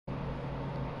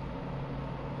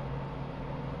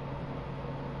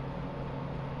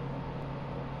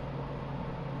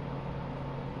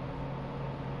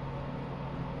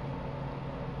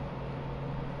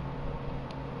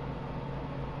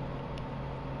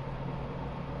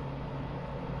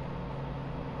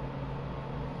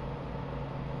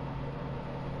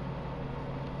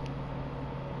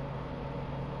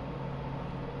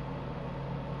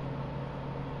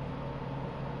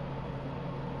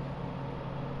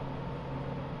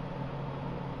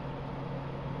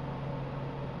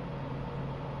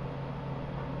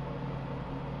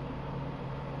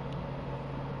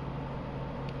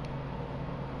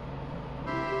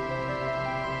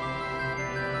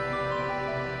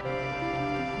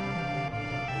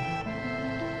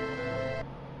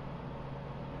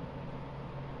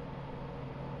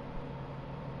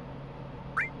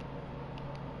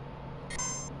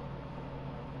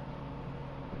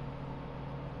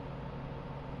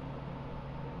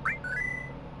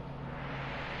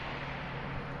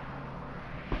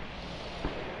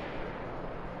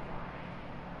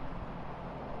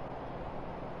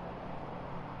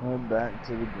back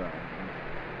to the grind.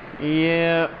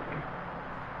 Yep.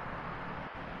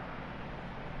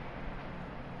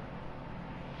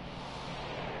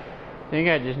 I think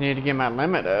I just need to get my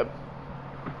limit up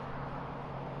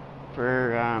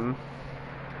for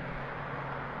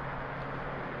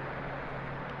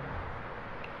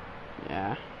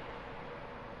yeah.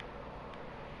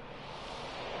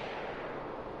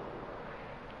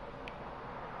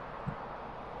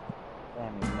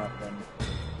 Damn, nothing.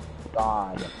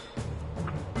 God.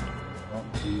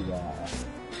 Don't do that.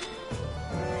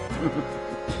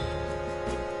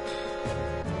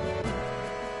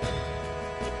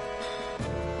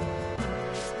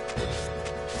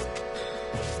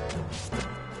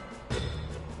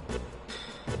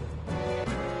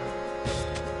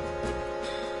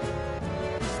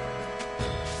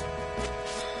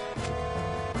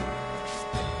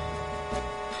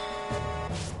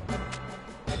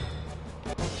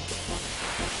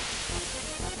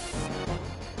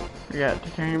 Forgot to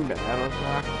turn battle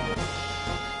shock.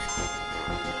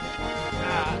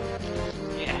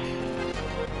 Yeah.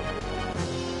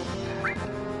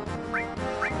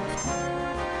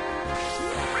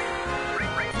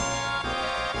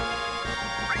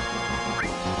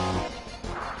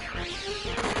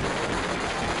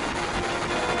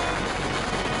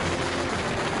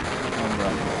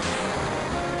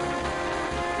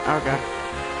 Okay.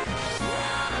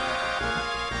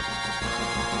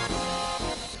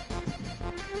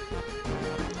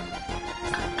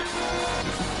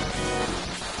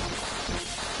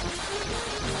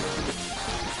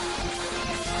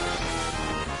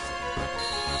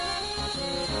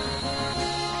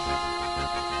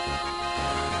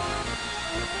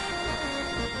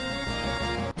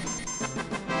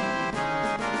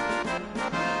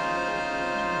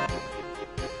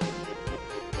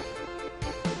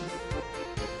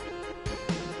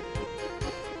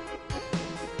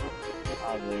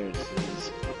 Oh, there it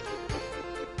is.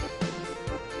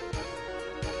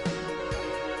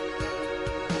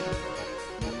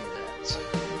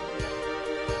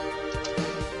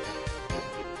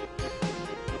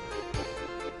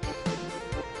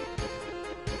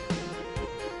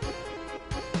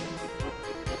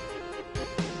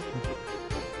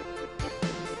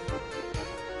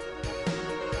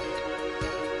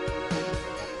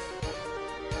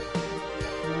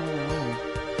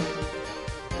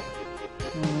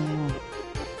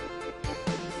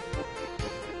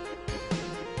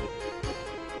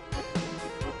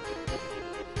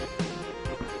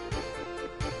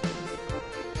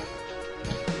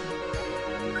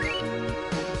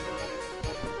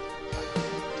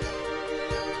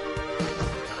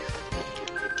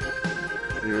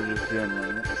 You're just doing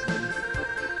limits.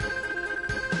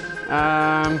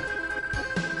 I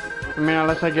mean,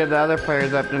 unless I get the other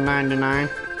players up to 99.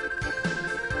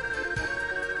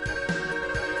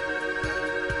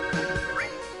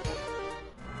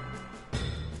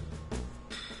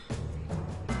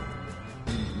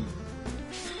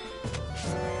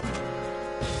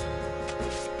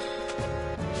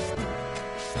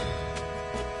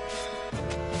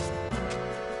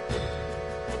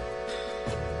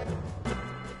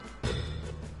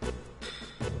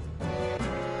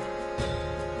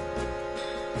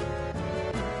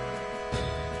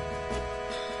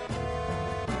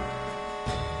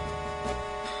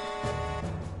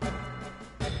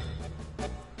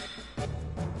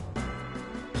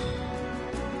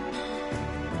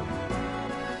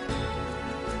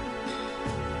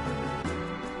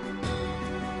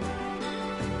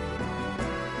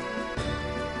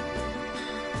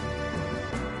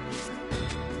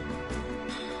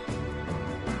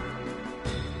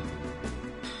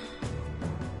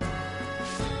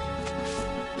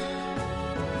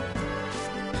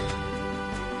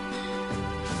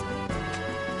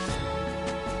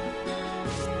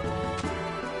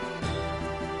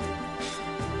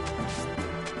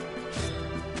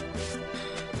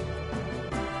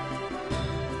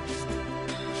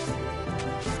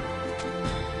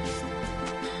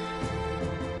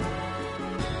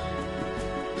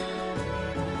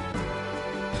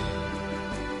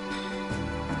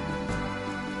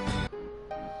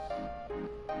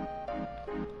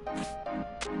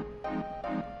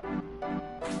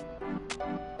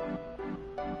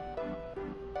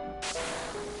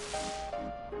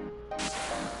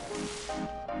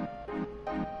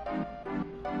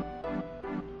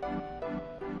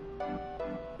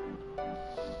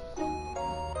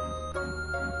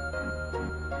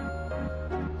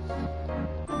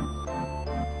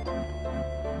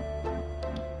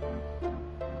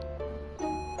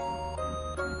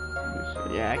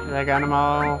 Yeah, because I got them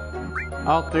all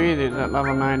three of these at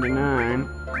level 99.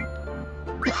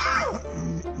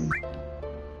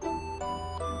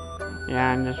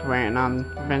 Yeah, I'm just waiting on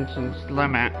Vincent's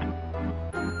limit.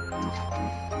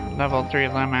 Level 3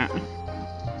 limit.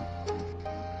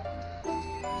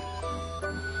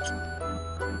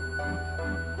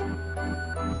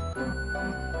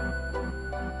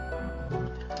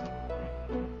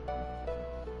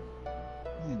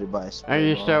 I need to buy a Are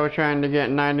you spray still ball. trying to get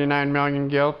 99 million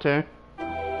gil too?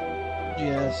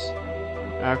 Yes.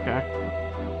 Okay.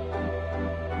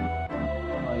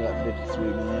 I got 53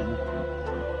 million.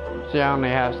 See, I only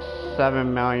have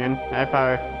 7 million.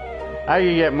 I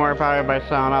could get more probably by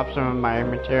selling off some of my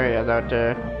materia though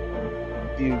too.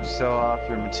 If you sell off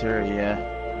your material,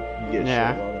 yeah, you get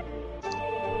Yeah. a shitload of.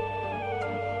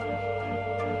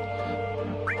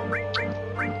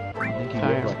 I think you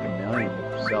get like $1 million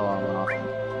if you sell them off.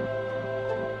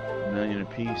 $1 million a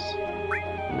piece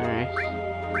Nice.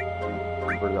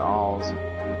 for the alls.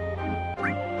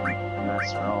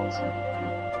 Master alls.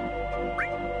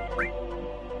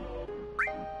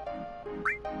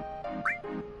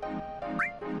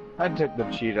 I took the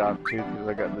cheat off too because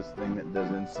I got this thing that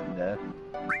does instant death.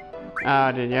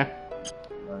 Oh, did ya?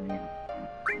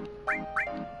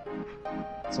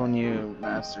 It's when you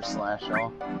master slash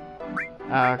all.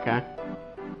 Oh, okay.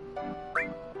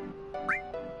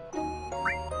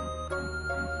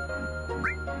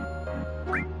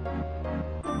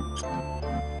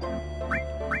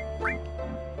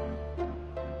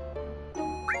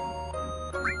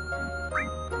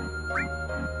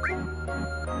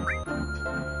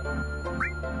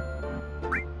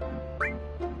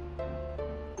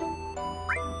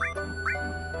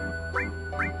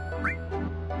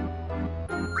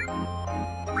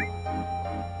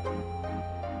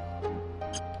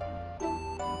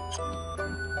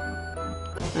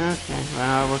 Okay,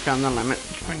 well, I'll work on the limit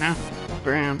for now.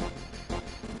 Bram.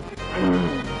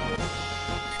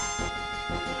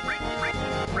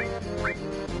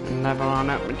 Level on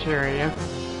up materia.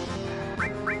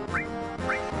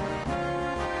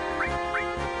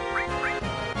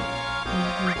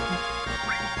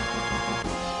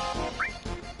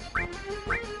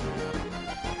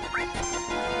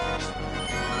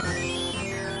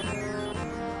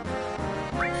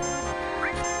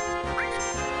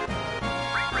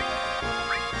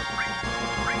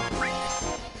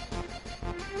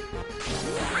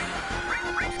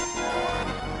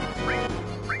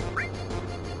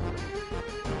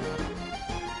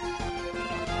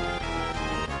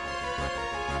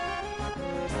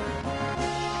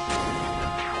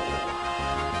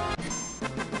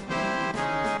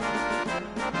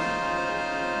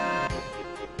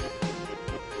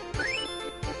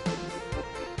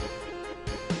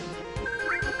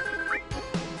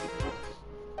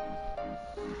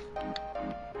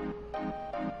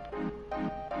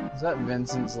 Is that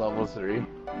Vincent's level 3?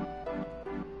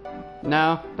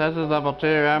 No, this is level 2. I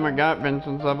haven't got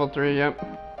Vincent's level 3 yet.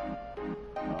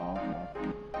 Oh,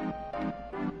 okay.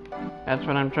 That's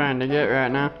what I'm trying to get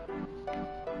right now.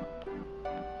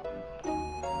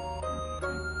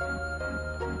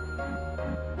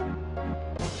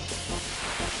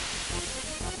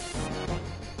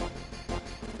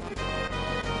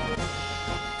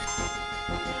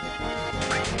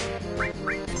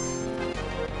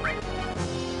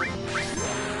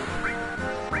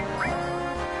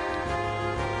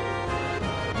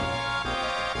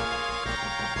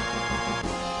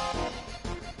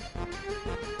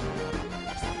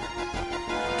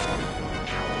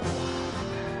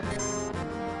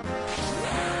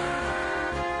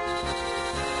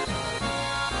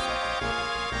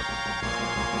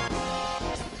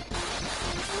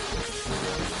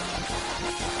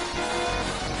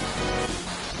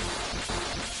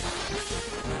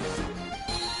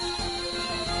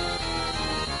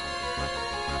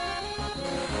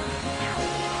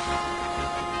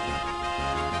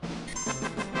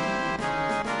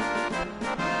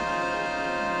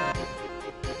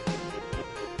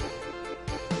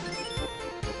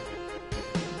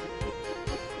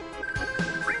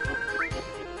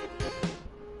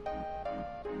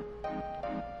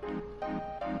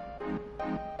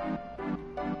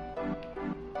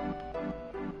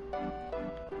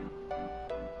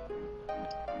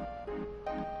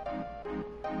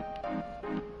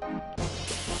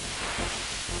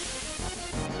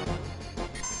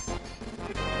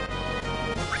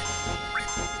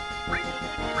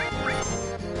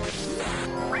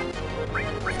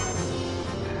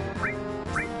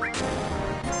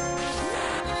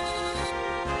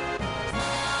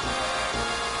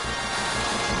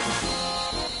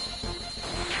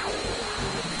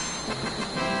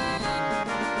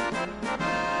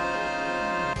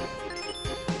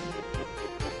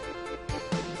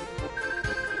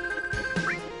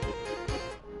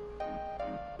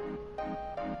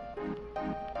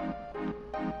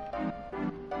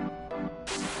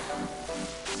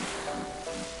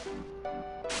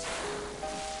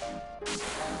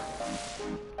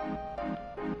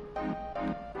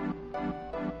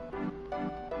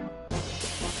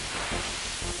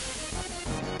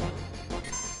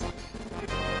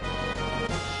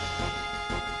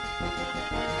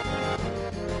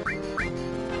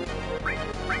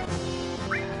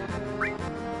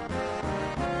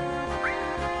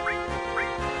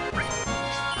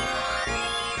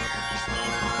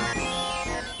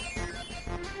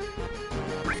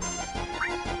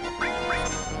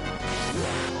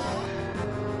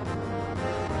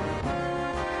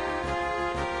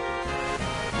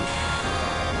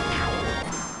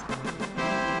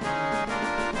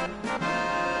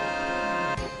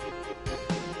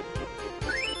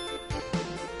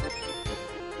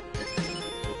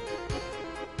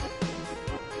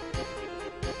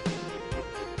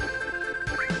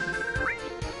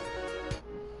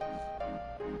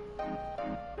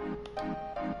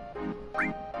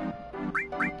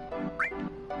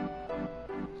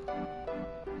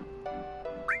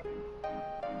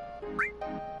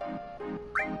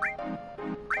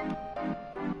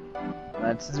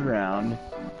 Knights around.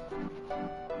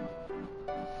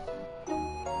 I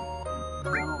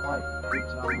don't like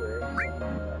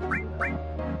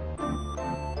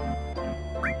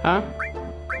Huh?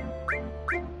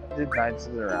 did Knights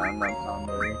around on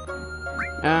Tombury.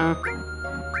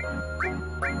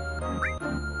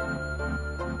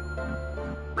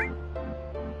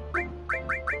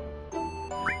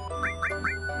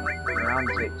 Round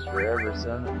takes forever,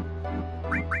 son.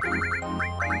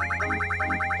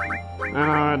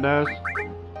 Oh, it does.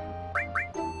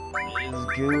 It's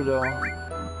good, though.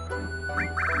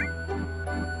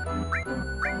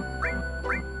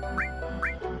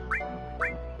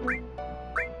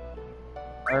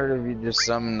 I heard if you just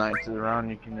summon Knights of the Round,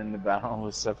 you can end the battle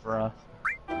with Sephiroth.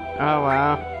 Oh,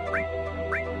 wow.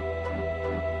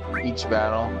 Each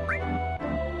battle.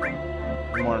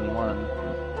 More than one.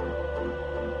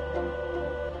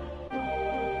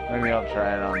 Maybe I'll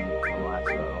try it on the last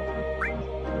battle.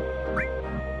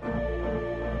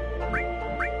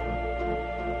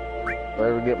 If I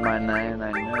ever get my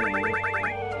 999.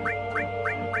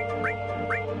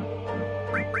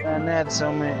 And they had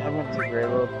so many. I went to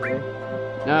Greylow today.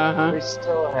 Uh-huh. They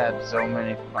still had so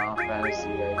many Final Fantasy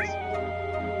guys.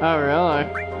 Oh, really?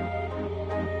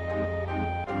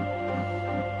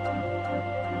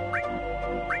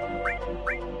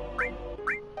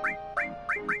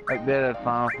 Like they had a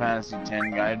Final Fantasy X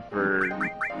guide for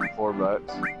 $4.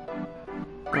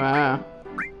 Wow.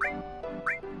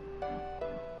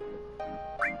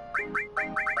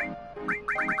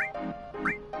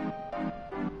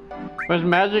 Was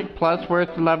Magic Plus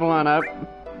worth leveling up?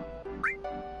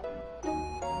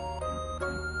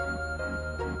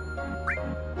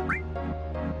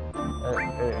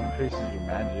 It increases your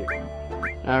magic.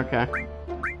 Okay.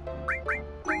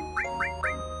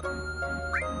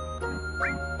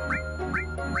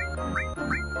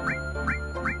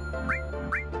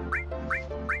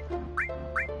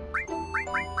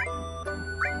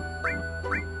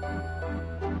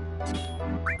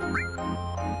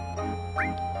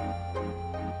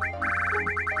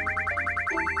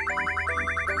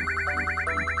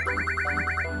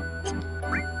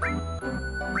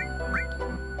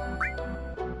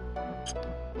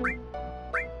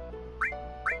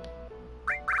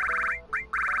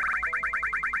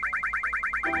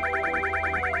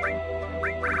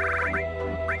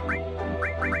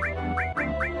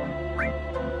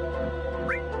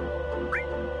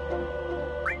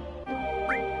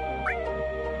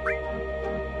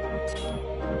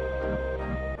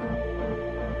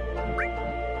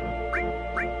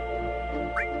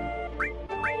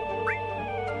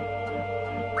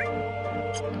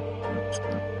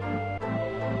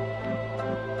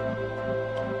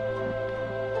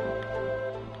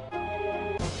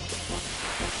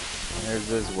 There's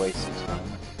this waste of time.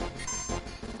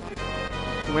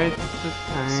 Waste of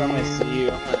time. Somebody see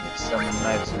you, I'm gonna summon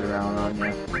Knights around on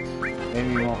you.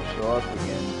 Maybe you won't show up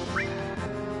again.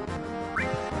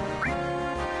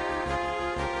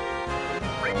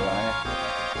 Alright.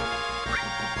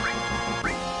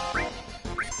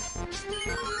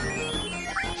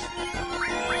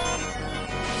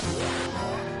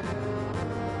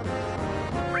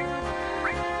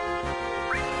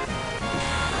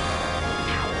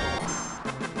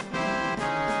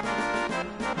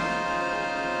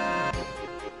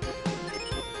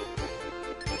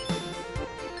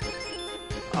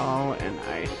 Oh, and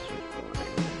ice.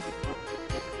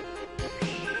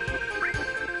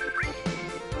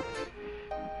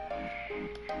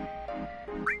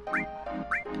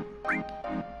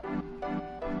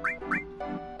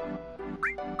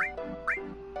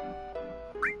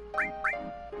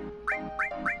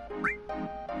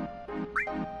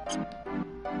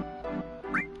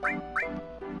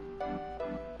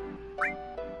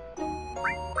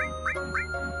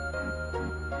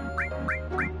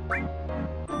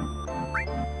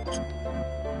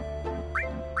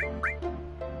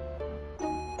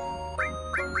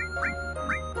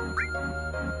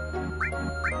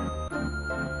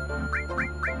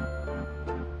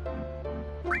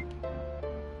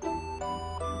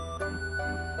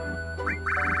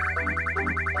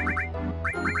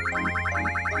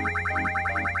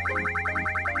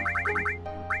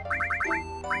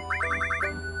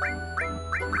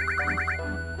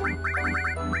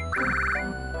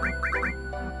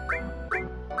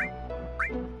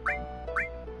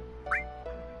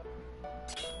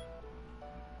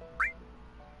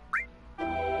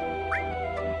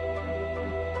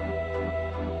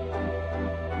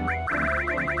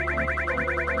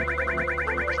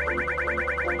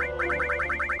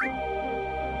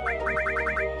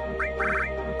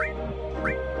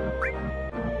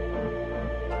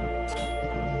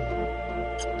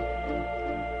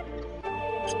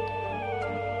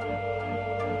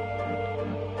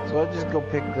 So I just go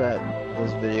pick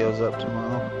those videos up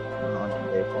tomorrow. I don't have to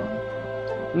pay for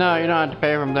them. No, you don't have to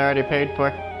pay for them. They're already paid for.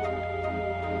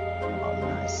 Oh,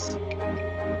 nice.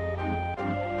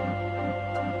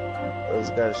 Those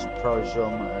guys should probably show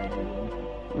them what I do.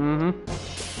 Mm-hmm.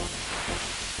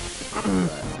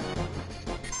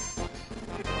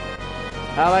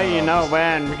 I'll let you know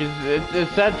when, because it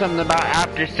said something about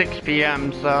after 6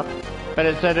 p.m. so, but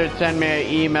it said it'd send me an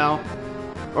email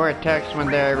or a text when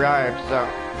they arrive, so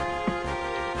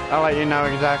I'll let you know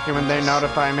exactly when they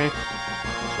notify me.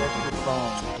 Check your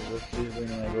phone, because that's usually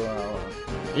when I go out.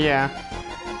 Yeah.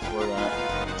 For that.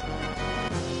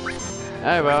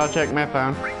 I will, I'll check my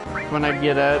phone when I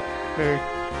get up, or,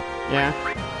 yeah.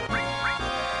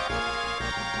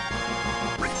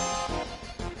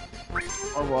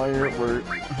 Or while you're at work.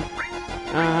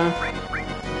 Uh-huh.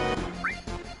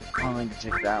 I don't think it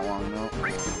took that long, though.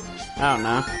 I don't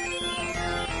know.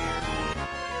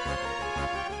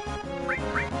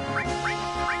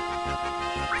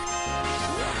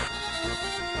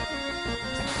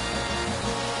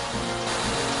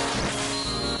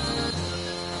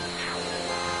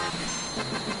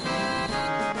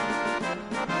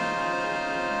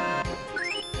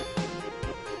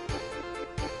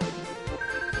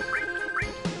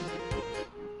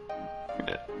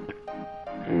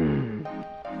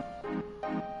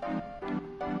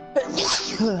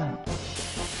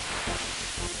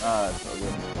 It's all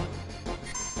good.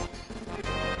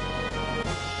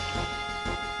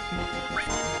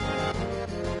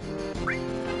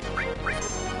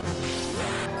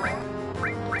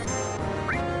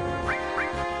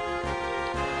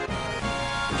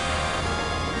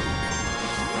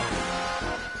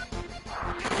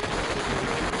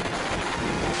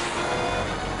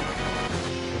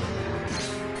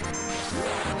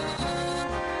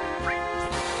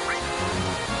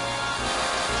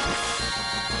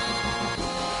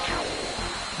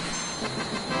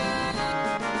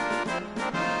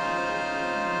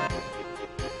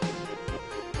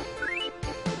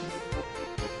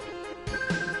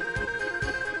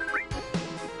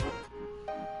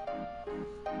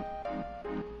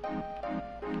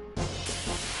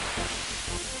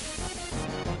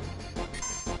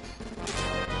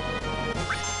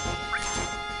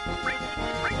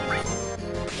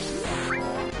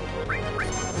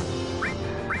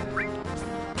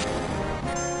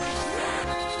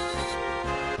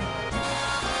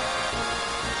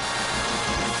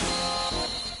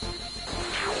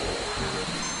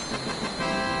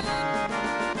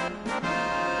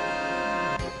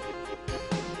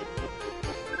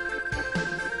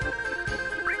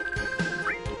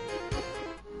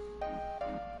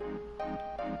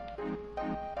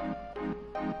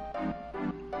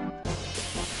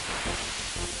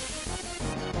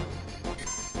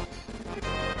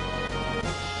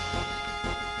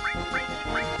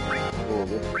 Cool,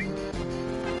 this one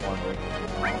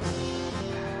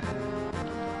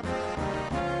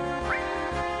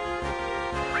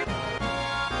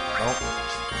Nope.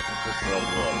 Just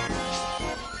level up.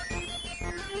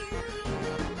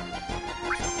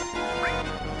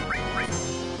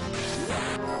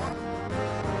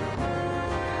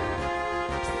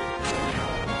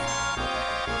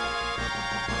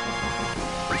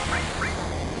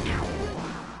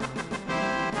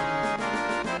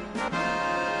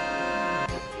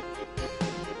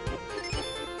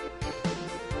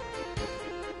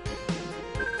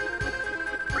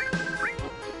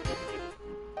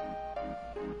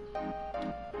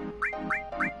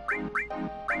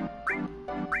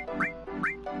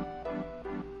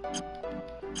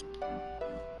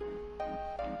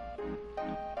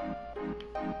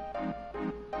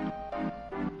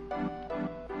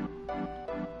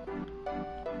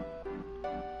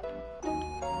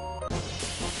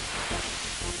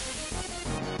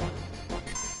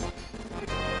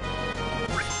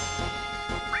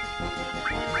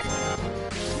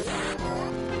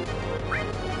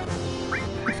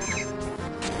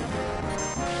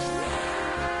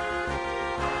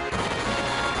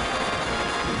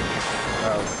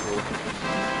 That was cool.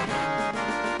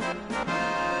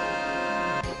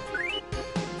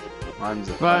 Mime's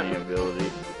a funny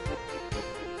ability.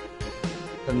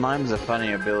 And mime's a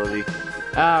funny ability.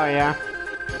 Oh, yeah.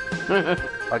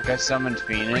 Like I summoned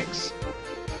Phoenix,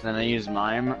 then I used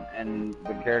Mime, and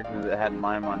the character that had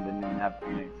Mime on didn't even have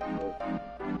Phoenix. So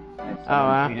I summoned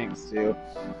wow. Phoenix too.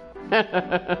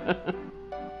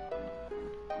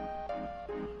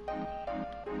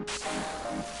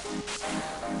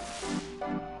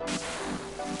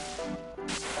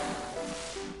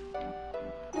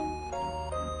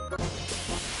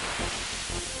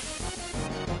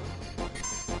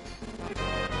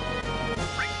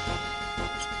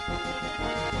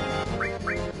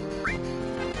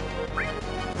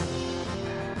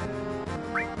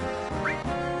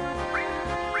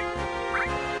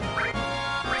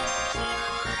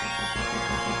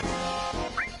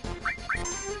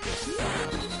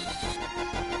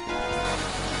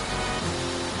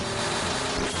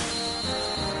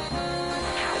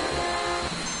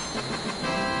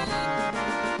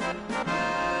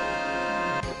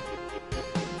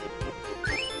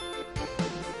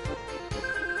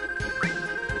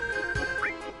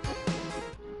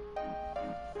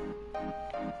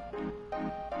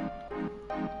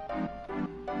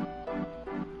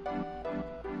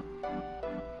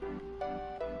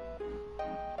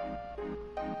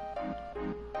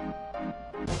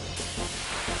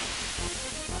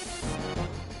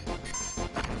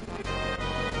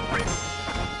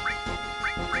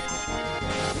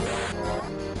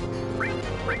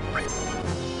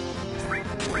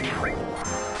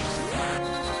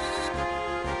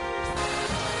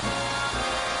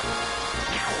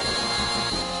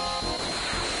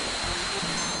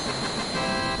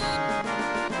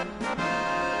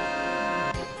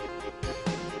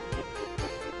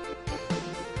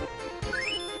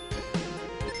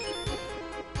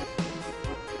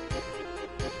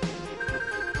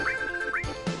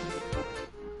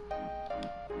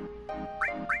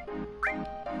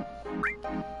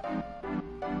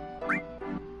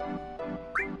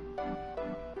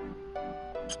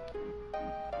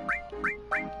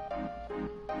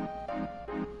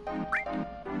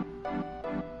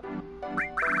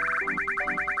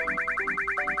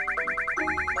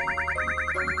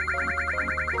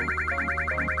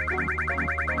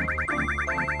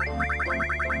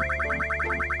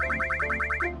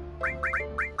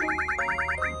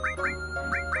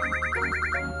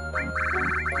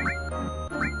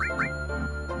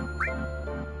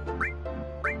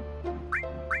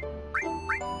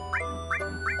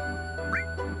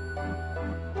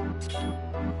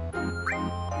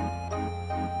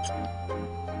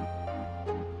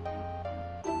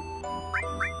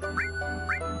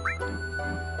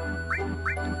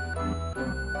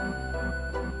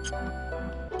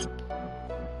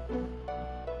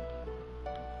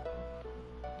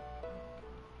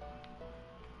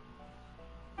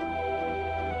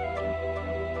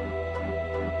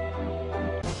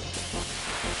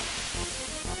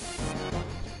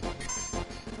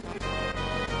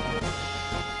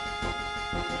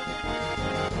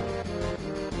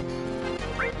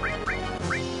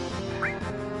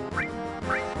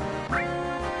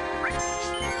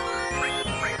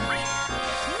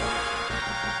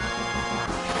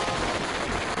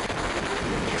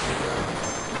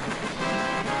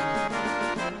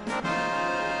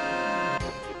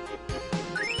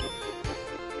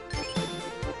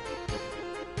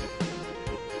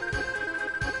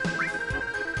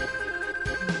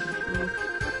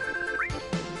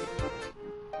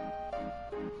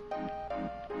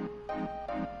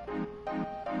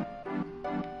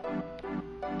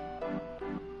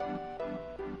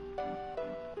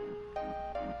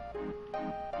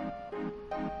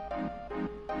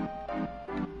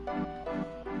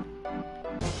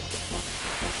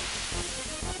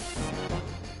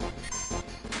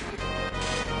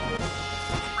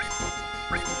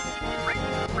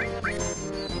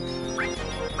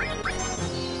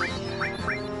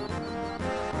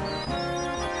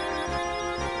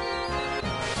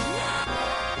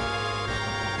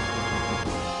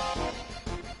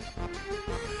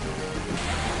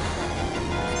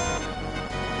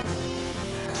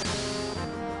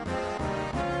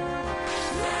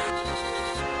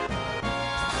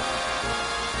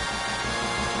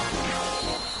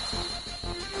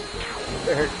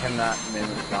 Eric cannot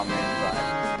mimic Tommy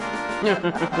inside.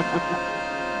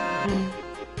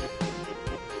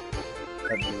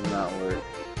 That does not work.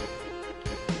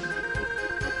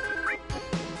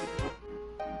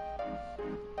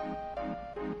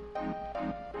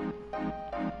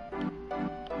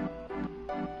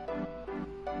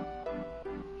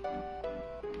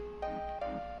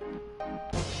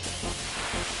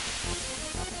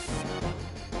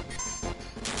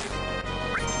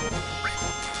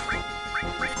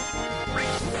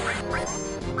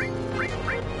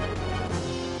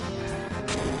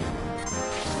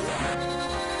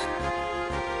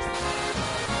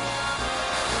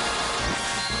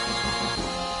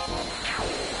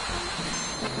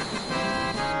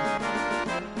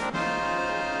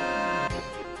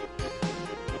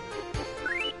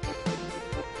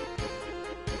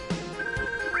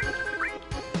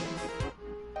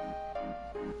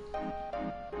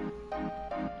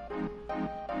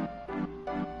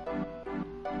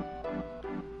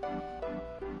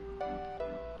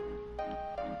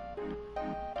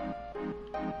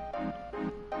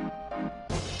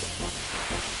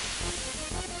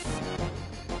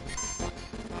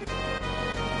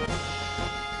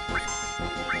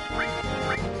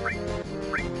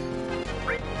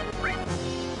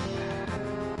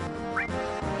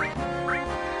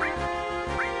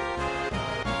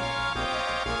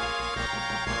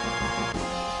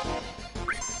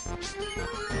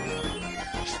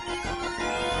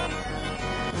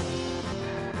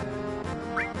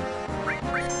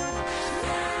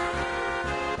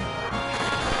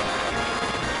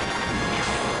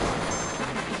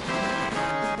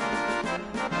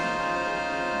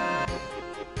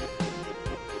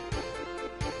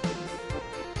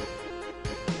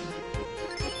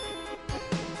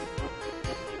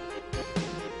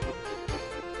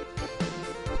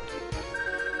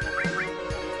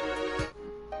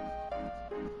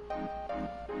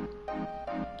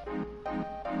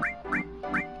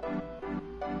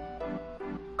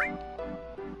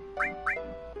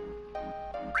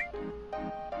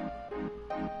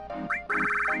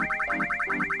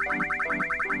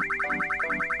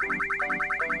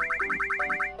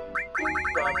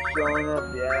 showing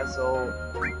up, you asshole.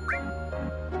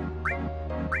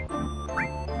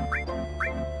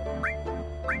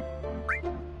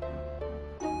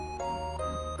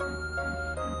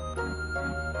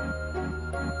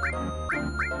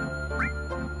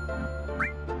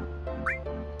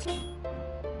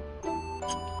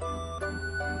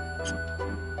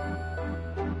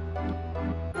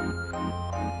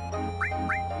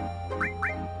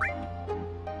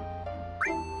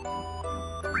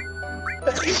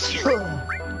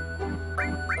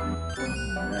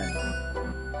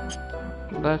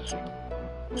 Bless you.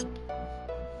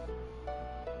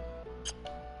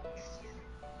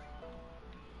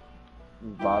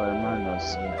 Bother my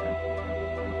nose, man.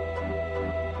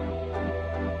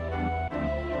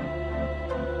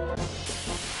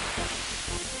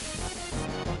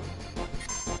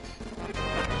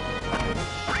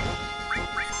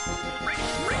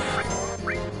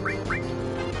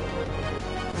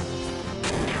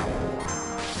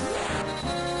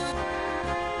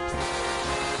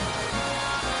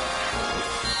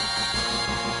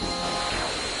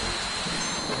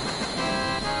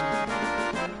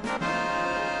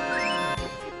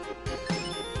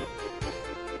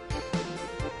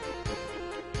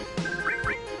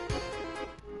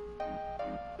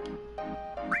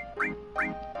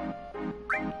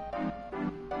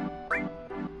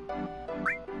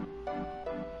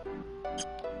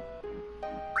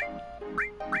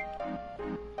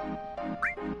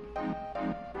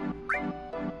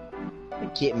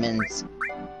 Kittmans.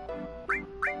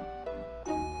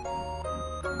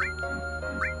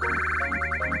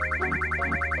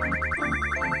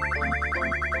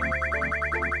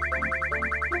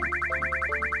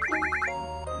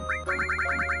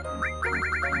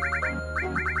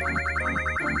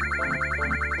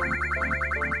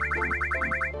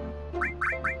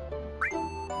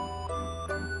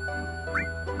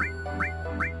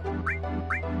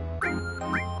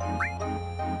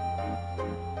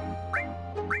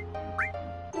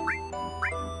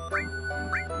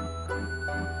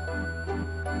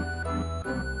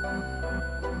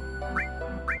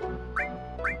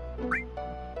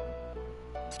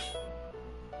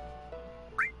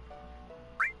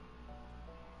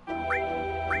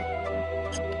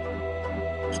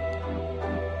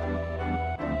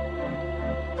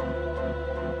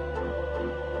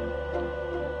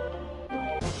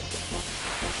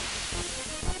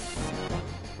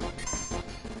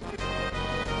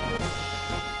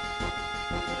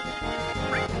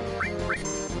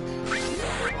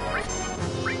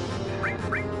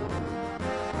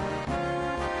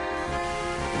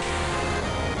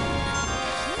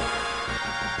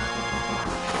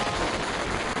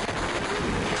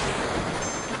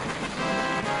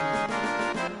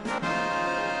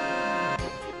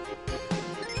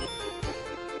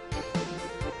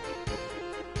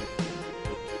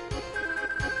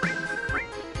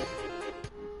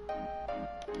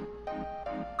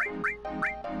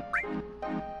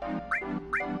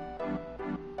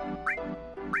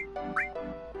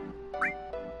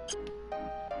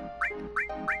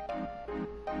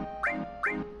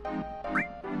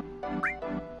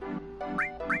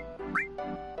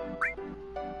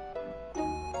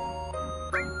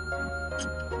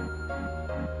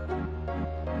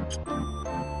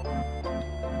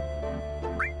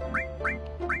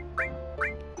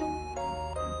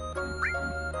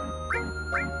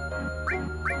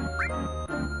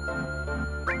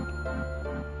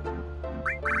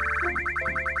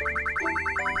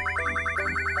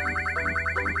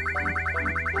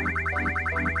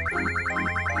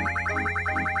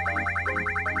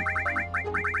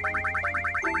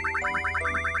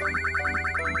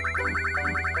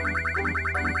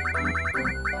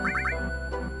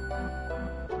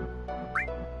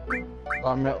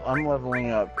 I'm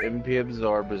leveling up MP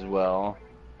Absorb as well.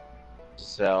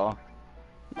 Sell.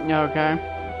 Okay.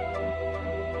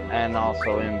 And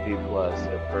also MP Plus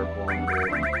at purple and blue.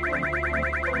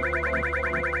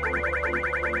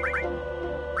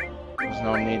 There's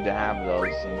no need to have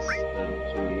those since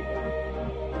they're cheap.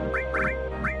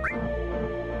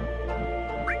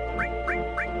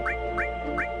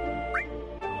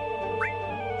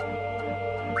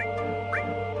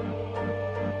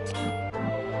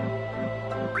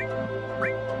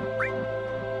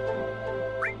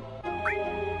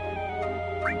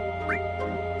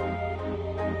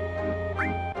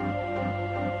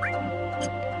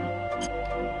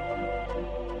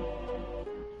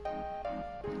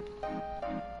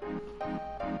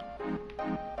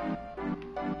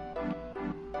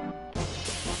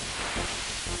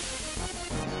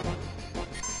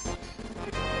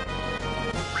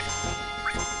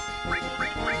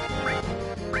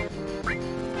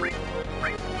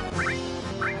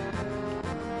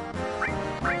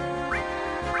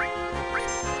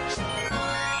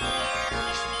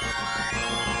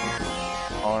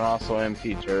 also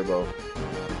MP Turbo.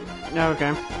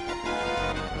 Okay.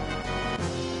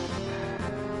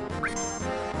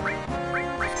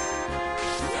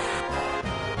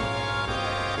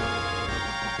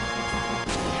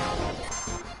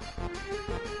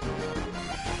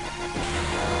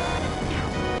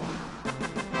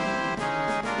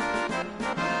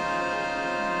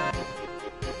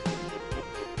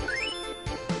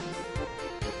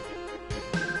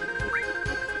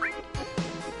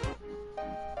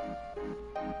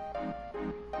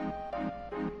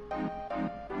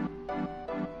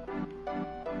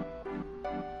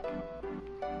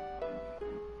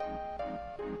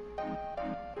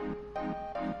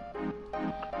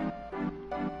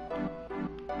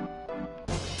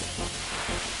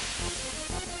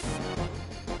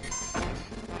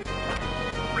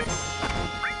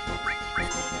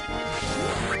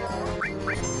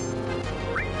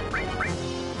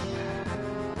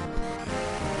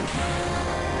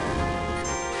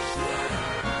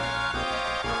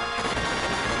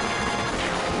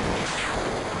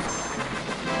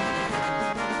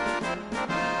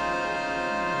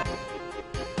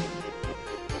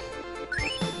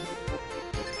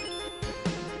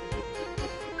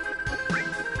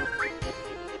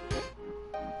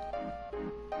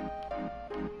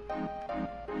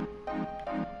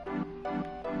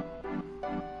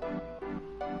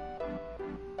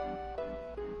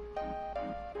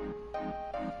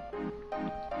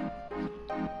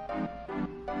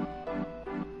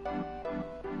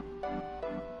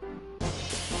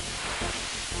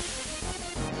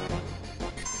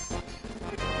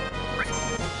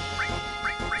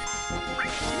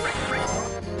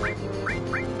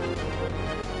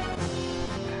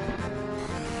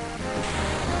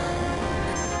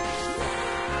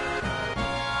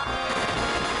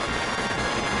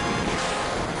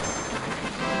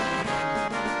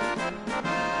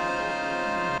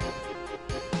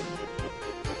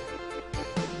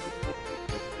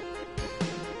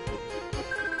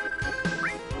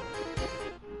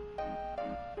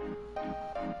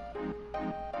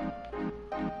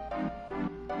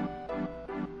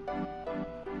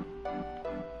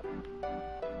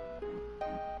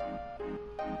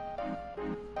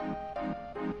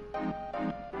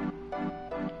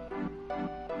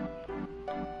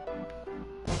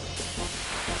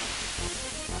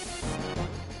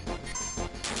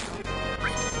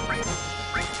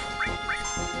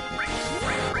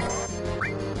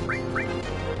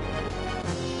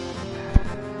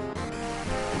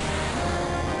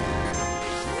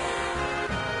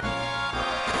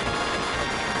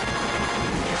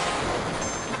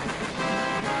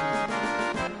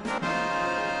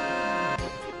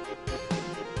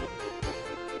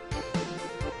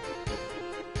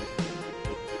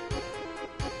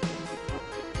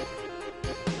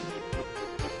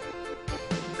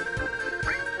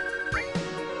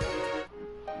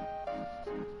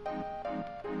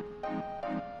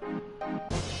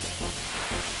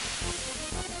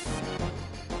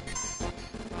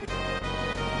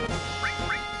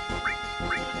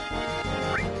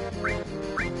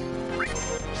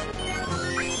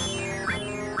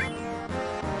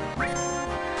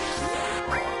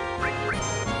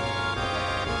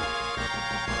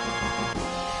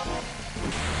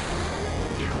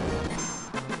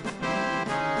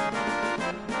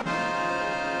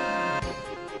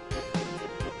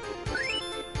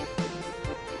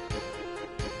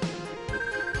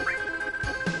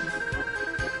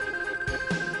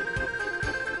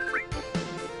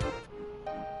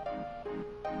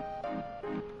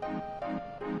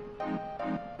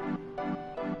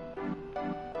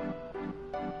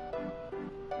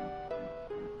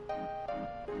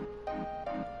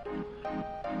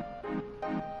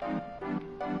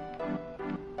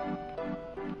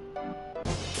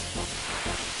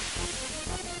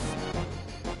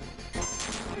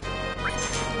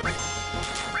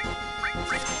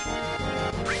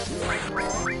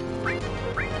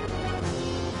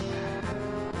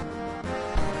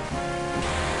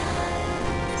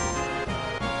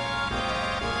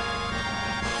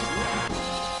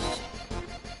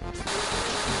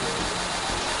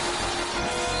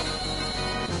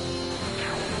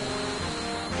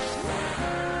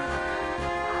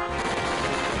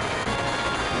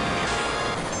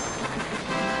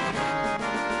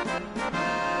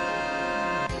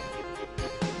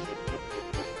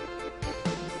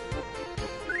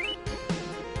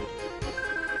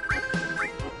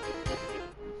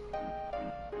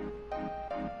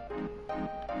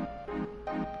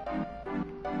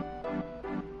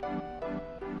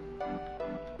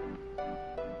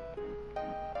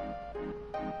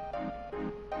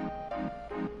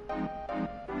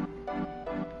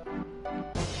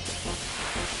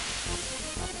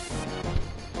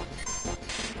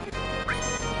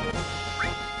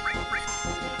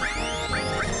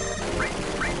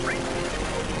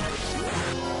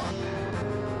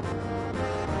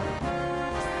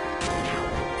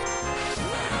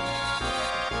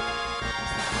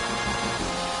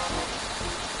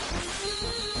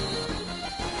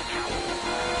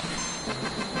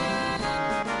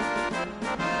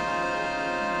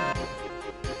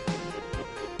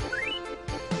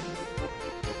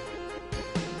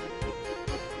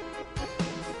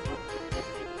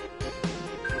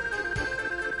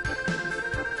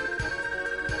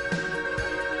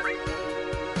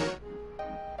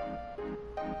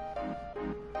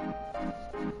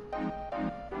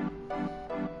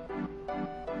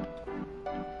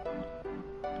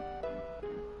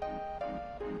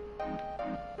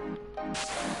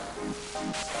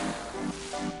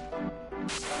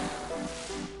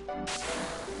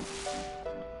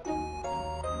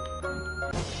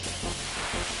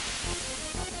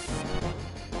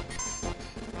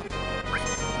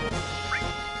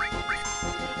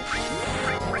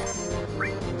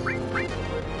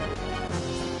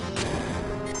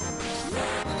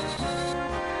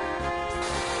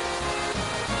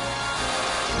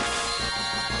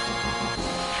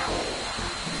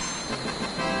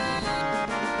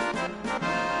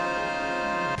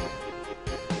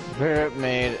 Barrett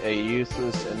made a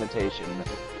useless imitation.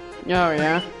 Oh,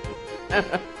 yeah? This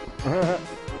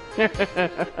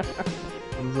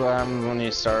is what happens when you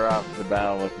start off the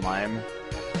battle with Mime.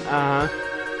 Uh-huh.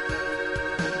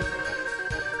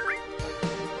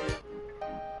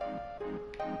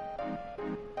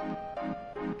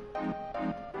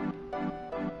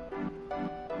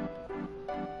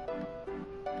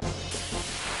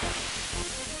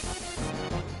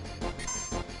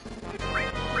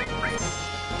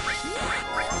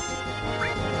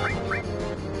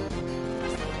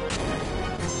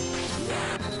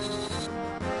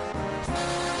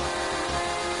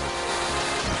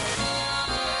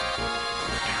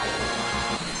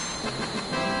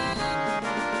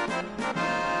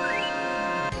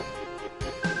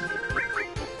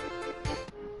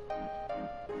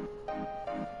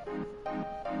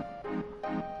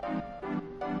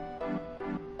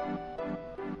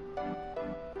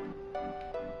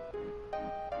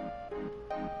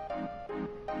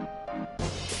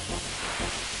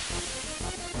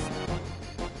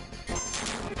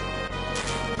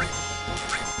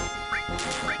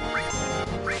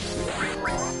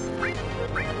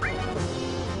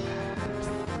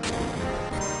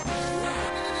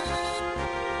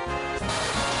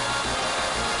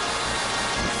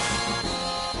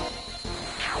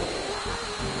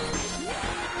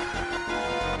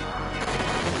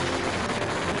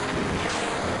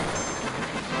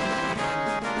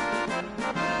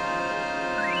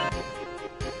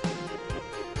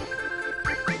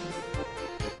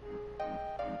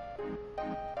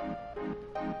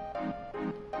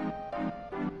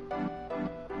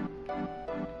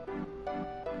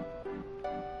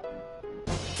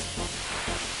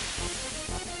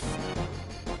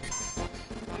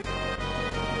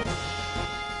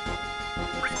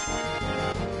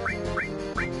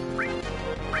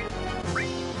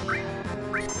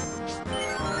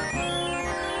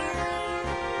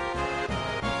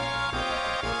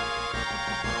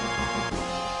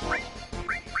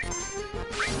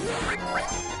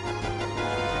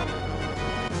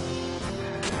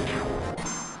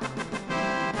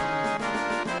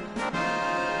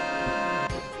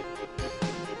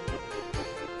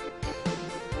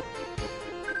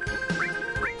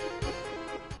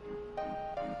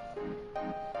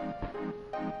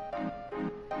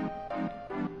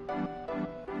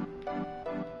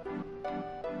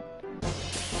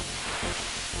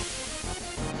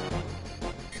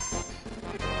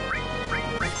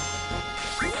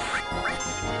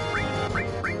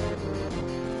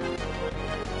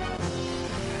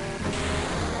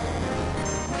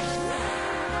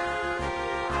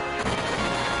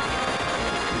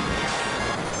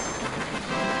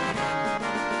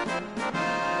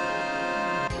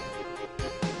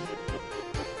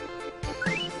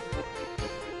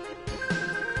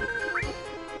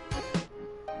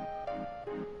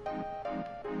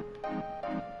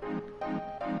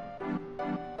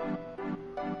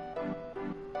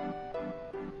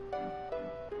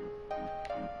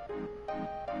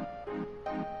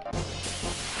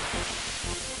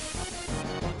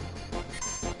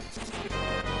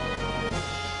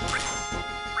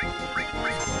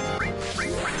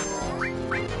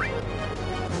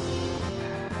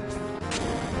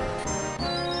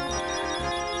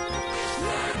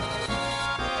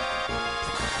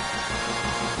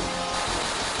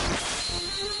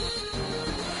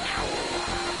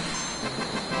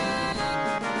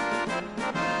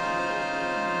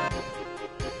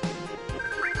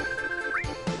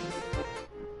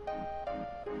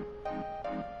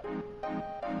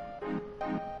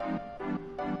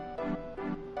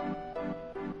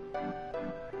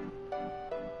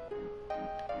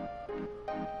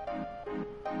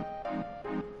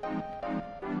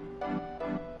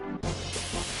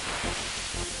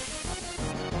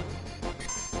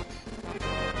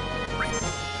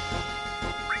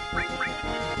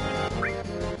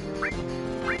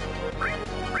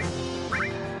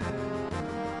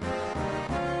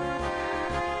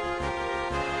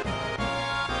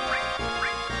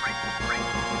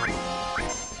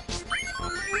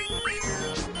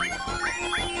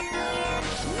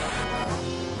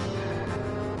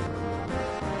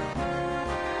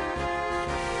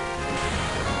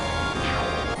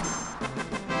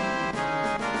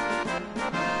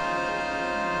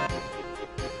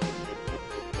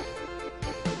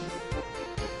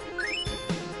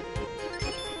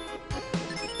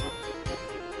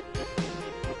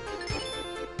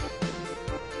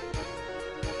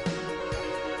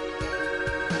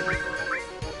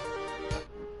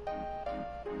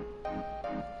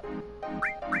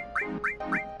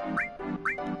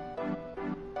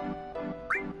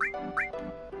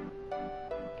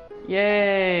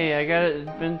 Yay! I got it.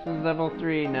 Vincent's level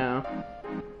 3 now.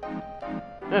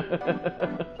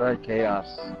 Try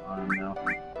chaos on him now.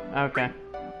 Okay.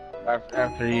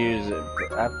 After you use it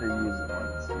once.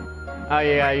 Oh,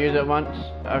 you gotta use it once?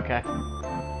 Okay.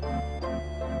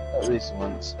 At least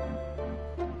once.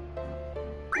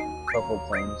 Couple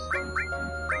times.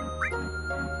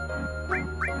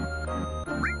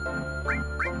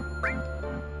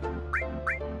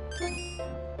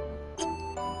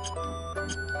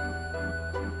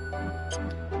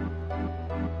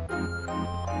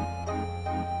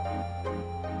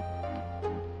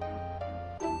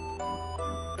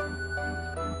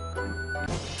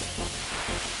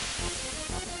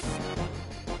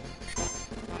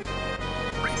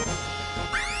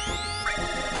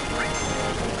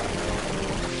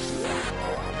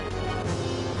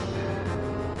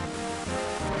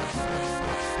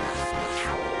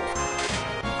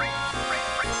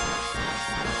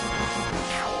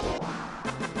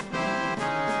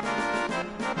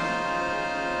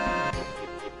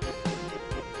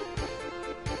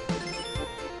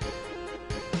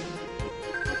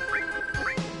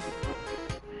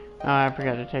 Oh, I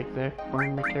forgot to take the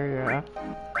born material off.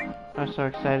 I was so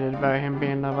excited about him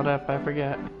being leveled up, I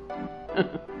forgot.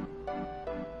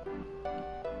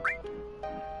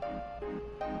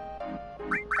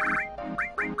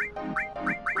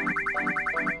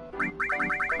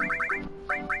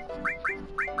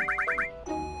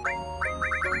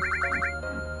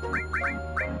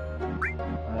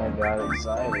 I got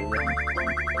excited.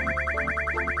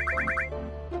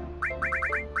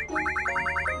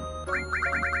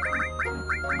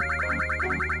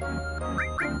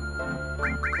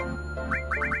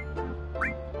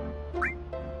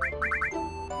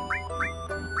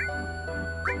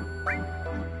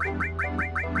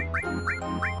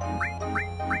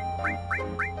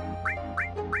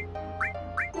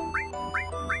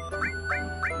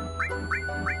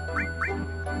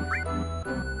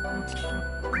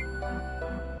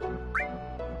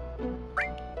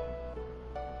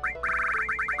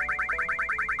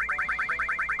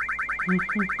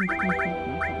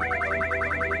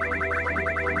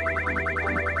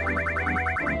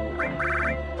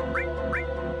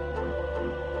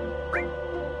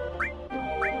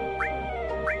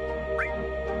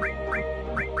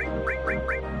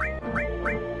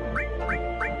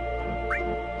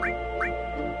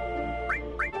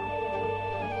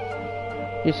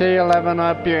 You say you're leveling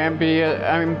up your MP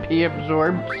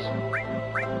absorbs?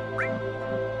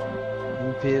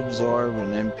 MP Absorb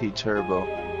and MP Turbo.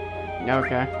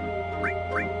 Okay.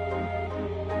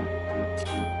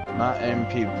 Not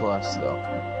MP Plus though.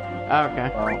 Okay.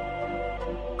 Well,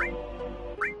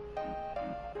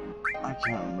 I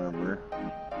can't remember.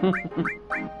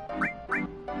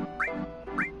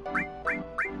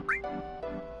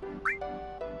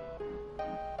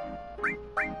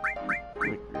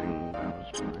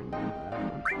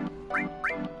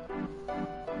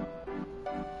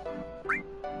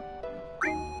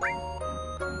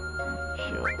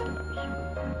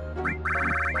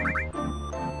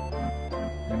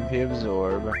 MP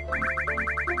Absorb.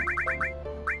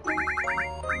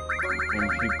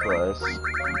 MP Plus.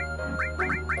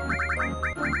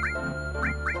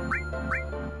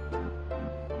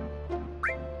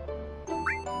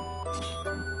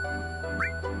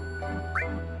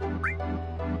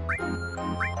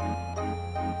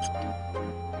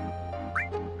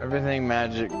 Everything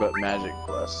magic but magic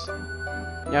plus.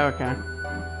 Yeah, okay.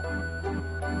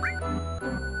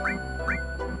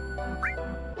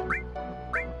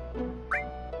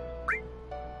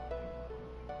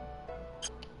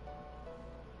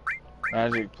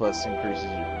 Magic plus increases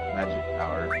your magic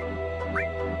power.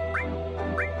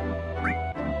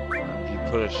 If you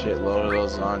put a shitload of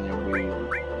those on, you'll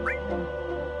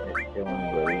kill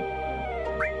anybody.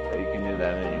 But you can do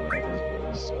that anyway,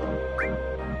 so.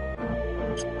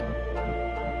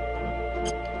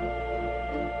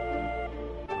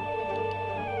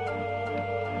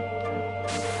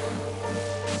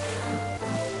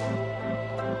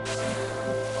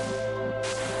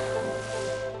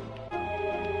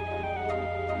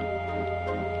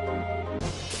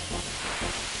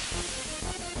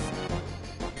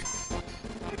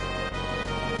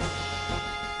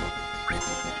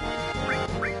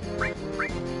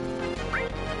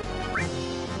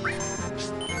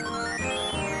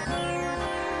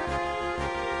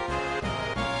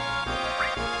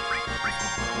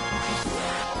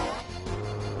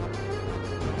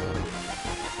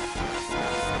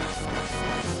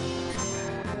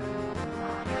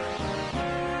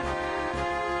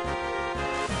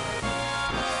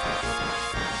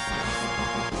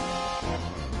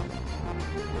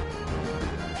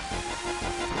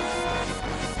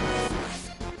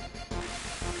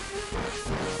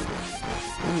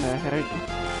 I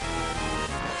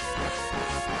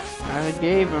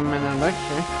gave him an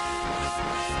elixir.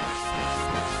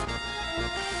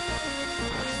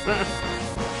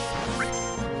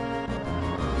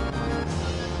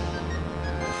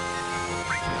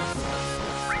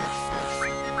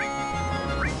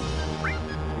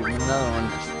 Give me another one.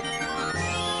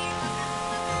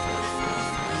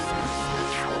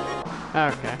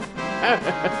 Okay.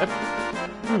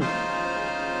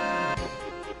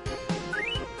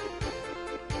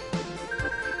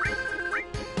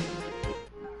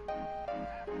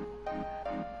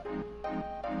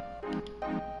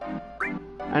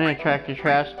 I need to track the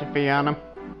trash to be on him.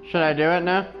 Should I do it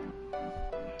now?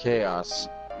 Chaos.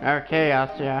 Or chaos,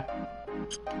 yeah.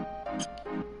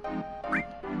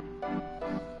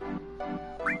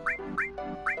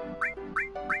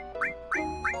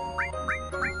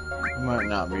 You might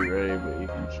not be ready, but you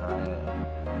can try it.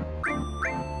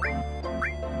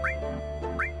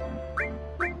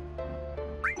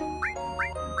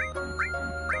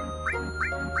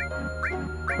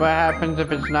 What happens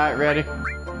if it's not ready?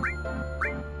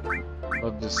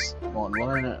 We'll just won't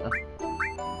learn it.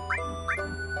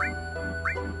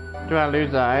 Do I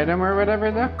lose the item or whatever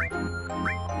though?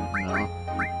 No.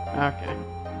 Okay.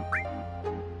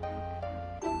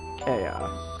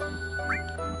 Chaos.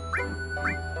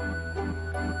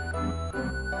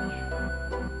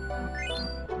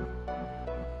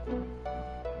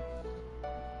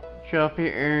 Trophy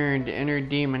earned, inner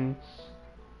demons.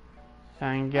 So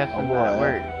I'm guessing that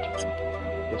worked.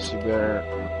 Guess you better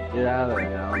get out of there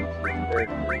now.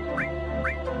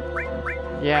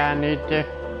 Yeah, I need to.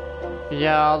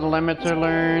 Yeah, all the limits are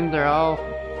learned. They're all.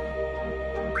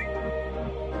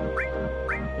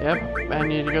 Yep, I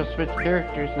need to go switch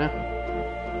characters now.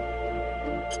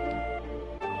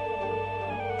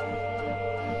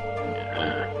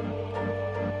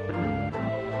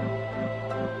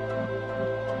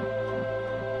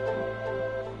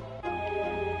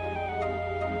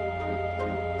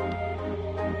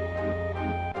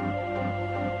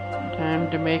 Time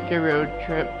to make a road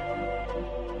trip.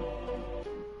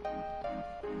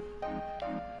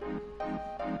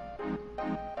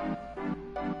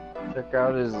 Check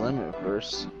out his limit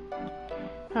first.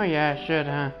 Oh yeah, I should,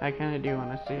 huh? I kinda do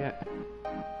wanna see it.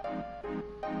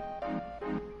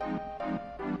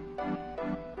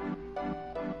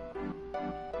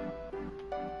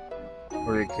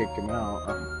 Or to kick him out.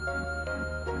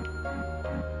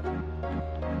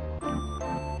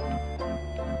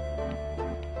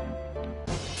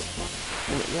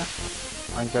 Yeah.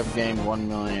 I think I've gained 1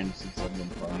 million since I've been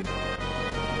playing. Just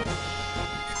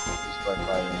by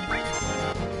fighting.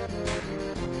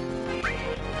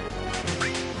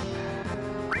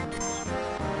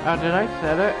 Oh, did I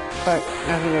set it? Fuck,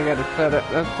 I think I gotta set it.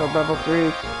 That's still level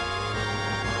 3.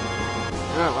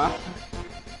 Oh well.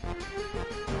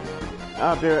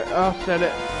 I'll do it. I'll set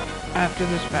it after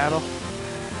this battle.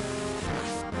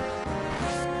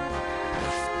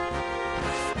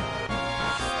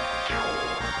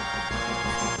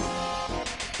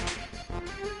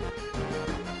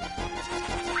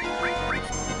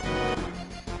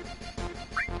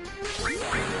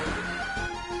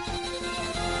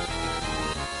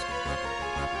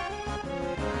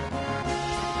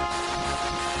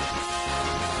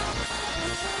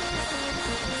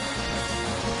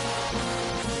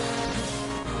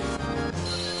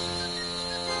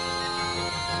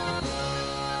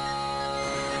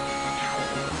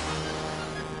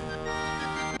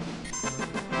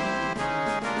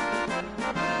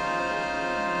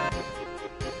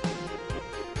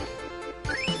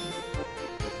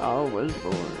 I was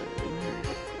born.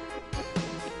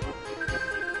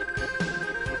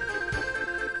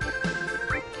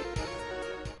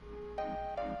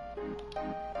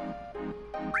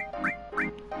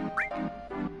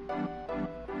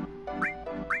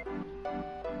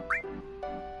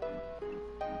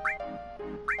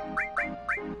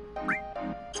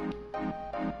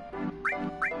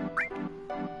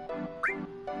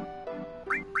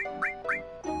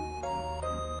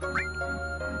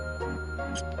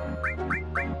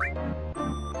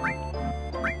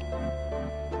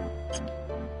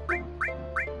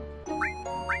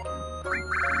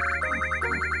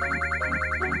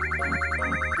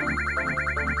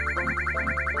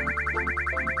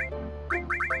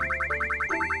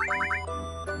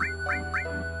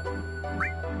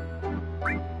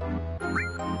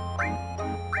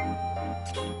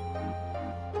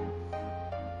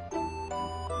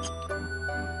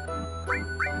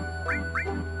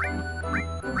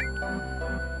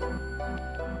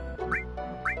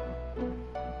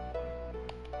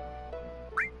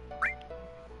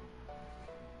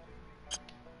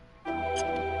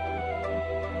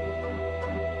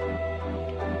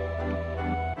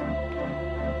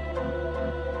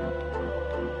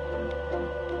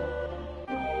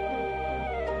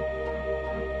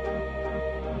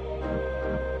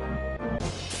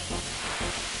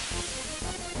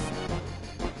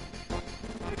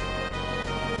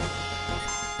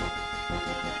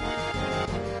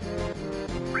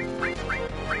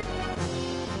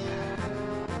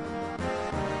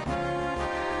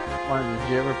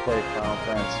 you ever play Final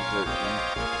Fantasy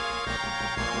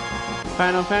 13?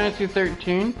 Final Fantasy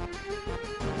 13? Yeah.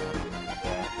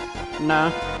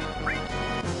 No.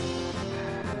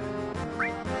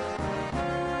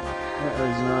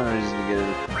 There's another reason to get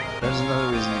it. There's another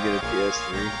reason to get a PS3.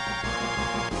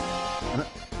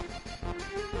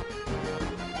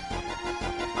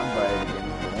 I'm buying it again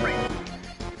for that.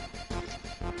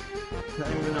 Not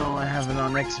even though I have it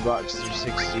on Xbox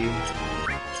 360.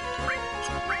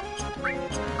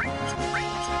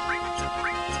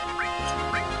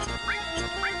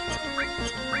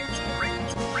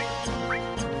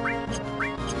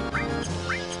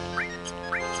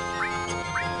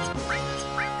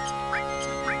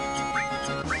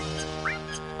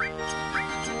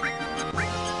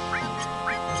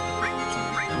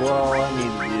 Well, I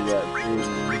need to do that too,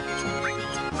 man.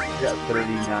 Got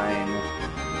 39.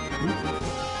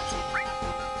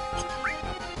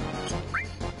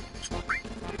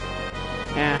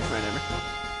 Yeah, whatever.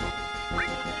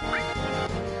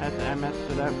 I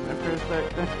messed it up for a sec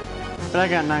there. But I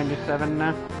got 97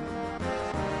 now.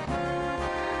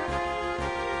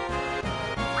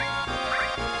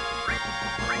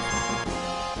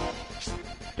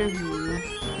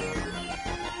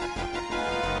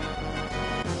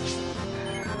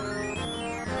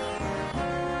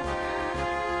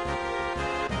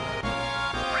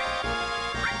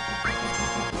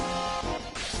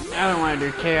 I don't want to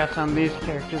do chaos on these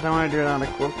characters. I want to do it on a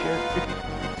cool character.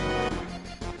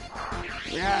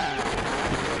 Yeah.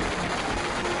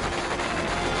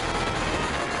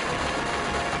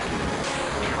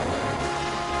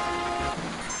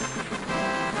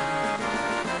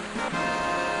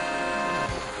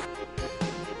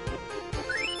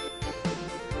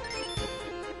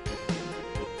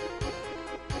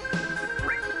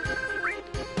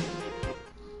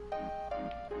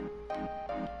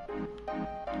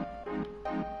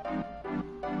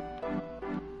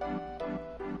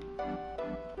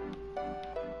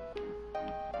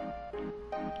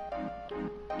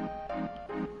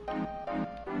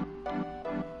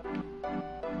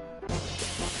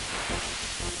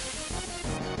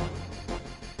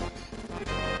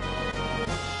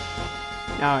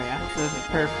 Oh yeah, this is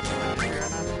perfect. I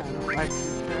don't like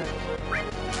these carrots.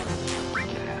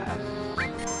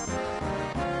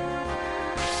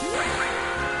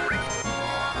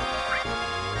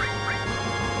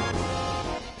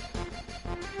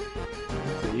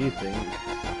 What do you think?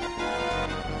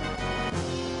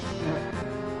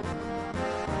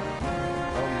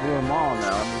 I'll do them all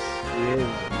now. Just see his and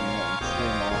see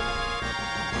them all.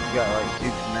 He's got like 2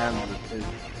 commands with his.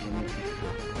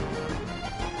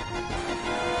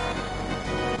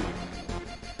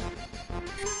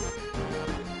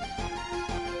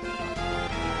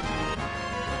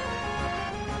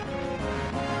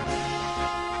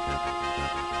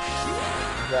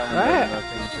 That one does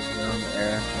nothing to the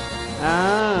air.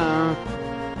 Oh.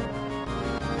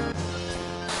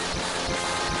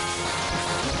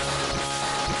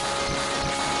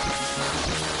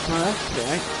 Well, that's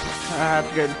sick. I have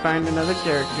to go find another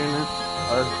character now.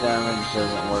 Earth damage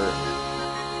doesn't work.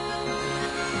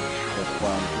 That's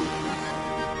why I'm teaching.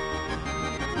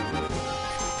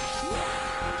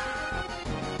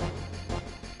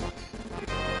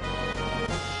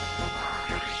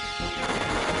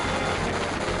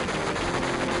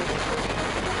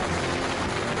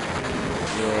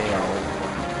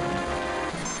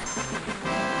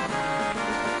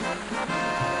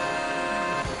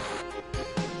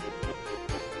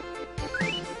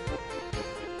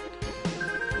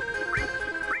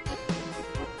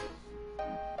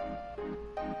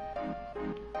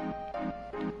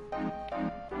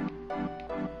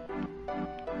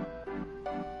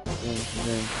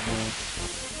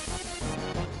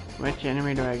 Which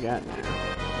enemy do I got now?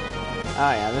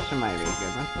 Oh yeah, this one might be a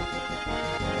good one.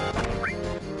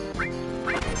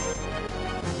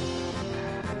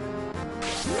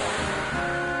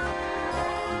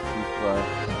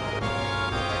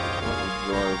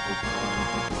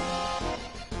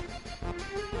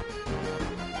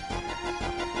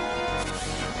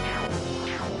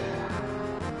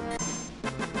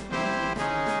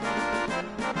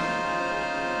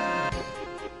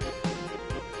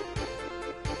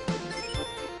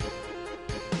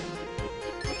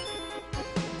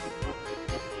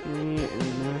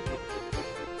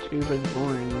 Tube is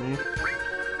boring, man.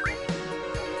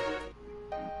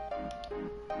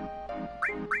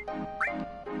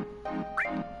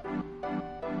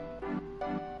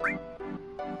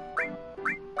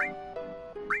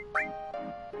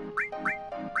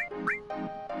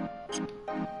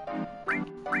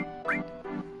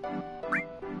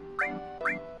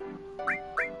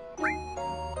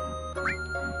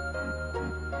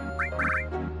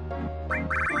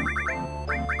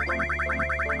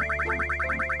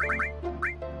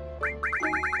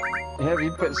 Have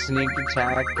you put sneak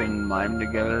attack and mime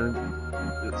together?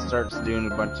 It starts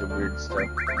doing a bunch of weird stuff. Like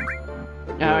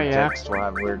Oh, yeah. text will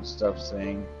have weird stuff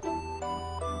saying.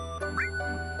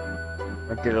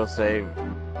 Like it'll say,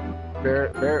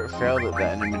 Barrett failed at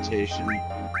that imitation.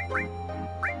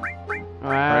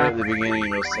 Right at the beginning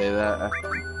it'll say that.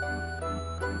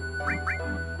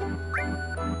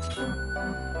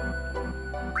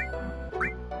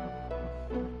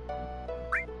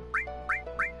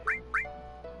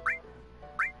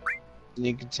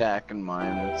 Sneak attack and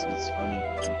mime, it's funny.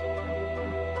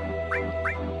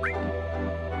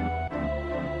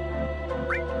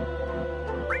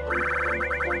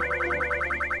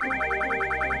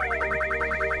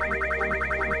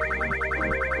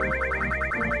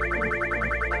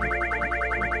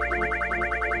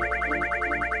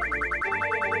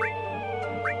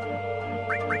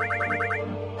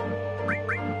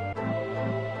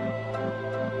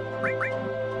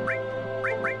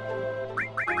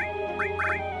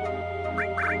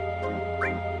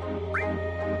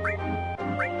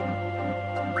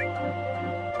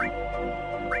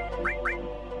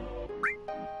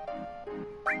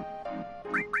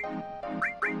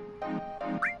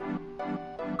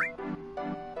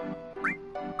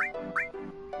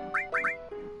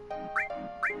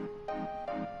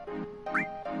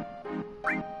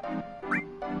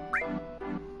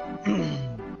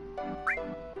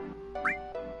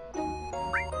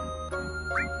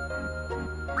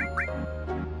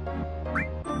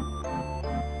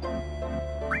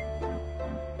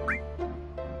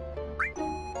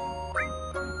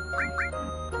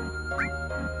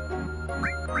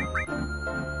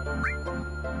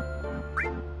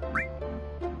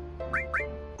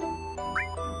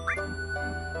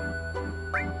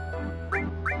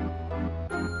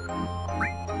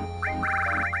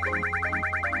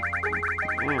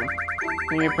 I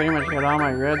think I pretty much got all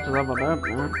my reds leveled up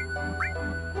now.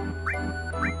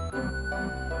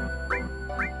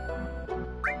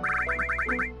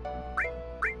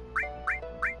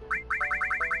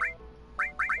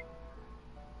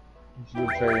 You should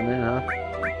trade him in, huh?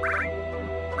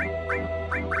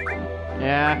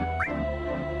 Yeah.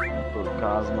 Put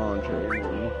Cosmo and trade him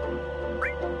in.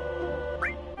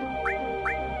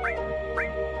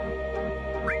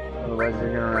 Otherwise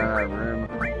you're gonna run out of room.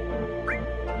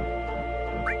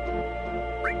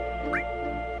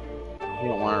 You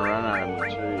don't want to run out of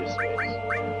material space.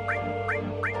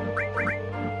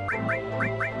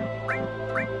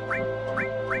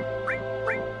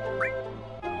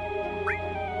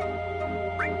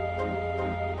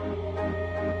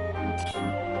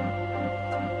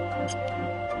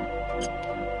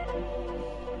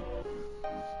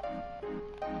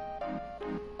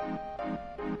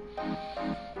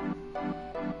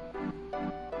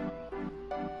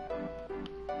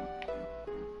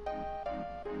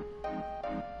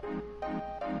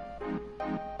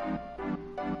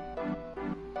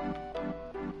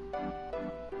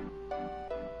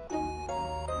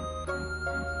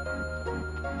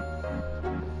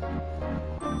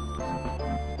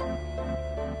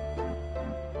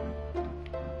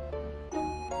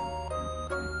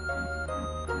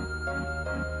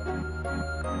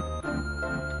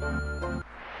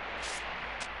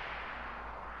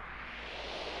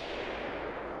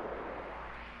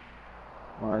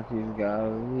 Marky's gotta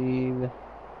leave.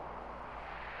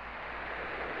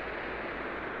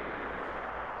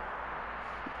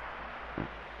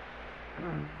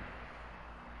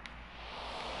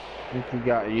 I think you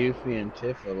got Yuffie and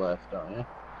Tifa left, don't you?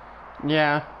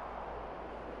 Yeah.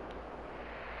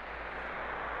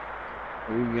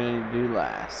 What are you gonna do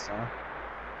last, huh?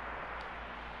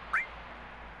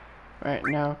 Right,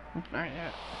 no. Not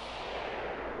yet.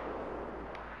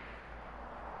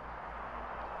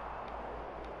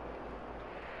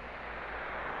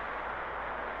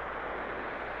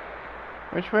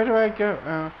 Which way do I go?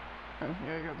 Oh, I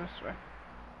gotta go this way.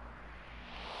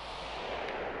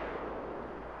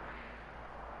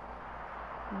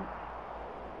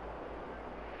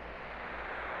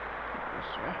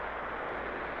 This way.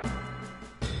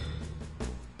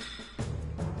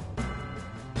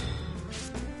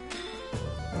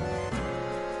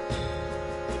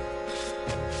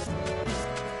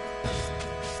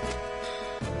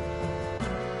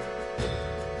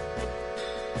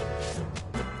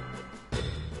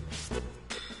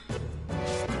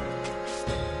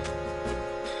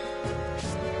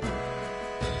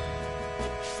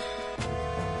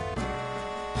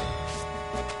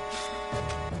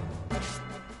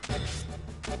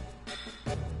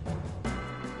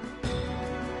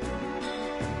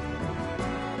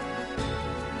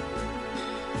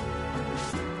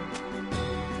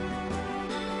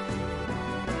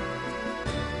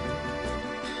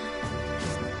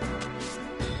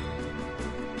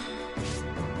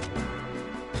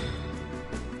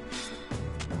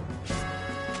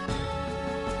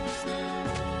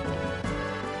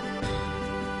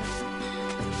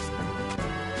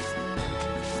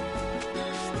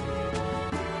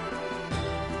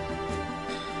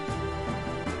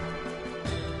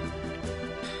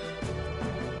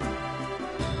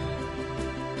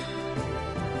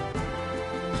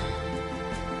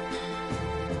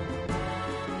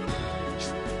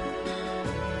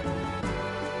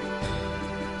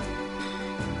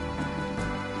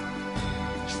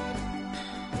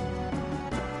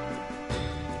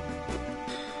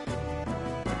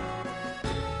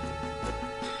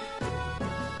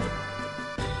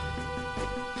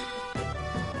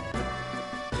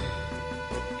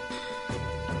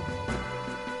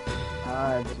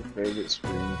 it's your favorite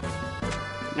screen.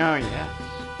 Oh, yes.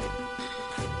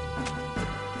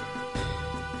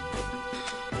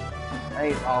 I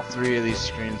hate all three of these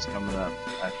screens coming up,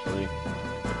 actually.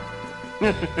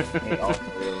 I hate all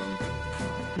three of them.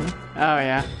 Oh,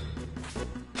 yeah.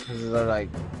 Because they're like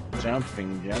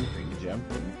jumping. I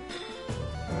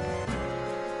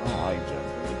don't like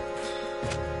jumping.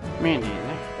 Me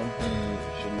neither. Jumping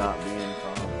should not be in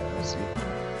Final Fantasy.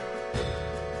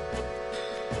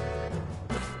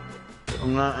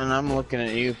 I'm looking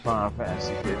at you, Final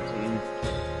Fantasy 15.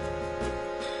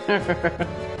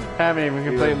 Haven't even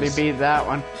completely beat that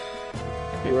one.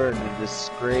 You are a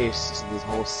disgrace to this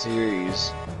whole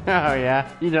series. Oh yeah,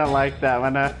 you don't like that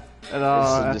one at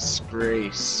all. It's a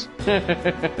disgrace. If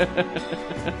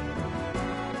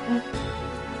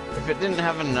it didn't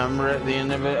have a number at the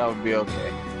end of it, I would be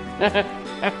okay.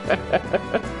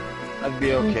 I'd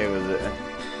be okay with it.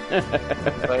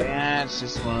 But yeah, it's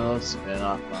just one of those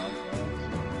spin-off novels.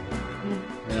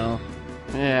 You know?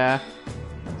 Yeah.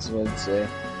 That's what I'd say.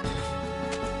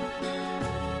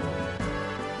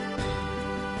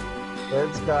 But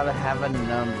it's gotta have a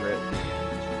number at the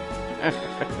end.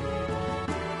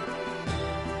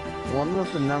 One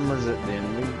with the numbers at the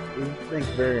end, we think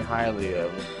very highly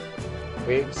of.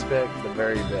 We expect the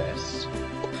very best.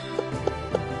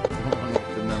 One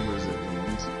with the numbers at the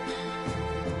end.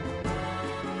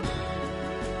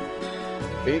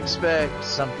 We expect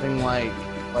something like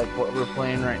what we're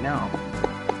playing right now.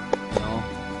 You know?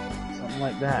 Something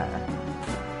like that.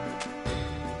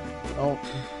 Oh.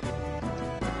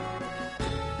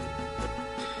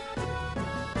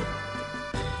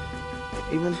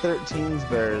 Even 13's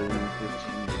better than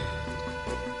 15.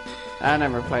 I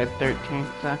never played 13,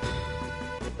 so.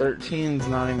 13's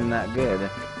not even that good.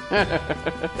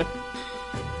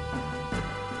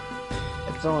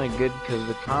 It's only good because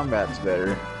the combat's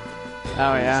better.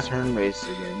 Oh yeah. It's turn-based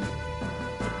again.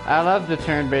 I love the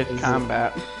turn-based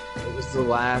combat. It was the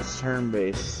last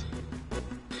turn-based.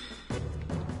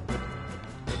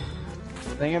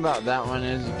 The thing about that one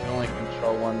is you can only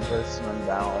control one person on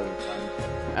battle at a time.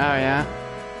 Oh yeah.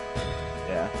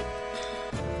 Yeah.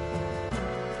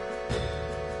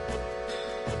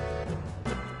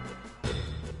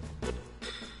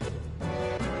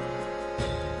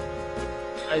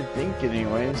 I think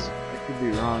anyways. I could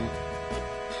be wrong.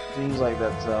 Seems like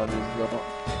that's how it is though.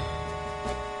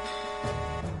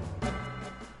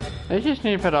 They just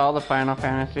need to put all the Final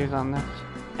Fantasies on this.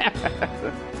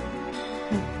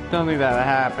 Don't think that'll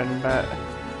happen, but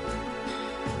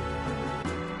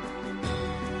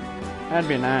that'd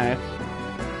be nice.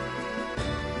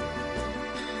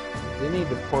 They need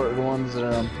to port the ones that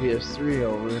are on PS3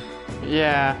 over.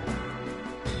 Yeah.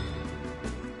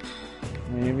 I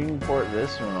mean, if you can port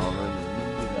this one over, then you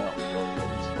can do that with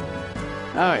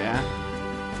Oh yeah.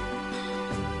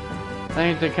 I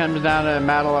think it comes down to a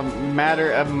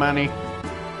matter of money.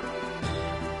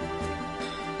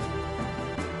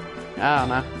 I don't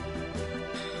know.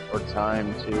 Or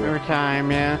time too. Over time,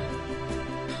 yeah.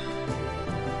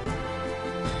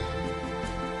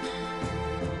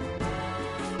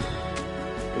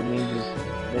 They need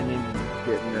to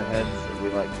get in their heads that we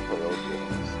like to play old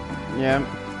games. Yep.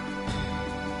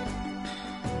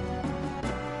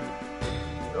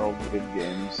 They're old good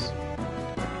games.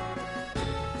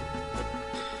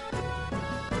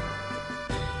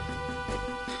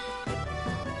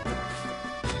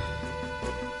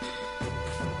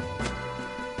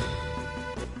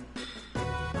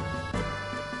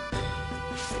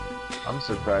 I'm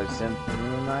surprised Symphony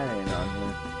of the Night ain't on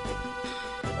here.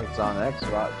 It's on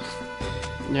Xbox.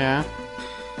 Yeah.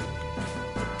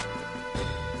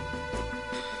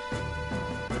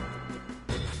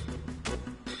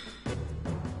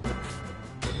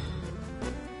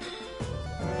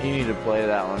 You need to play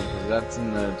that one because that's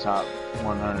in the top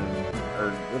 100,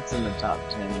 or it's in the top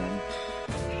 10. Then.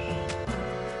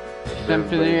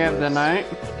 Symphony of the Night?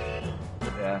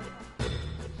 Yeah.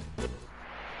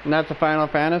 And that's a Final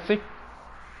Fantasy?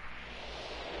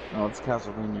 No, it's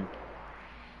Castlevania.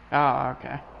 Oh,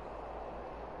 okay.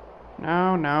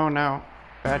 No, no, no.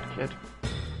 Bad kid.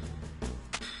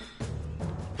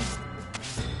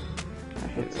 I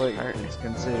hate It's this like, part. it's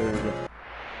considered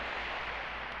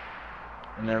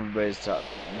in everybody's top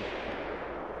 10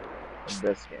 of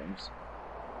best games.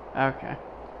 Okay.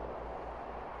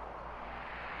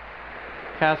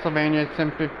 Castlevania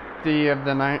Symphony of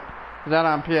the Night. Is that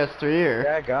on PS3 or?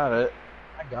 Yeah, I got it.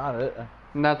 I got it.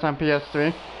 And that's on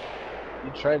PS3?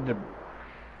 You tried to...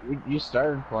 You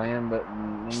started playing, but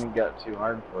then it got too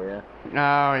hard for you.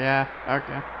 Oh, yeah.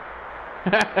 Okay.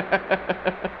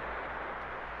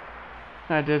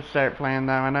 I did start playing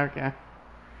that one, okay.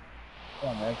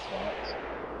 on Xbox.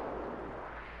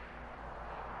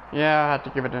 Yeah, I'll have to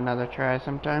give it another try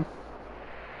sometime.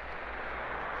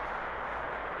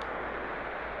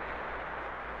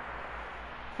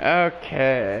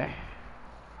 Okay.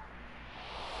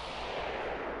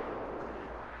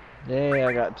 Yeah,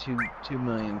 I got 2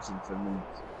 million since I've been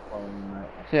playing that.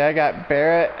 See, I got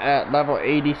Barrett at level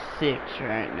 86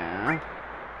 right now.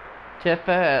 Tifa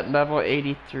at level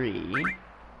 83.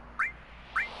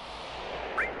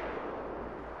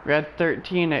 Red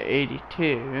 13 at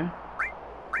 82.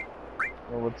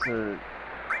 Well, what's the...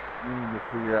 You need to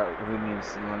figure out who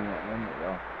needs to run that limit,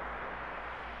 though.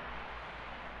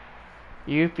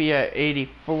 Yuffie at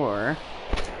 84.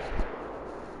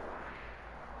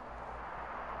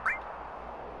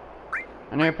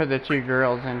 I'm gonna put the 2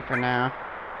 girls in for now.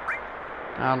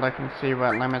 I'll look and see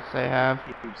what limits they have.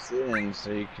 Keep sitting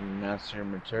so you can master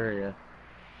materia.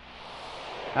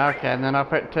 Okay, then I'll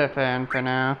put Tifa in for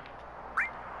now.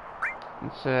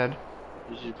 Instead.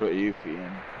 You should put Yuffie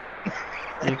in.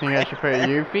 You think I should put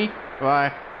Yuffie?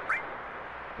 Why?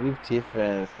 Leave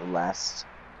Tifa in for last.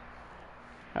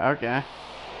 Okay.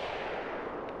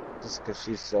 Just because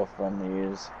she's so fun to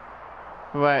use.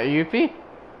 What, Yuffie?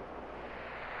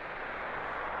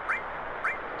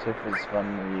 Tifa's fun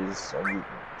to use, so you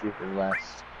keep her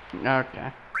last.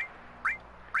 Okay.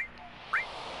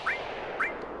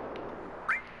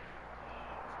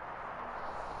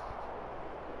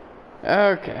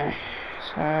 Okay.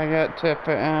 So I got Tifa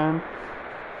in.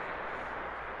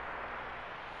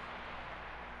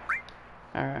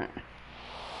 Alright.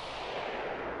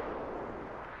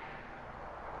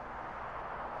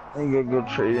 You gotta go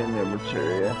trade in your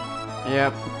materia.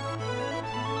 Yep.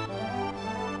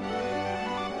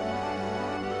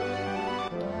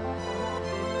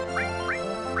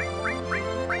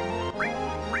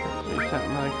 See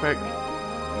something really quick.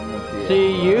 See,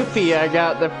 Yuffie, I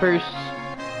got the first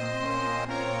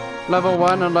level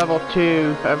 1 and level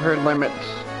 2 of her limits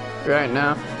right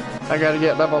now. I gotta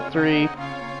get level 3.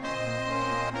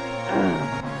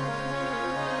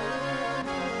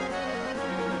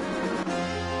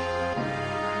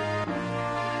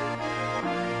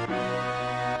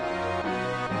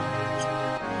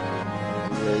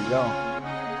 There you go.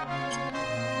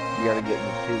 You gotta get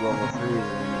the 2 level 3s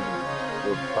and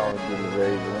you'll probably be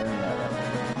ready to learn that.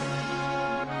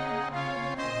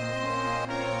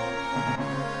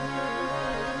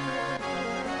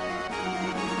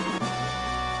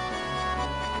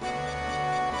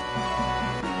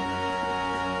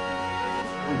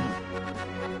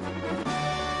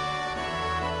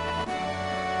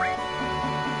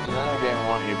 Another game I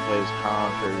want you to play is Chrono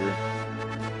Trigger.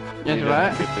 Is what?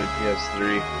 Get the PS3.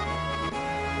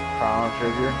 Chrono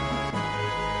Trigger.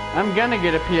 I'm gonna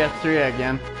get a PS3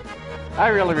 again. I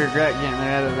really regret getting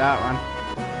rid of that one. I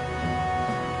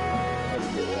gotta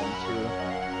get one too.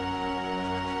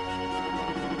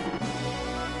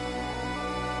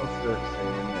 I'll start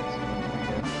saving next month, I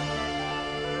guess.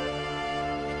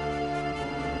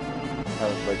 That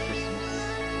was like Christmas.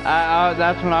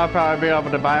 That's when I'll probably be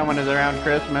able to buy one is around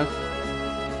Christmas.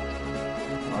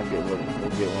 We'll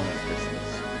get one at Christmas.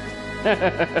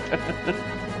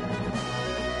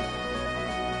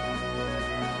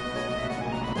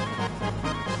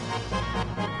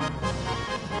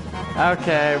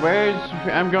 Okay,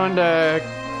 I'm going to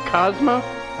Cosmo?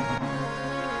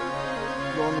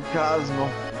 Going to Cosmo.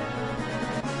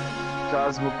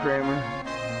 Cosmo Kramer.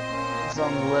 It's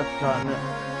on the left continent.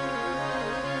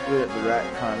 We're at the right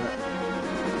continent.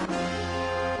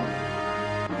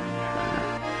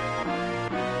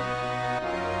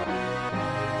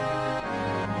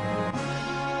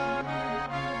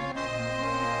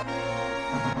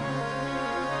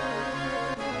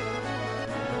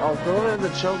 Oh, go to the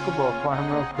Chocobo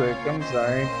farm real quick. I'm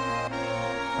sorry.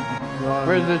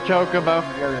 Where's the Chocobo?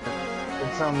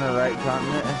 It's on the right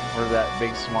continent where that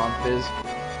big swamp is.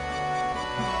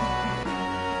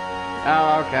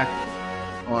 Oh, okay.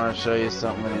 I want to show you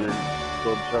something with your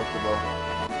gold Chocobo.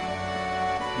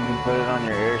 You can put it on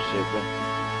your airship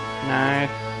Nice.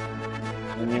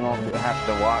 and you won't have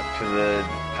to walk to the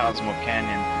Cosmo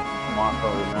Canyon and walk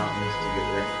over the mountains to get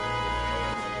there.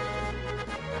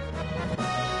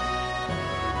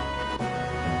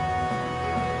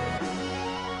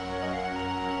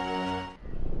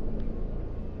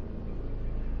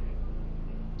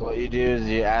 What you do is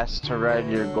you ask to ride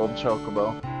your gold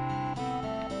Chocobo,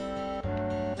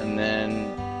 and then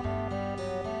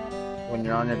when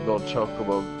you're on your gold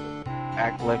Chocobo,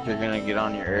 act like you're gonna get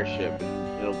on your airship,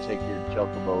 and it'll take your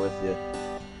Chocobo with you.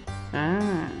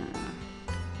 Ah.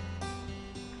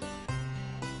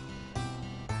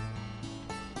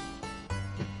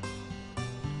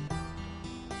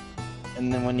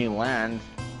 And then when you land,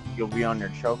 you'll be on your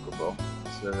chocobo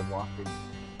instead of walking.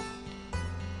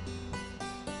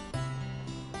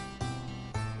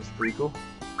 It's pretty cool.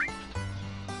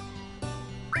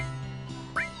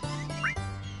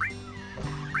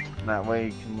 And that way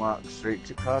you can walk straight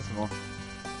to Cosmo,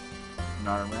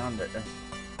 not around it.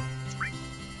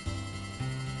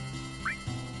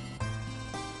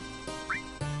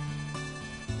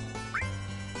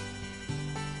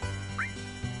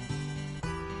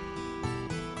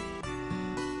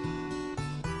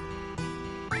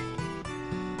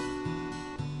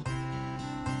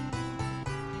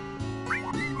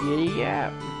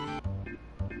 Yeah.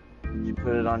 Did you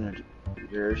put it on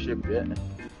your airship yet?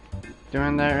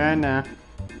 Doing that right now.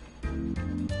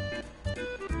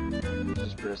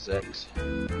 Just press X.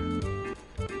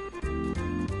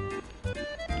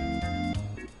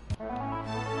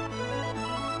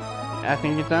 I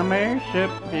think it's on my airship.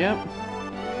 Yep.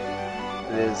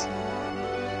 It is.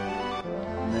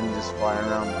 And then just fly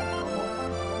around like normal.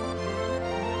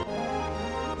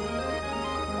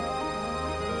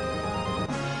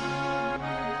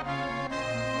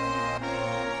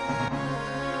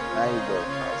 Now you go,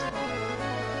 Cosmo.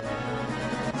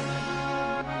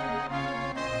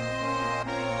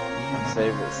 You can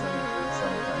save it sometime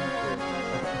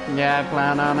too. Yeah, I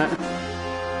plan on it.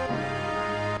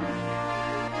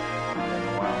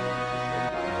 Wow.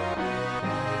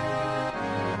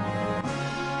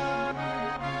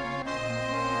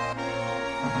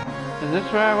 Is this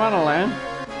where I want to land?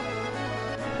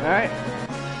 Alright.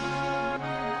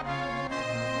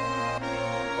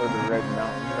 Where the red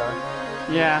mountains are.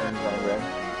 Yeah. Turns all red.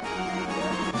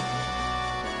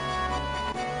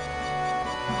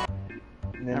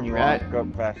 And then you Alright. walk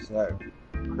up past that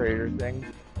crater thing.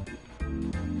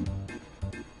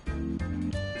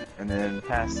 And then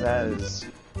past that is,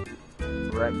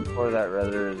 right before that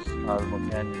rather, is Cosmo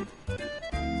Canyon.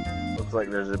 Looks like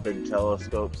there's a big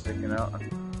telescope sticking out.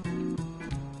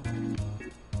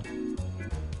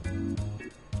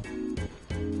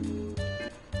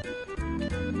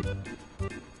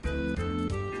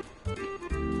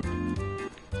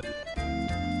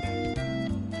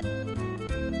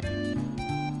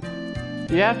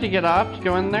 Do you have to get off to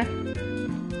go in there?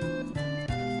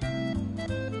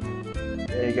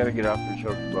 Yeah, you gotta get off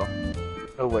your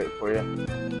chocobo. He'll wait for you.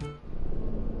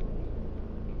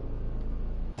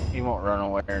 He won't run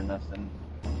away or nothing.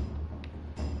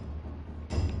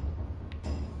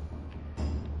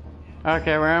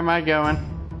 Okay, where am I going?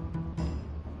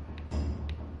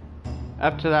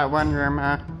 Up to that one room,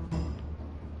 huh?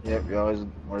 Yep, you always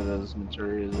where those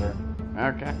materials are.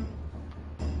 Okay.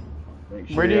 Make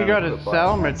sure Where do you go haven't to put sell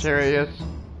bottom axes. materials?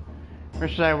 Or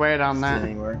should I wait on Just that?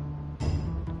 anywhere.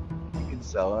 You can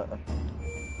sell it.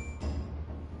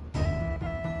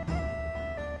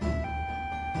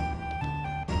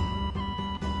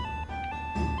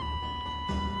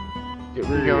 Get rid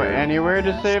You of go your anywhere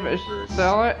to save it, master first.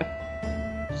 sell it?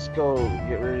 Just go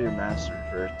get rid of your master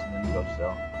first and then go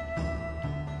sell.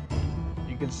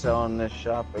 You can sell in this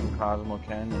shop in Cosmo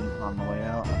Canyon on the way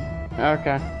out.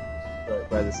 Okay. Right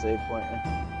by the save point.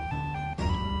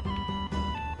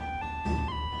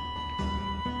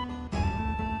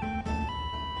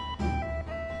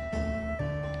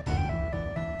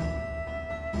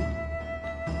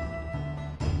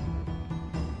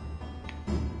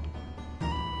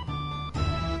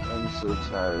 I'm so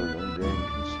tired of them doing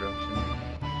construction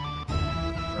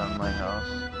around my house.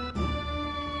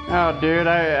 Oh, dude,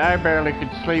 I barely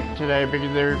could sleep today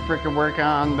because they were freaking working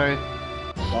on the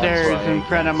stairs That's why in I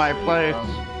front of can't my sleep. place.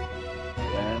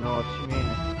 Yeah, I know what you mean.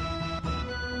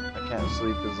 I can't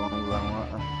sleep as long as I want.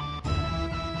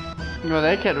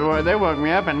 Well, they woke me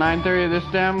up at 9:30 this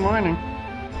damn morning.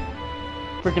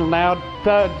 Freaking loud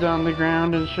thuds on the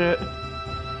ground and shit.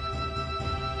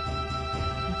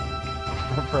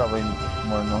 They're probably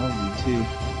more noisy too.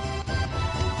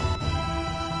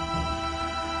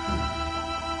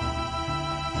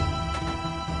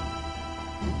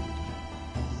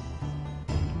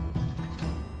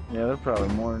 Yeah, they're probably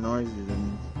more noisy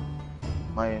than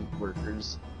my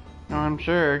workers. Oh, I'm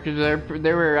sure, because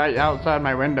they were right outside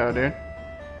my window, dude.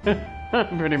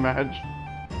 Pretty much.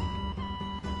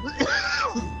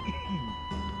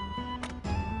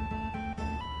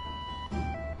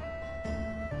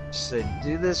 Say,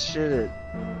 do this shit at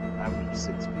after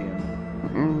 6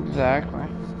 p.m. Exactly.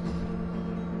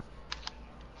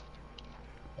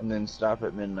 and then stop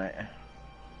at midnight.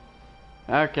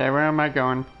 Okay, where am I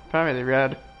going? Probably the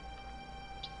red.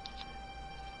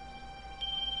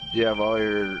 Do you have all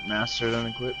your masters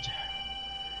unequipped?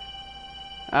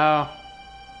 Oh.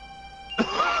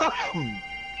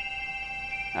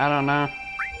 I don't know.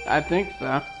 I think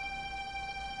so.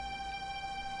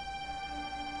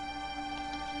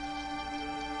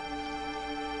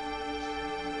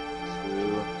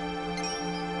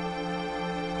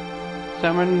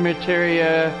 Summon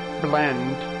Materia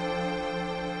Blend.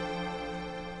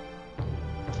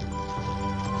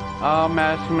 All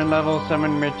maximum level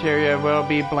summon materia will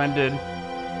be blended.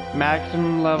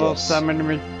 Maximum level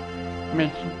summon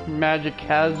magic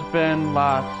has been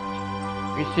lost.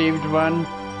 Received one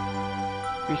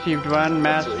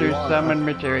master summon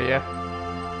materia.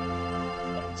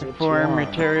 For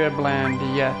materia blend,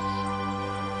 yes.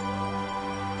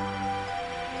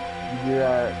 You do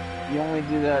that. You only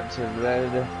do that to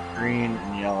red, green,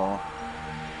 and yellow.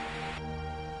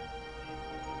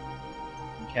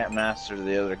 You can't master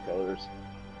the other colors.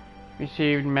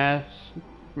 Received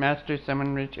master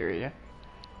summon materia.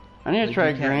 I need to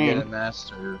try green.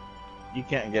 You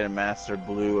can't get a master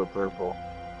blue or purple.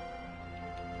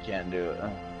 You can't do it.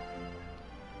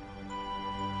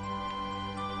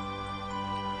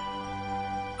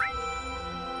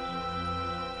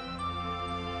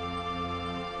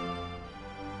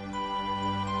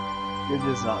 You're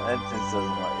just not. It just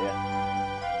doesn't let you.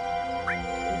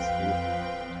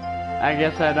 I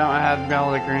guess I don't have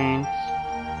all the greens.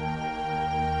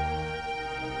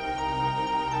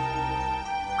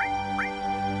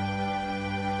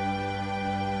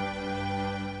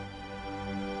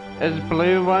 Is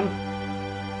blue one?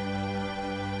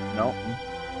 Nope.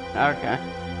 Okay.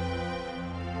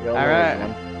 Alright.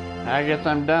 I guess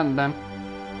I'm done then.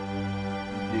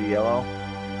 Do yellow.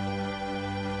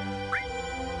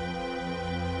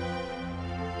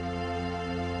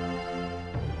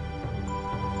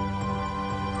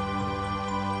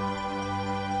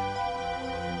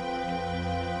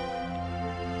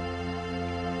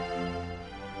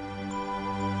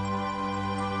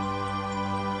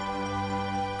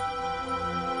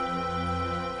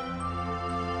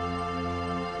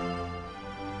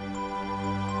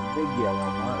 Big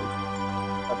yellow mark.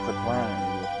 That's the planet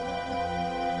you're looking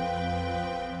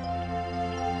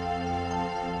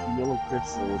at. Yellow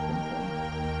crystal looking thing.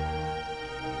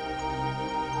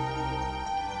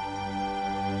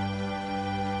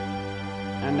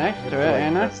 And next to it,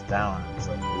 ain't it? Press down. It's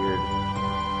like weird.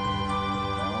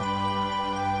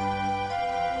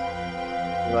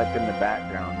 You're like in the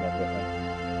background of it.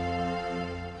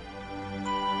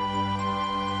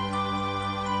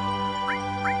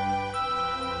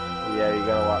 Yeah, you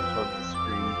gotta walk towards the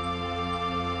screen.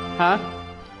 Huh?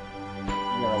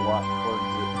 You gotta walk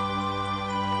towards it.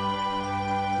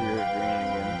 You're green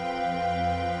again.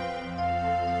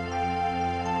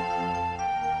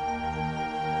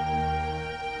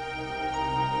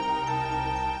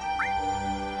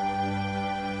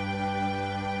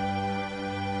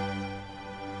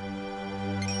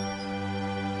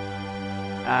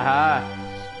 Aha!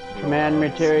 Command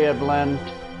materia blend.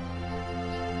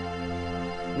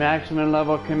 Maximum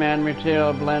level command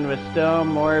material blend with still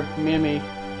more Mimi.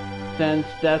 Sense,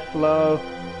 death blow,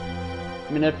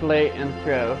 manipulate, and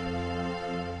throw.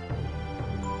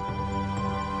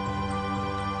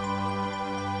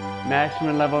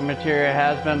 Maximum level materia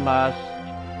has been lost.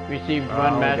 Received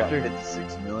one master. We got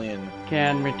 56 million.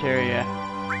 Can materia.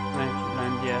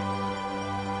 Blend, yes.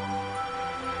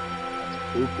 That's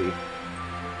poopy.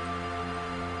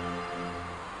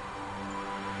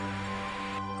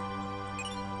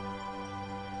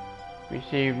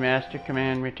 Receive master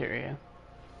command materia.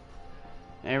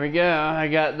 There we go. I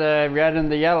got the red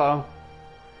and the yellow.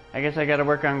 I guess I gotta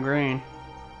work on green.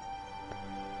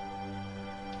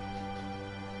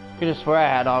 Could have swore I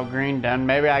had all green done.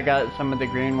 Maybe I got some of the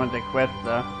green ones equipped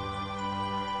though.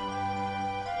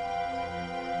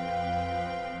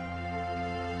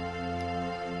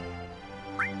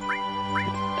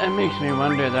 That makes me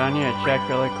wonder though. I need to check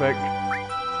really quick.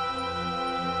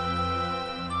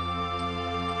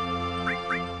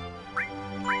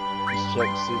 Check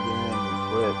Superman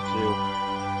equip too.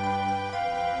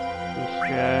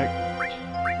 Distract.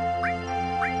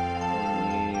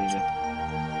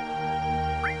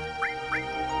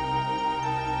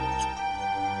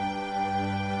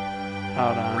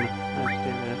 Hold on. Let's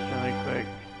do this really quick.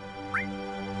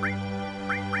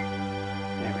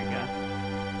 There we go.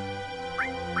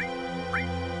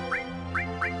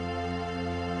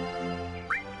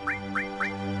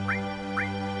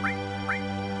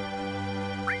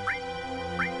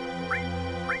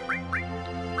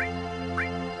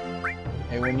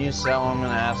 Hey, when you sell, I'm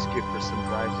gonna ask you for some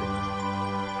pricing.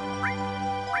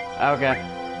 Okay.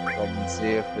 So I can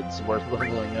see if it's worth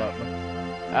leveling up.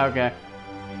 Okay.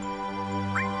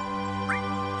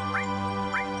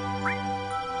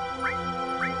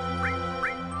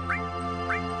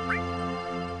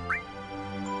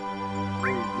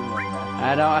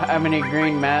 I don't have any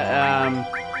green none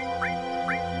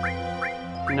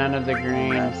of the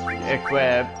green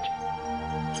equipped.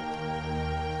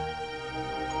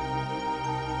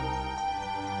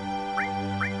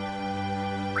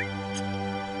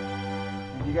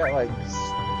 got like,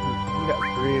 you got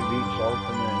 3 of each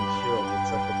ultimate and shield.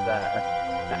 What's up with that?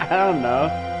 I don't know.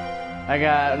 I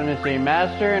got, let me see,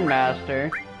 Master and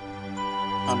Master.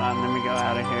 Hold on, let me go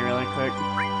out of here really quick.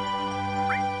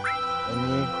 And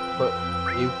you put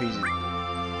Yuffie's.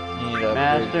 You need to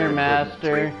Master, upgrade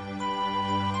Master.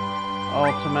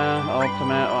 Ultima.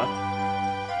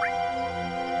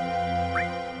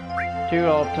 2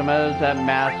 Ultimas at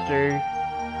Master.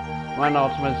 1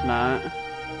 Ultima's not.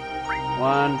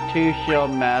 2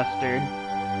 Shield Mastered.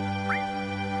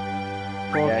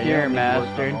 Full Cure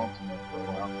Mastered.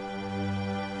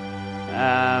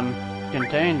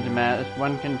 Contains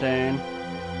 1 contain.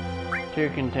 2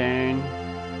 contain.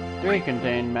 3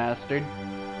 contain Mastered.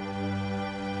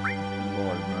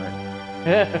 Lord,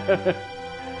 right?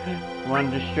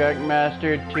 1 Destruct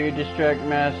Mastered. 2 Destruct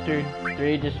Mastered.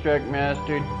 3 Destruct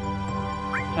Mastered.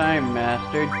 Time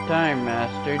Mastered. Time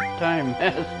Mastered. Time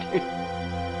Mastered.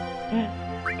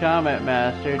 Comet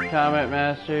Mastered. Comet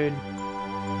Mastered.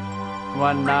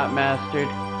 1 not mastered.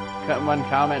 1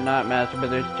 Comet not mastered, but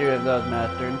there's 2 of those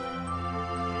mastered.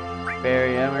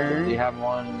 Barrier. Do you have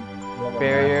one?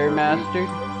 Barrier mastered?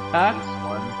 Huh?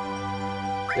 One.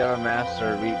 Do you have a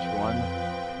master of each one?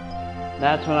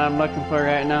 That's what I'm looking for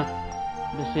right now.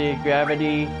 To see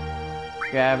Gravity.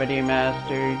 Gravity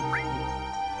mastered.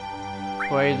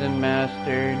 Poison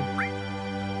mastered.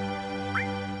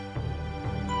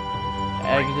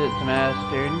 Exits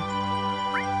mastered.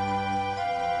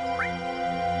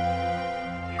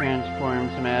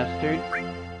 Transforms mastered.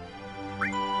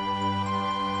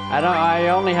 I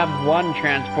only have 1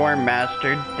 transform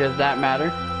mastered. Does that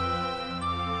matter?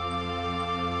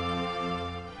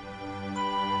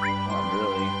 Not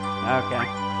really. Okay.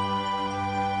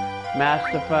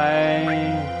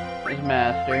 Mastify is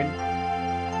mastered.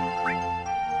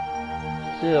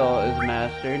 Seal is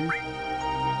mastered.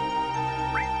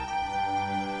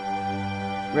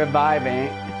 Reviving.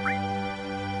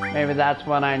 Maybe that's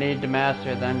what I need to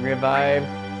master then. Revive.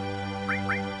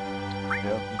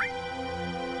 Yep.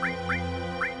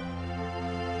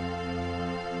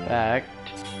 Act.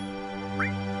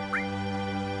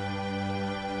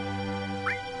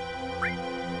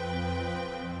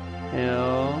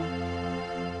 Heal.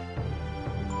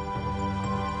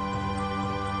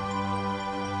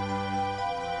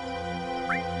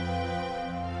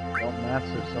 Don't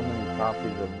master so many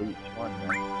copies of each one,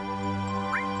 man.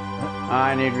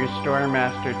 I need Restore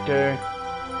Master too.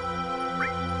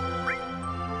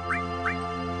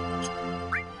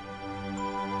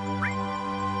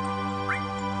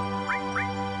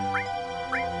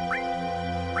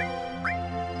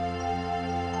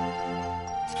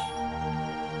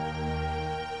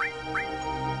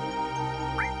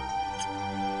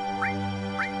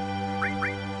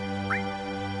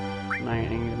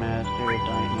 Lightning's Master,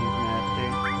 Lightning's Master.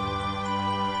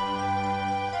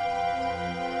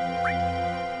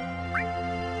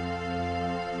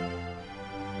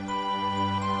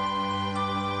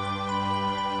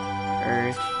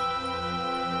 Earth.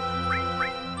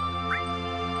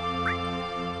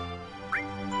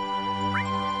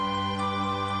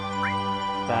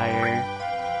 Fire.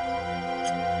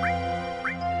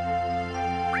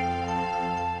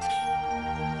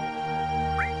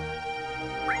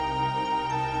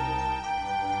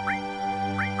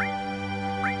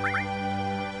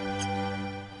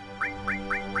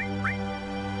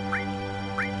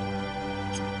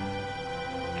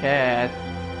 Okay,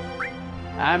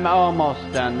 I'm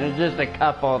almost done. There's just a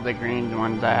couple of the green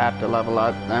ones I have to level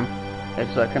up then.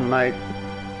 It's looking like...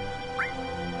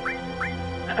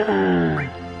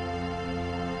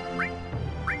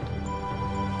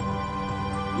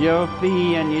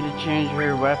 Yuffie, I need to change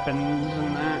her weapons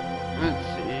and that. Let's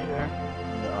see here.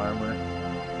 The armor.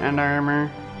 And armor.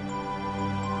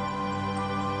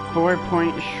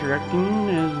 4-point Shuriken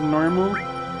is normal.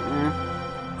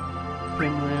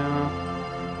 Pinwheel.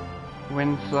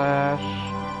 Wind Slash.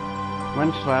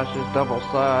 Wind Slash is double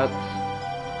slots.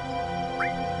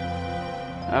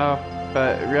 Oh,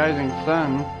 but Rising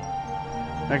Sun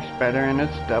looks better and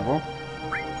it's double.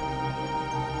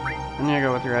 I'm gonna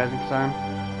go with Rising Sun.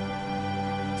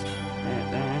 Right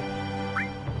there.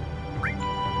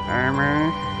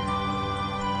 Armor.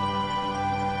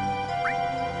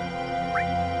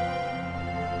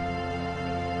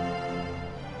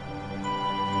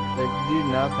 They do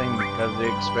nothing because they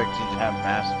expect you to have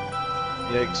master.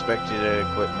 They expect you to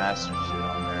equip master shit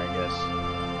on there, I guess.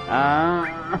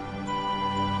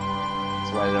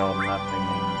 That's why they're all nothing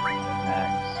in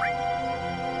max.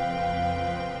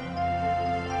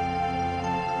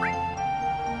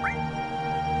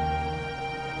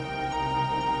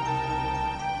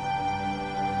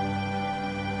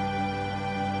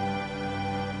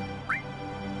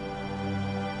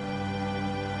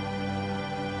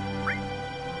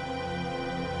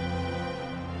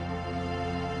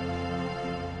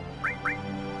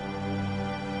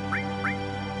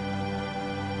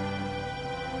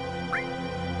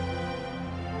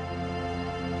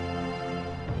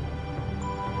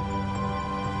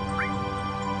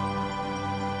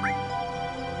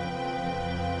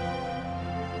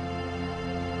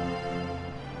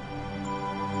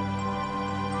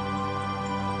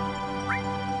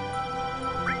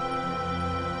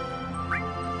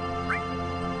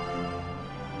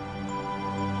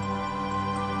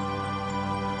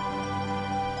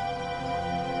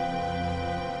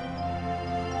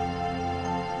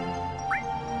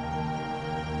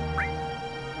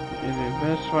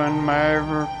 one,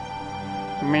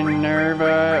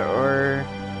 Minerva or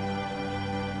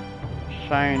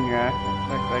Shania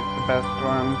look like the best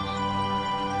ones.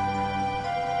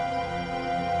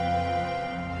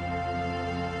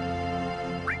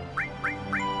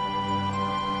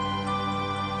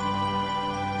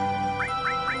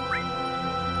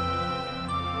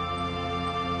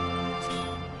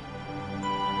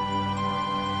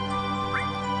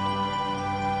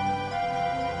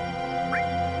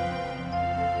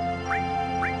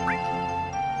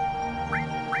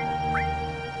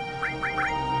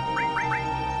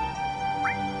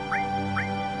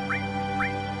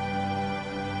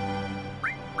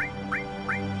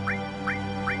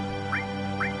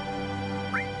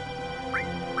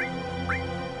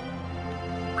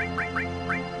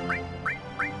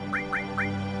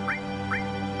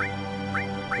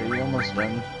 Are you almost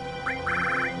done?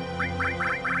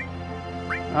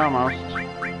 Almost.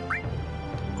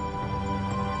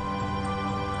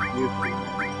 You.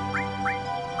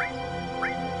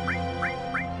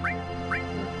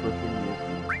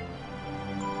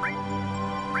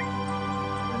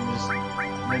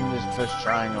 Then just push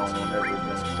triangle whenever the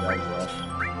guy's left.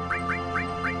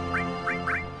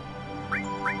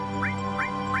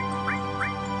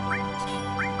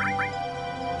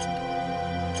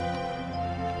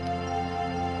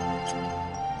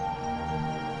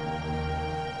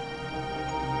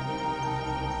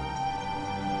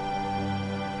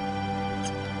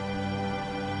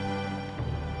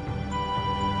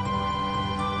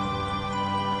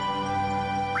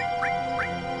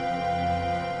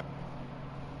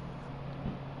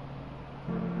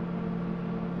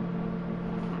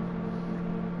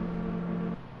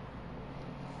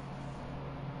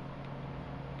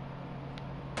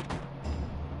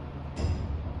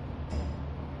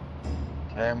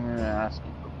 Okay, I'm gonna ask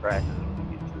you for practice when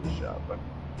we get to the shop.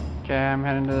 Okay, I'm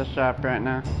heading to the shop right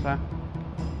now, so.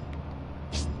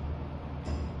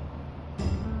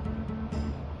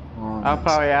 I'll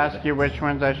probably ask you which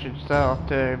ones I should sell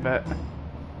too, but.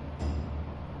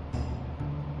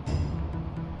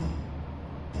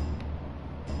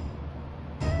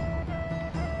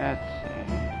 Let's see.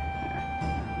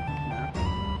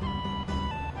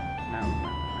 No.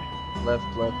 Left.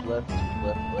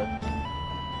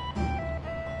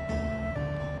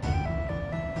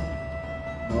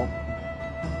 Nope.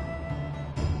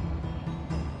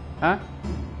 Huh?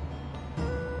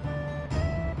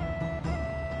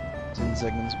 10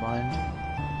 seconds behind.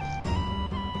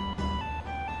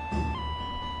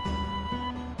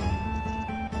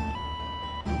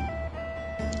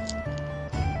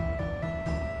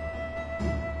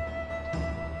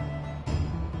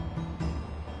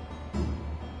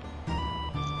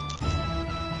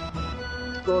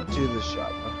 Go to the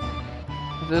shop.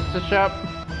 Is this the shop?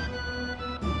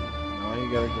 No, you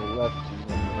gotta go left to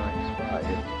the right spot. You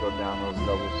have to go down those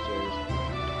double stairs.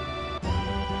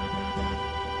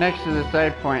 Next to the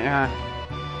save point, huh?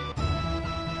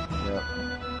 Yep.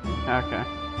 Okay.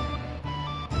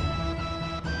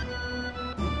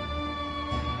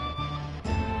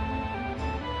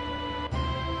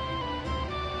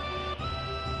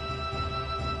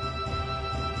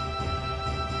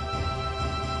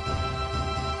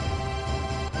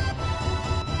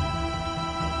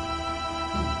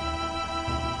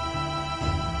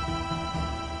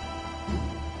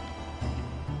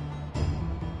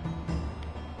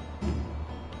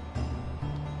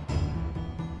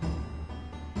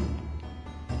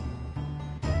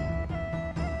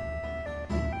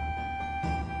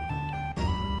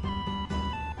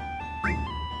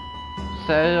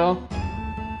 Sale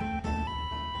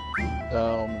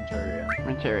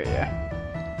materia.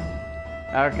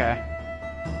 Okay.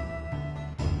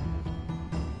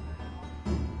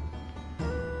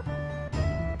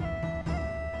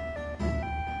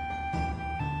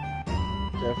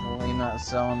 Definitely not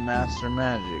selling Master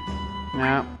Magic.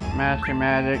 No. Master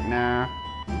Magic, no.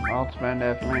 Ultima,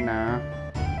 definitely no.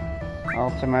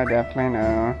 Ultima, definitely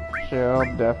no.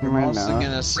 Shield, definitely You're mostly no.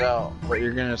 gonna sell. What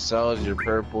you're gonna sell is your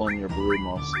purple and your blue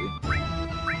mostly.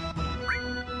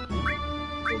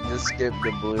 So just skip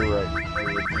the blue right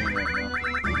or the green right now.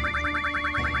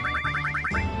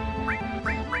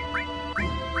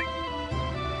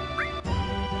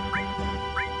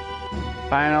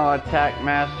 Final attack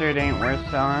mastered ain't worth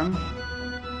selling.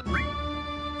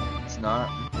 It's not.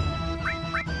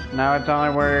 No, it's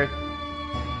only worth.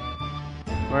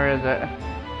 Where is it?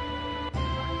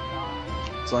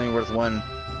 It's only worth one.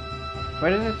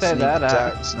 Where does it say Sneak that at?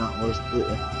 attack's not worth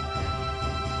it.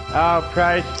 Oh,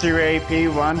 price through AP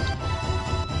 1.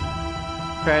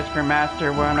 Price for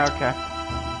master 1, okay.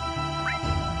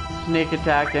 Sneak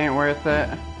attack ain't worth it.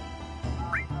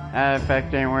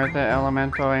 Effect ain't worth it.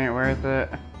 Elemental ain't worth it.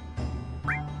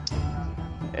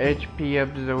 HP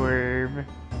absorb.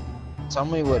 Tell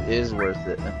me what is worth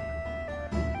it.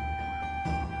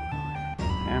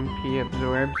 MP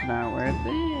absorb's not worth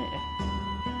it.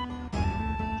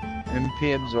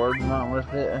 MP absorb's not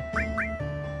worth it.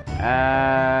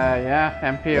 Yeah,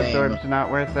 MP Lame. absorb's not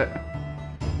worth it.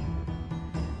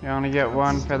 You only get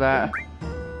one for that.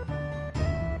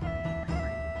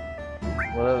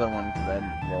 What other one could I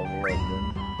level up then?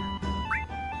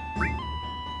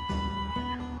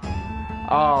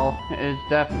 All is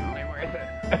definitely worth it.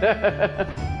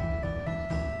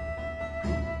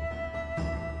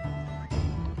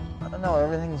 I don't know,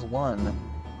 everything's one.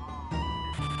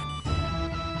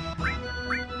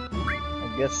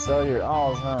 I guess sell your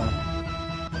alls, huh?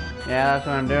 Yeah, that's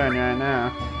what I'm doing right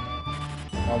now.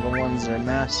 All the ones that are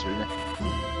mastered.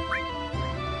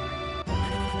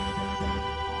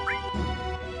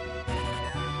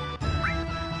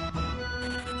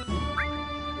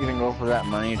 You gonna go for that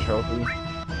money trophy?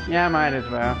 Yeah, I might as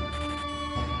well.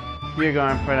 If you're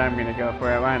going for it, I'm gonna go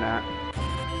for it. Why not?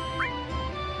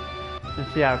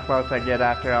 Let's see how close I get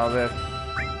after all this.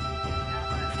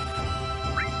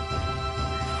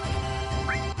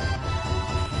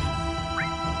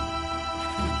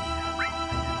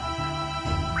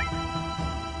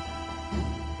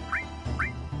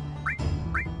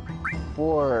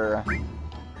 Four,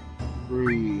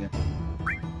 3,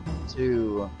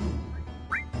 2.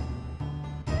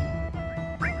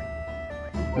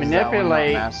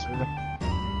 Manipulate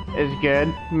is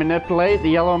good. Manipulate, the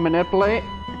yellow manipulate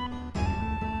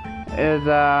is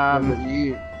But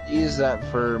you use that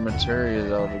for material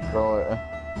though to grow it.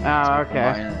 Oh,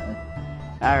 okay.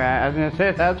 Alright, I was gonna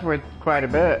say that's worth quite a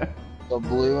bit. The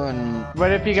blue and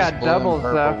What if you got blue and doubles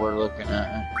purple though? we're looking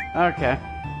at. Okay.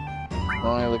 We're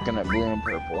only looking at blue and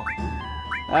purple.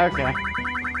 Okay.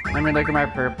 Let me look at my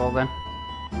purple then.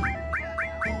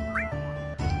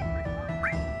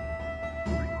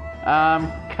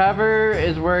 Cover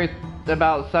is worth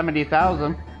about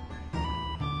 70,000.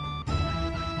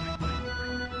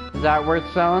 Is that worth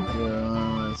selling?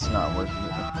 It's not worth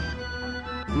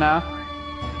it. No?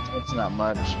 It's not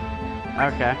much.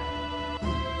 Okay.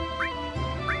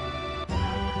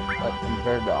 But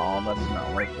compared to all, that's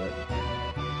not worth it.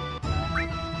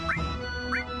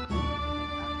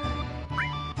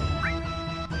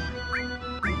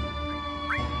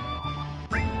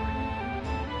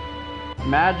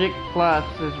 Magic Plus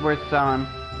is worth selling.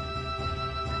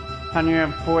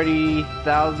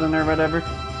 140,000 or whatever.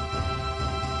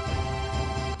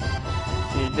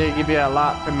 They give you a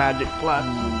lot for Magic Plus.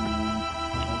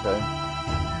 Okay.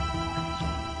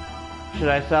 Should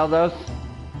I sell those?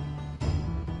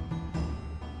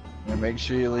 Yeah, make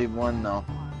sure you leave one though.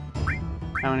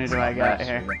 How many do I got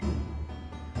here?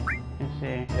 Let's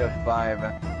see. You have 5.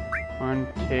 1,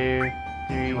 2,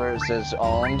 3. Where it says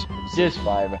owned, it says Just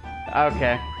 5.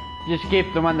 Okay. Just keep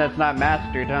the one that's not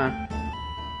mastered, huh?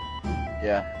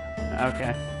 Yeah.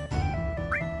 Okay.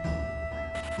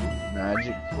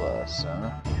 Magic Plus,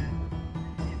 huh?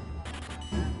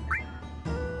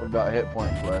 What about Hit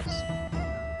Point Plus?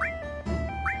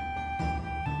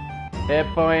 Hit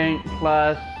point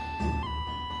plus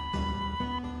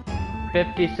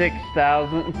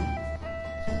 56,000.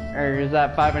 Or is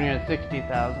that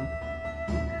 560,000?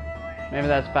 Maybe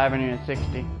that's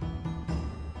 560.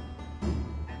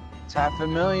 It's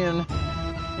 500,000.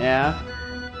 Yeah.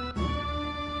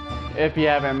 If you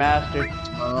haven't mastered. I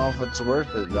don't know if it's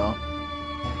worth it though.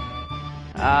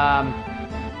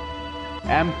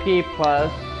 MP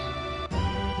plus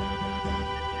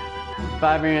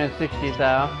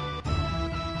 560,000.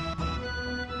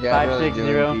 Yeah, I'd rather do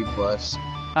 560. MP Plus.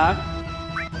 Huh?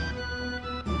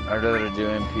 I'd rather do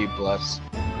MP Plus.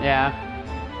 Yeah.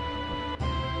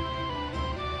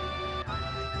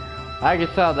 I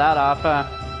could sell that off, huh?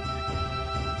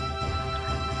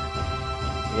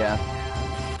 Yeah.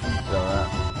 So that.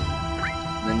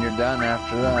 Then you're done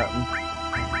after that.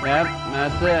 Yep,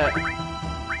 that's it.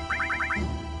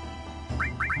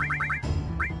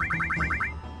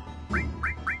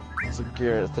 Looks like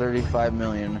you're at 35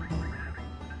 million.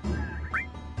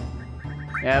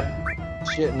 Yep.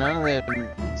 Shit, none of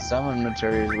the summon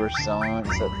materials were selling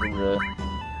except for the.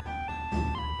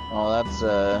 Oh, that's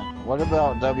what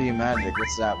about W Magic?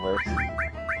 What's that worth?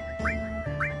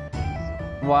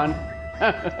 1.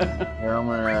 Here, I'm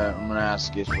gonna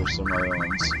ask you for some other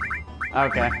ones.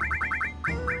 Okay.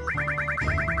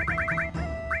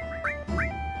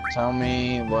 Tell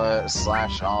me what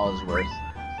slash all is worth.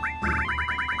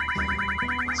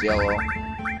 It's yellow.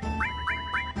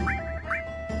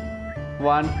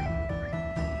 1.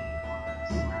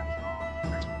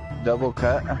 Double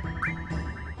cut.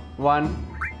 1.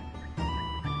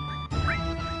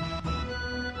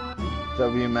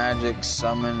 W magic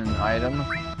summon an item.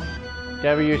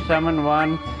 W summon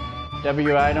 1.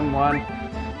 W item 1.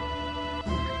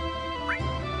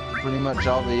 Pretty much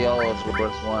all the yellows were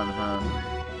worth 1, huh?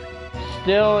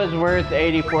 Still is worth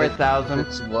 84,000. If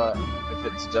it's what? If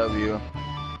it's W.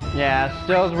 Yeah,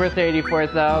 still's worth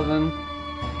 84,000.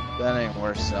 That ain't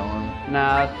worth selling.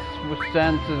 Nah,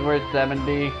 cents is worth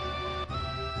 70.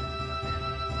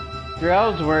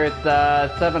 Grell's worth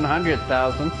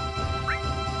 700,000.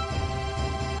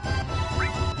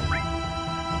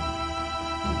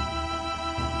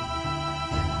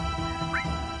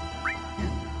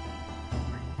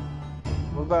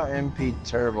 What about MP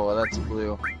Turbo? That's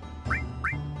blue.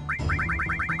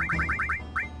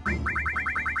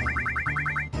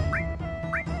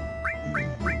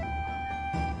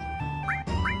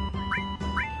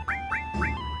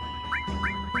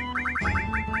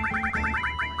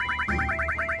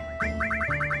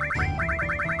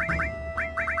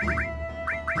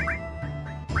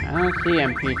 I don't see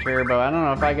MP Turbo. I don't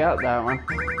know if I got that one.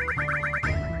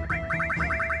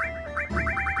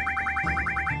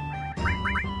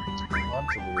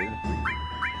 That's weird.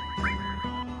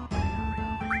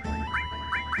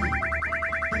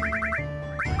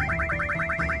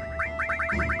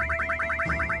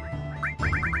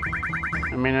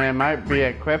 I mean, it might be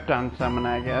equipped on someone,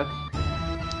 I guess.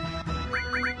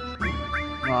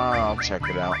 No, I'll check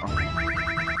it out.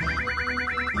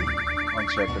 I'll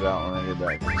check it out when I get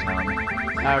back to town.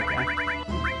 Okay.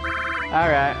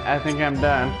 Alright, I think I'm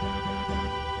done.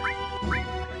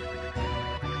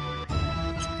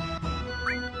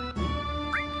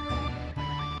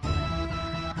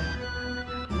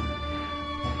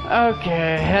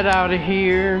 Okay, head out of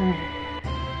here.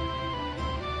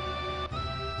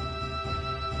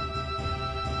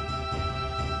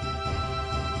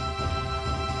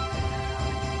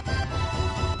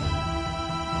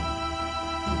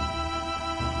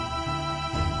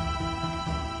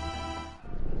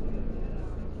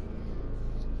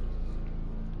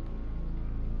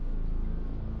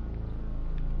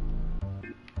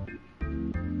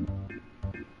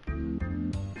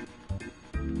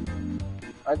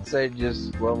 I'd say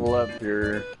just level up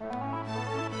your... If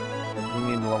you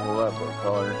need to level up, what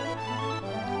color?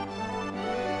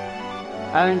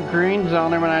 I think green's the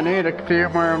only one I need. A few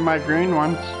more of my green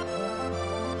ones.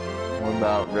 What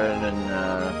about red and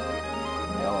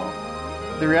yellow?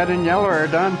 The red and yellow are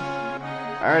done.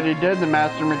 I already did the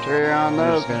master material on I'm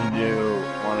those. just gonna do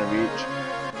one of each.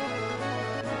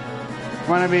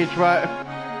 One of each what?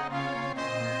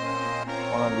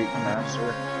 One of each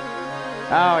master.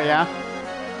 Oh, yeah.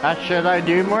 Should I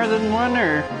do more than one,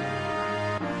 or?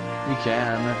 You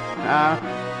can. I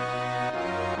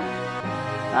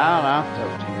don't know. It's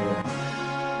up to you.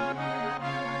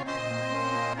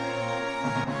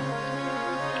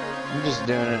 I'm just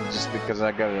doing it just because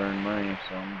I gotta earn money,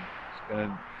 so I'm just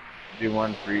gonna do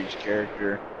one for each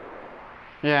character.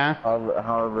 Yeah.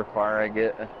 However far I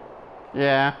get.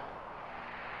 Yeah.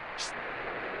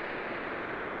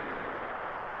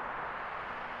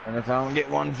 And if I don't get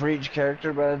one for each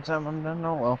character by the time I'm done,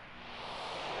 oh well.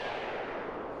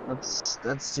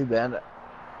 That's too bad.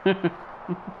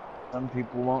 Some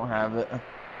people won't have it.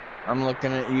 I'm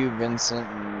looking at you, Vincent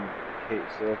and Kate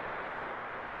Swift.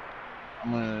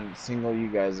 I'm gonna single you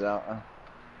guys out.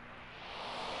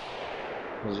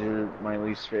 Because you're my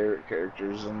least favorite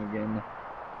characters in the game.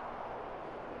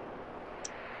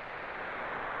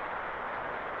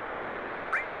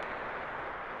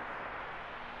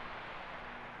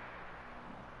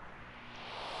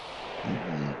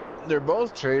 They're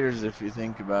both traitors if you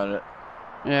think about it.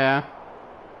 Yeah.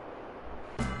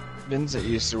 Vincent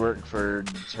used to work for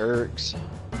Turks.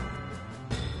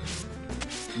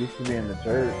 Used to be in the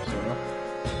Turks, you know?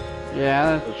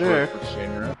 Yeah, that's true. Worked for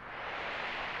Shinra.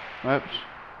 Whoops.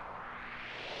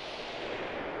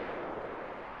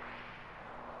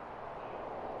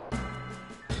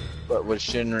 But was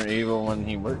Shinra evil when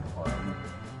he worked for him?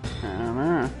 I don't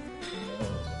know.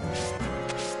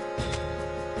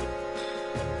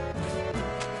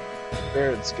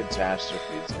 Barrett's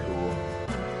Catastrophe is cool.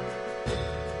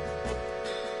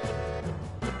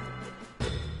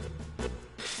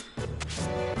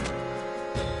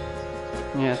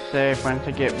 Yeah, save once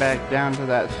I get back down to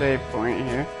that save point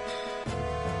here.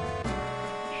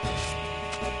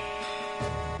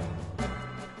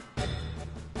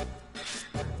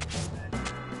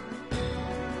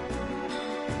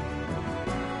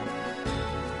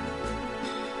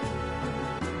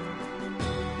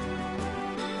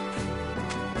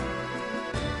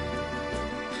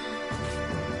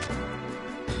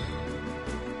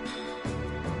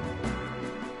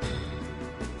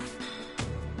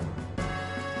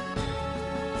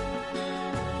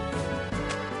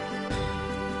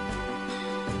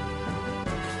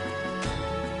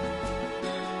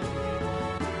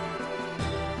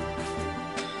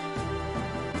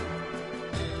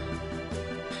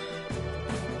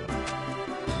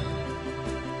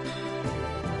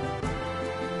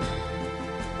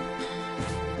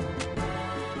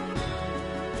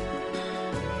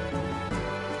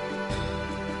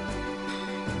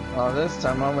 This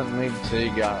time I wouldn't leave till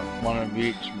you got one of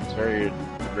each material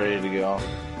ready to go.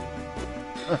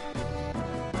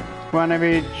 One of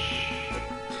each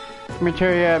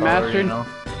materia mastered? You know?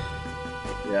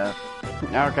 Yeah.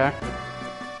 Okay.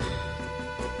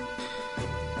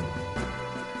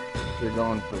 You're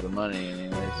going for the money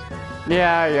anyways.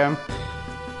 Yeah, I am.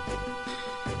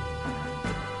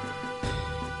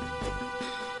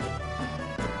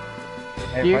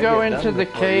 Hey, You go into the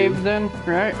cave then,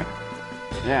 right?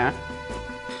 Yeah.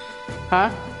 Huh?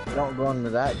 Don't go into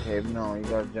that cave, no, you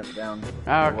gotta jump down.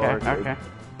 Oh, okay, okay.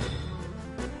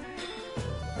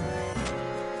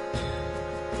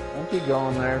 Don't you go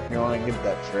in there if you want to get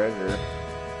that treasure.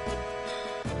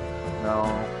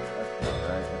 No, that's not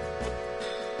right.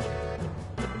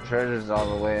 The treasure's all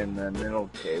the way in the middle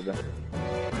cave. That's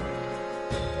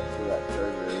where that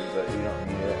treasure is, but you don't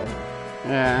need it.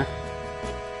 Yeah.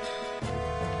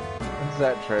 It's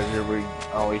that treasure we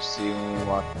always see when we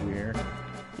walk through here.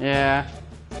 Yeah.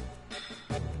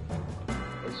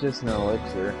 It's just an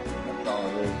elixir. That's all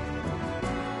it is.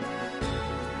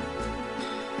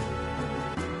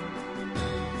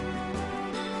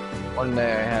 One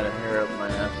day I had a hair up my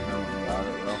ass and I went and got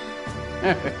it though.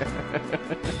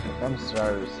 I'm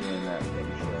sorry for seeing that big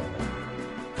shit.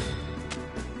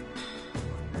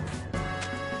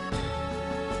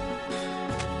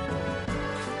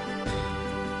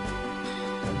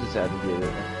 I just had to get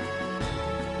it.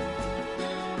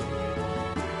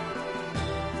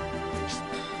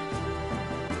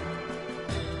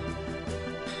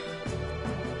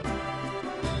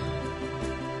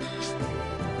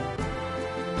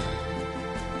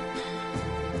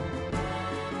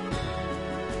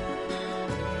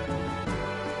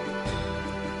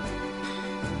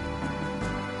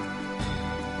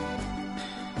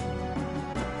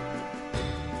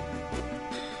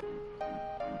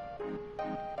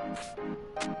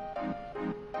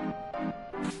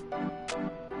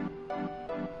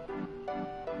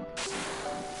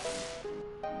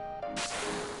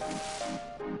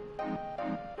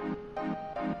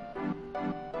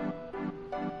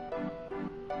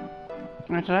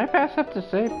 Did I pass up the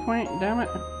save point? Damn it.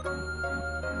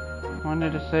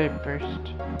 Wanted to save first.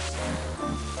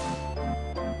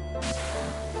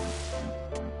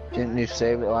 Didn't you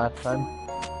save it last time?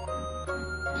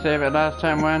 Save it last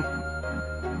time when?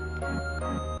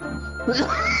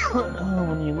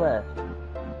 When you left.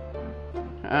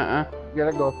 Uh-uh. You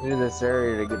gotta go through this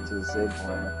area to get to the save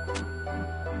point.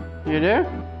 You do?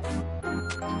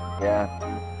 Yeah.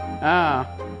 Oh.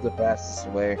 It's the fastest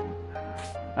way.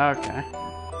 Okay.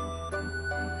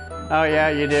 Oh yeah,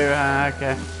 you do, huh?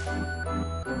 Okay.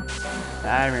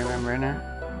 I remember now.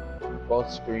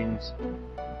 Both screens.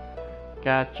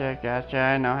 Gotcha, gotcha,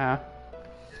 I know how.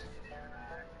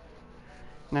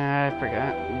 Nah, I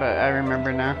forgot, but I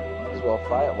remember now. Might as well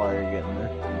fight while you're getting there.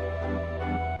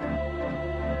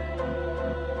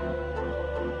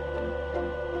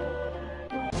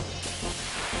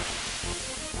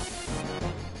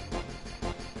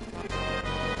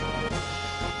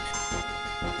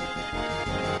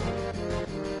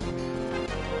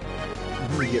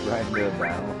 We get right into a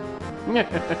battle.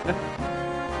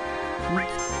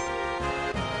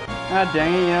 Ah,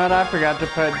 dang it, you know what? I forgot to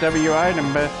put W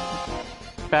item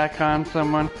back on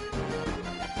someone.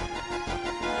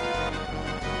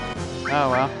 Oh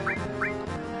well.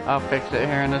 I'll fix it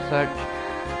here in a sec.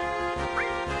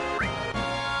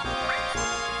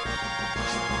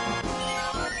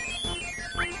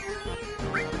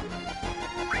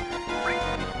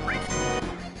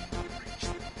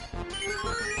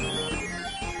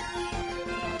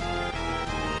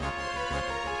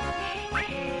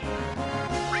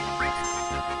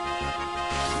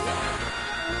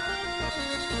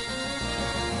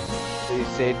 So you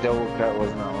say double cut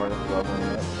was not worth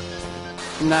leveling up?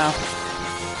 No.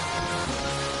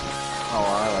 Oh,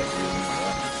 I like using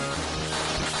that.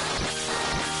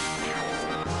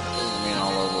 Doesn't mean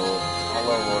I'll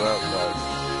level it up, but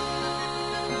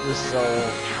just so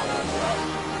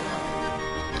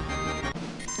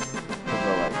because I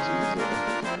like to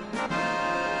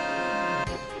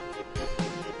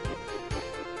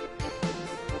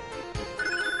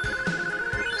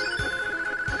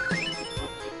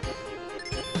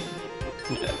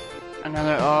use it.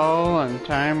 Another all and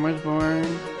time was born.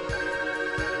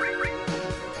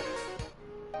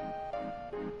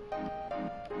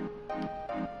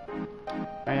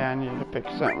 Oh yeah, I need to pick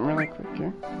something really quick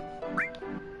here.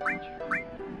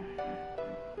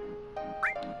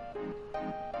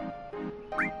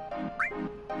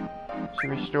 So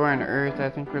restore and earth, I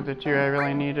think were the two I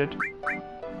really needed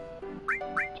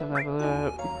to level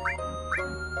up.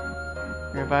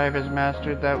 Revive is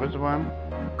mastered, that was one.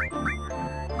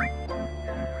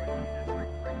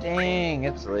 Dang,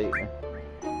 it's late. I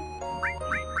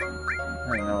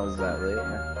didn't know it was that late.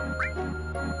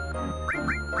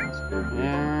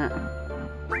 Yeah.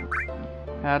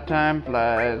 How time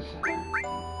flies.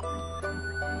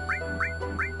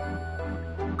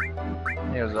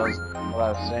 Yeah, what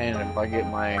I was saying, if I get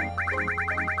my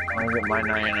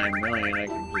 99 million, I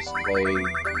can just play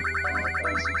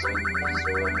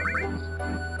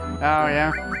Oh,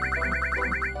 yeah.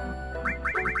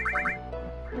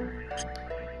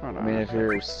 Hold I on. mean, if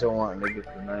you're still wanting to get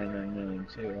the 99 million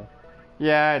too.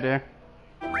 Yeah, I do.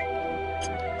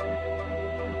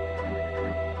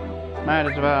 Might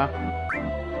as well.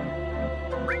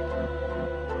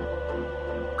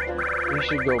 We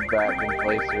should go back and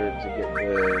play through it to get the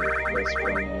best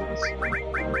romance.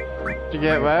 To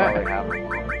get We'll what? probably have them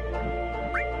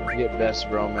all. To get best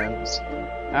romance.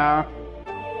 Oh.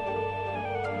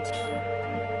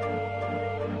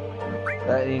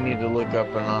 That you need to look up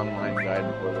an online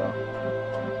guide for though.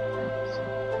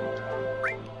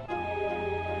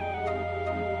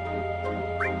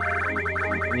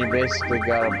 And you basically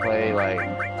gotta play like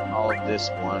all of this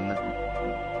one.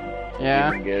 Yeah.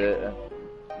 To even get it.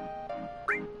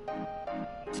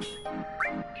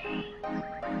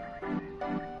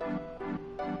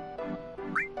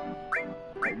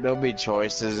 There'll be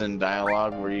choices in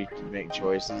dialogue where you can make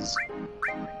choices.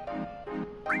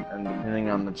 And depending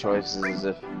on the choices,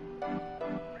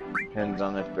 depends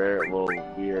on if Barrett will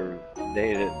be or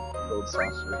date it, Gold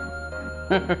Saucer.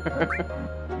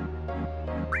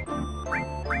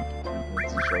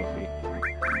 It's a trophy.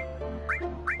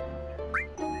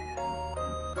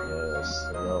 Yes,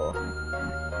 hello.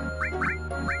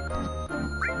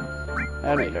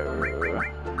 Hello.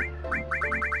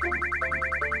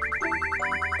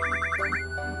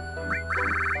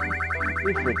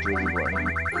 Refrigerator one.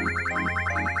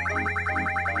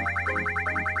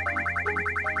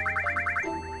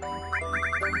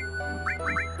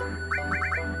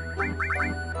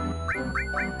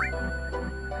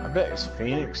 I bet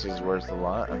Phoenix is worth a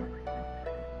lot.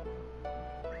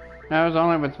 That was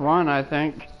only with one, I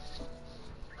think.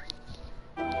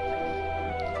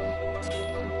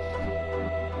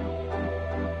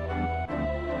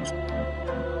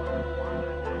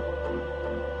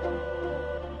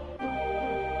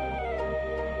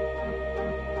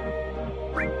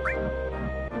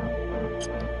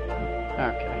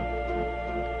 Okay.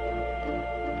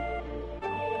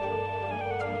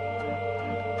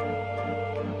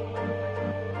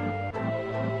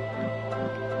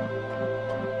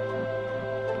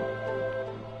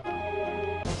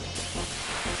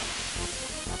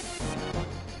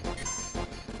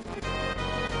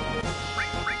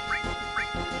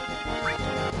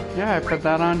 Yeah, I put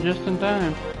that on just in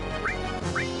time.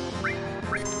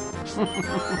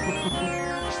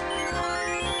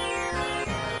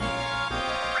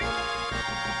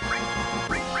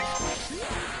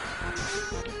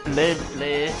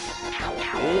 Lovely. Yeah.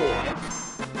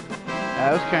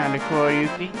 That was kind of cool,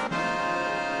 Yuki.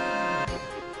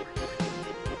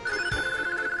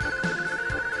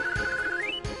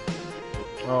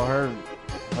 Oh, her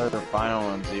final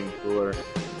one's even cooler.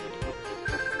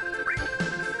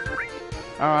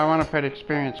 Oh, I want to put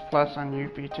Experience Plus on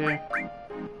Yuffie too.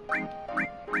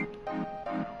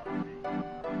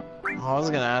 Oh, I was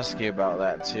gonna ask you about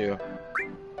that too.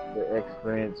 The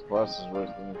Experience Plus is worth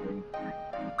anything.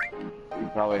 You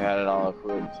probably had it all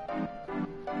equipped.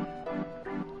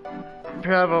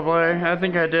 Probably. I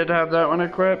think I did have that one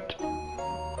equipped. I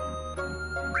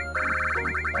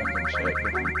can check.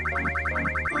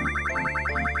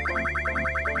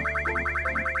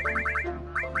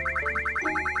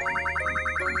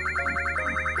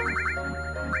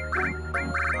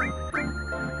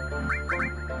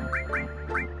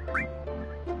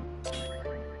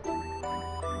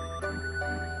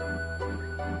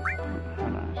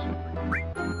 Hold on a second.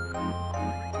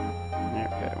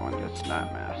 Okay, one that's not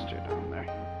mastered on there.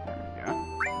 There we go.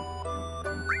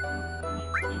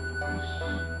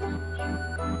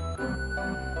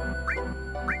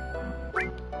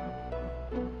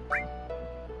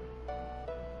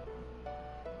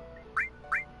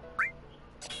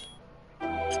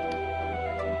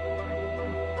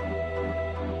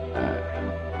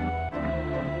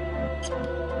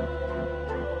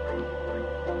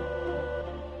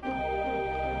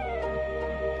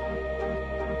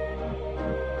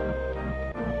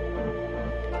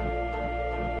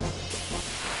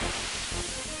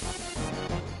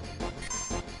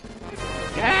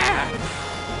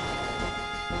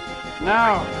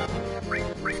 No!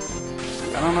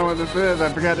 I don't know what this is.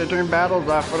 I forgot to turn battles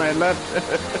off when I left.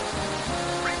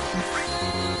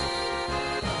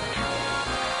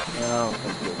 I don't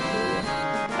think it's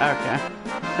Okay.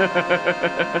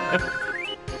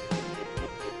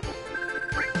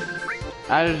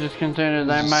 I was just concerned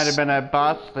that might have been a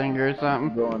boss thing or I'm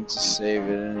something. going to save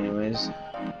it anyways.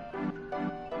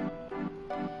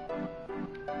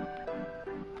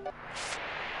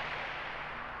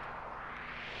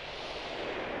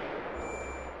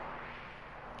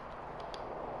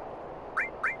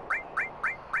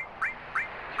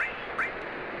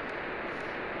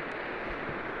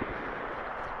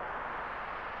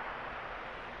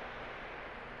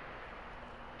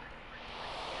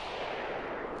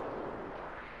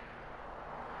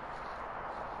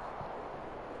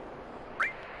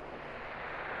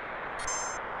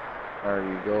 There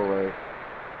you go away.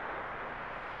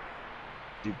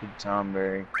 Stupid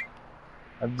Tomberry.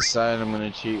 I've decided I'm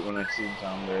gonna cheat when I see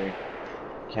Tomberry.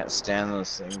 Can't stand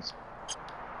those things.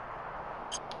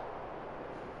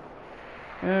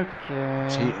 Okay.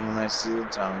 Cheating when I see the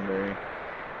Tomberry.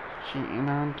 Cheating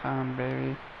on Tom,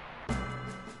 baby.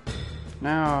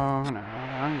 No, no,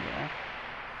 wrong guy.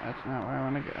 That's not where I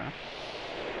want to go.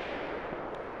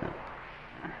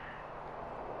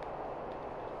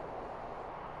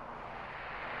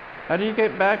 How do you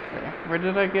get back there? Where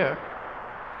did I go?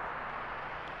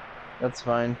 That's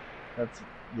fine.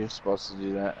 You're supposed to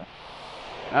do that.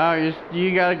 Oh,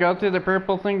 you gotta go through the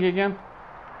purple thing again?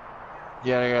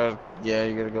 Yeah,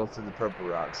 you gotta go through the purple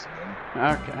rocks again.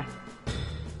 Okay.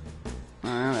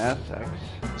 Well, that sucks.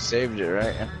 You saved it,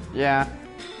 right? Yeah.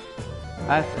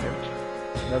 I saved.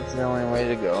 That's the only way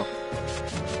to go.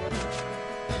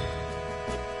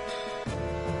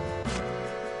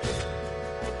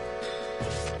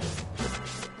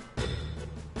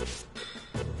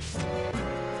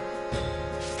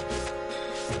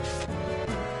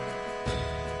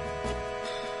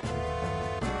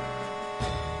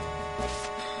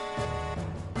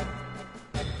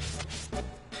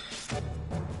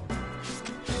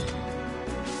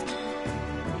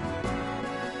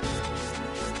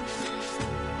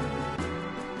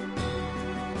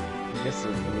 I guess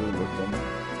they're blue looking.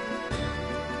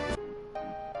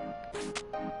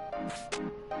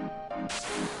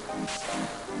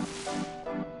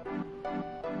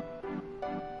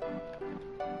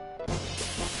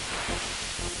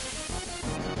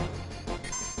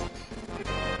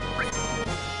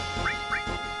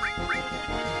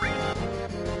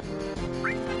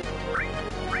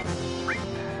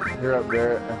 You're up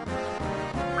there.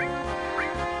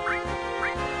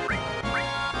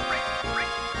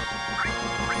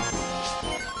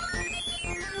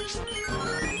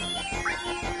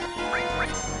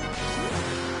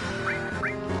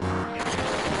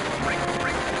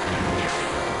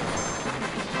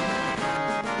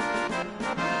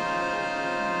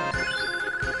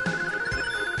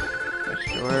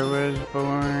 Restore was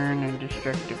born and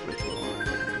Destructive was born.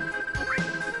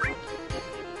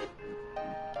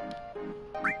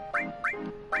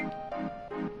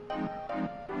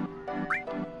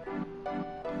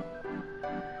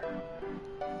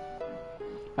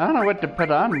 I don't know what to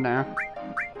put on now.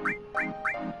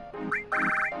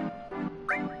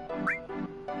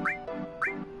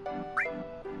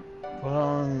 Put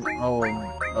on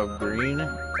a green.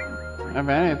 If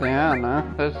anything, I don't know.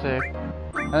 Let's see.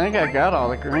 I think I got all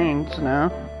the greens now.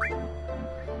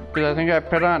 Because I think I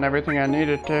put on everything I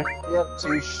needed to. You have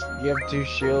two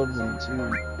shields and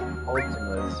two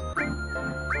ultimas.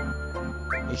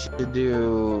 You should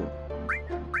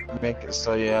make it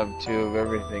so you have two of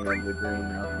everything of the green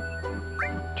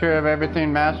now. Two of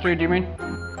everything mastered, you mean?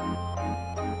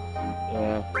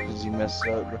 Yeah, because you messed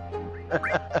up.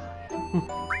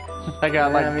 I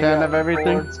got like 10 of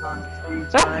everything. 3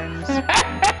 times.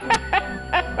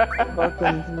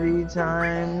 Fucking 3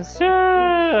 times.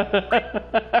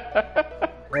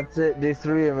 That's it. Do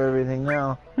 3 of everything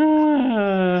now.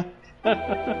 You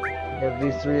have to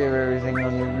do 3 of everything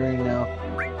on your green now.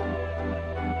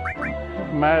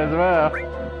 Might as well.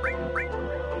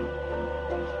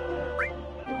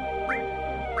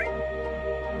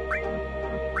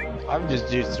 I would just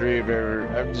do 3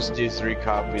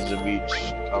 copies of each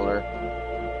color.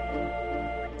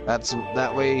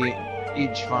 That way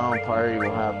each final party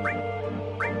will have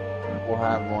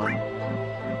one.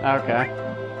 Okay.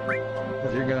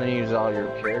 Because you're gonna use all your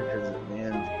characters at the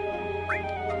end.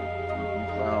 In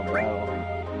the final battle.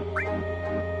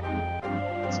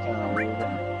 It's kinda weird.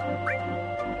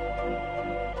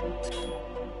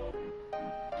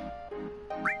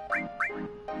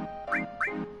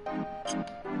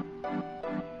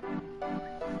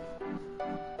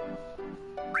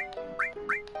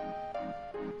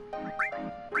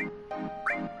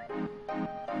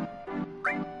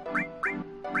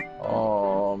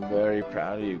 Oh, I'm very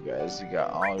proud of you guys. You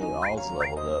got all your alls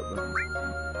leveled up.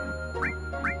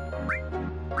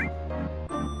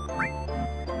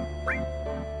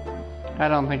 I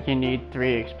don't think you need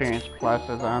 3 experience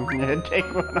pluses on you to take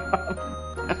one off.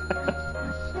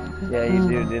 Yeah, you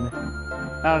do, dude.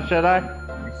 Oh, should I?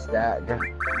 Stack.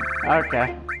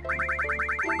 Okay.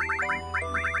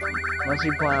 Unless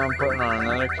you plan on putting on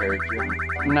another character.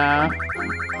 No.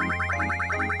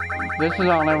 This is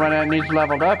the only one that needs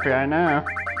leveled up right now.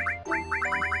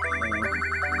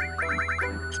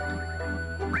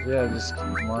 Yeah, just keep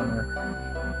them on there.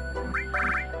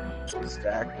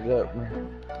 Stack it up.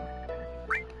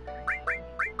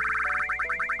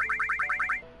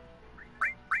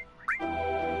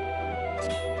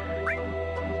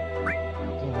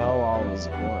 What the hell all is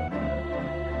going,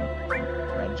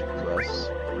 man? Magic Plus.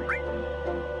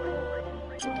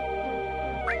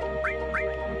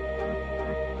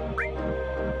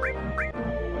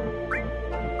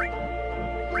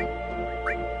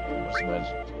 What's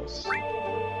Magic Plus?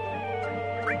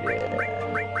 Yeah.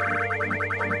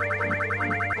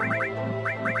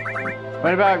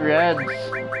 What about reds?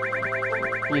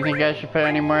 You think I should put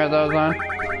any more of those on? If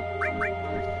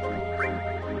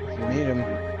you need them,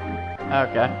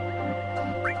 Okay.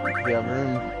 if you have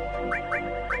room.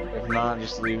 If not,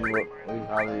 just leave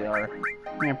how they are.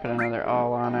 I'm gonna put another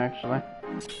all on actually.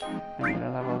 I need to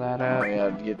level that Oh up. yeah,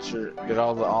 get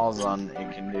all the alls on that you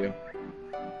can do.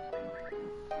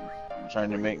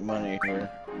 Trying to make money here.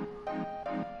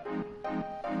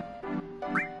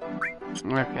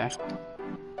 Okay.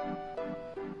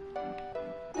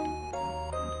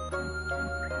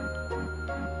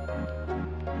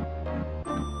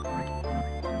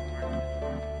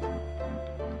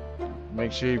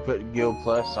 Make sure you put Guild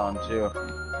Plus on too.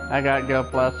 I got Go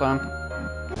Plus on.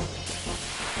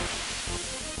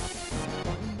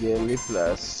 Guild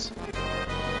Plus. I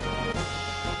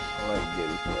like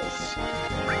Guild Plus.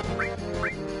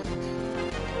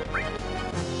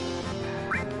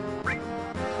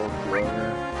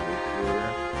 Folklore.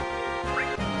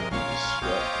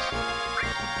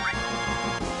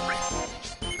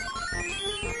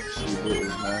 Sheba is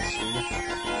mastery.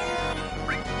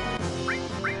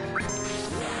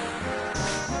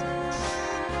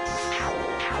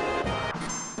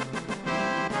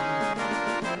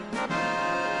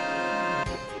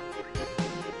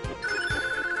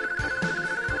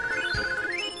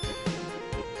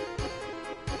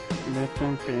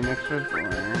 Missing Phoenix was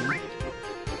born.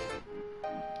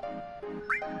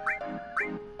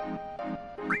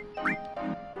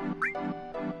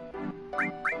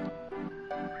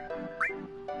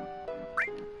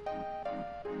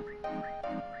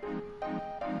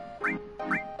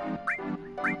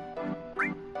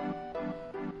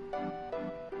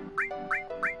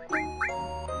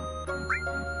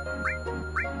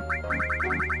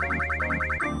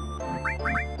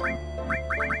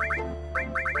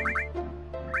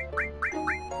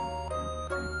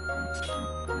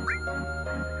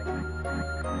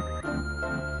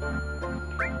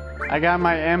 I got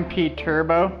my MP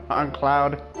Turbo on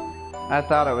Cloud. I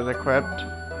thought it was equipped.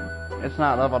 It's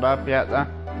not leveled up yet though.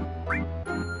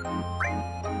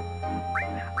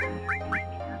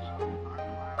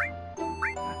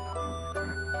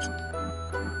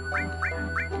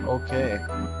 Okay.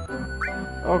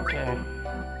 Okay.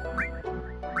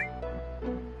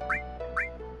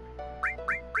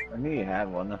 I knew you had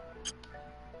one.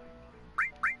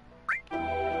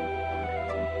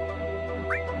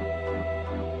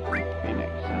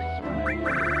 Phoenix, that's the one I need to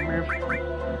remove.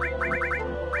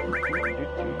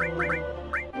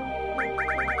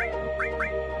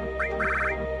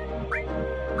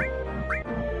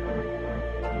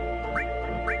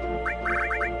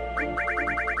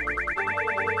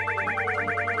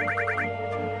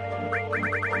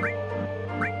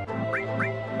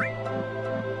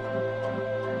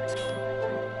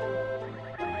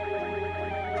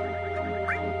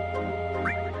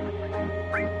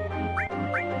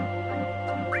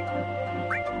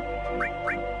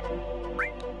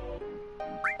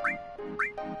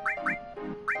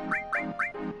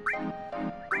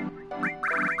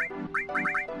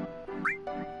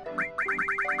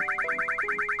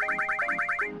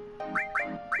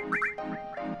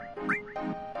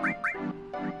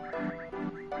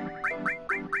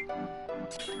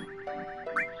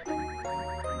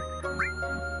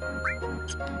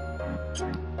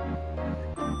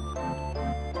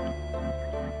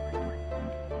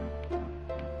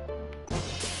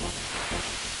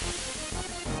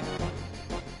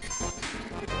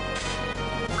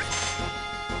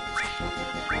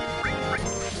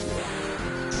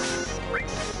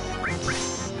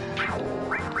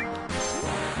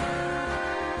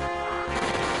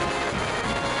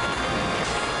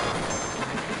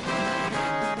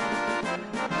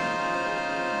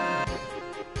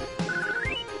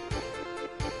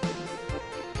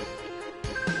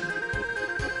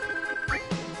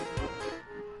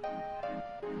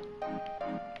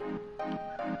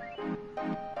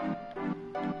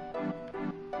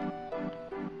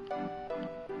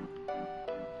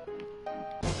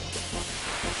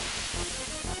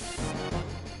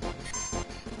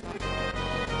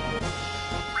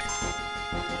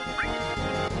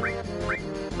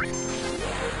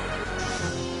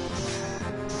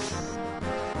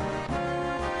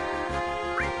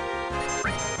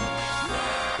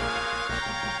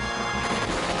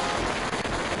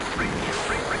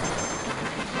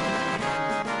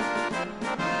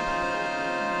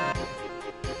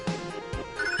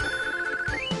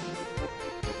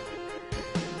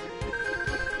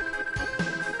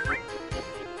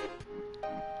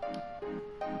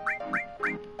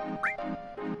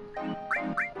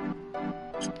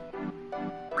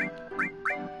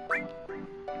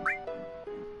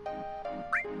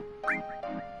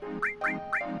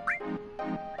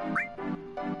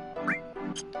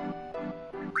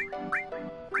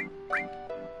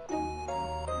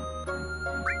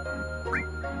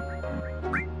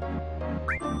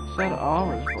 said all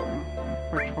was born.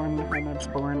 Which one had I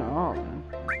born all then?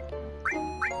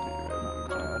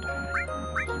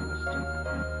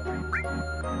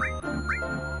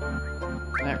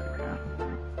 There we go.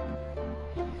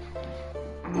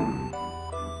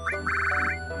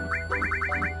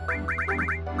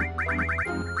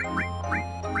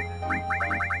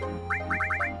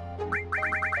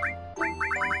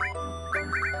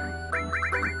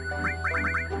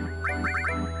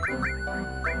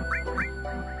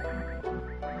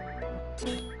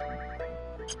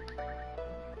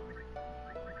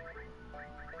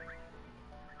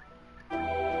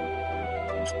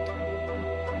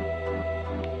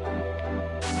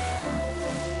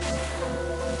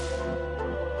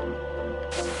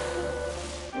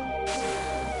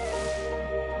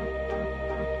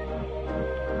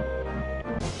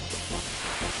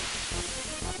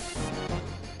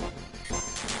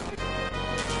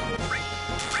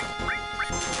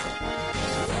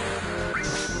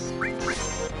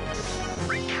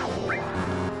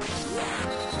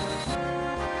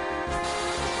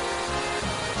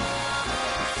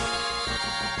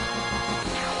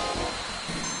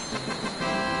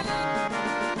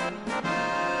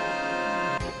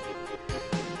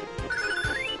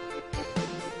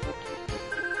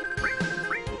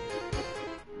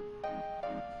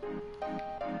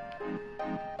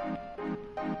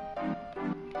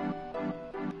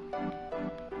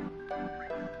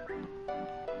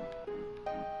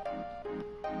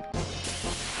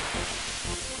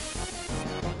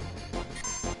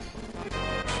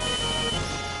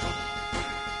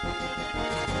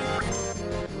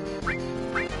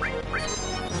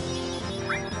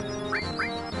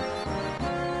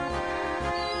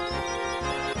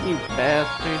 You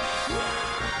bastard.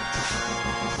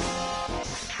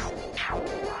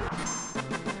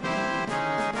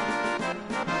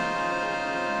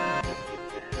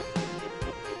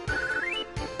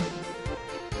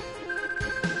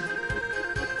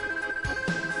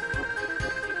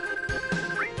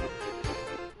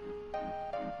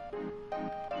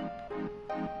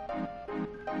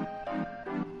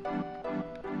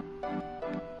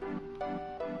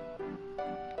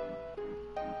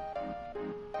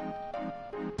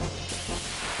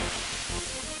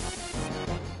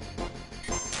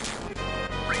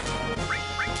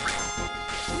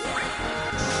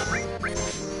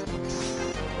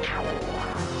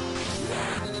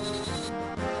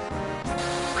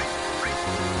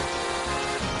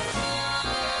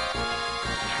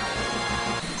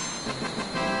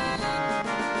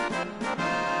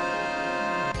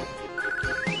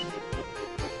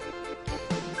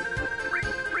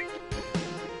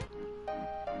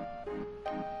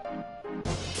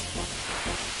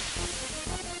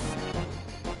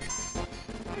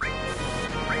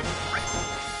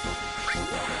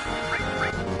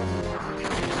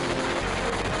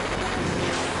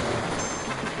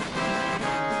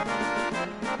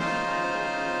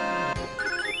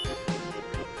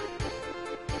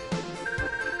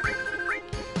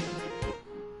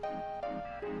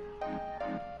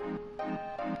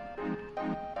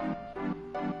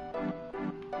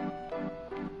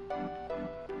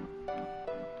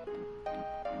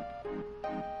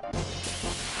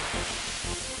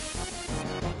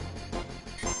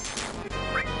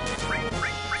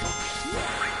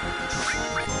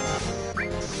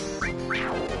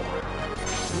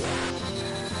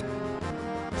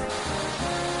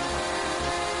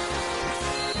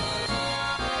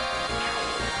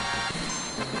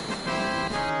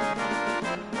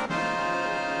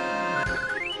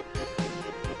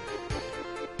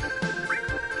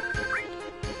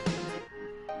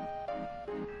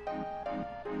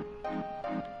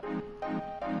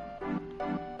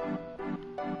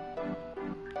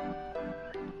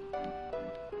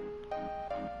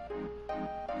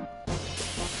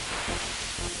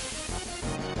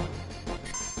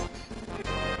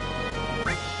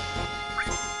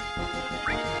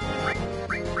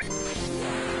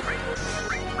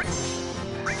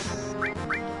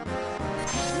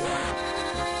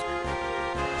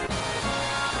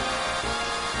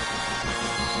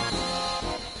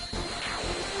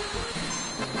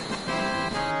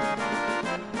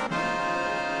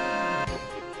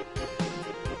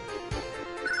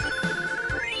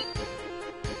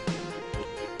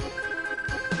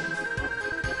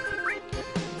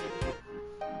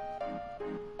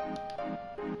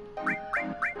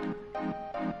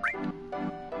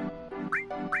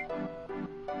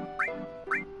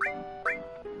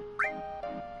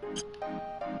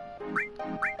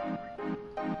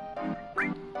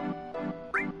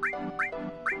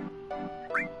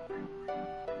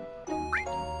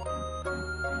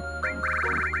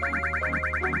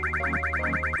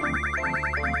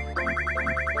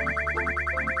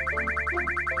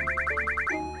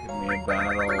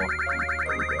 battle.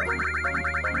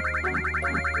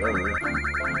 There we go.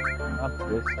 Not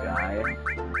this guy.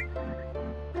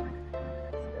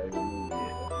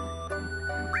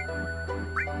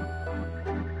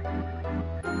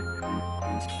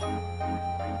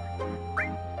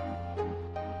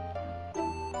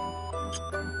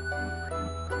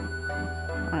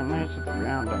 Alright, nice at the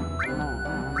roundup.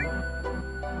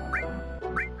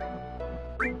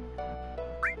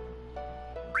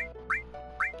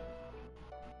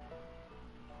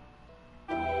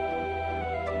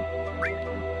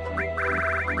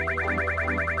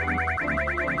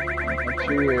 Make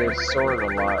sure you sword a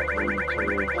lot when you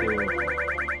carry too.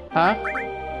 Huh?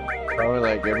 Probably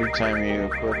like every time you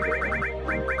equip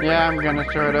it. Yeah, I'm gonna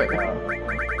sort it.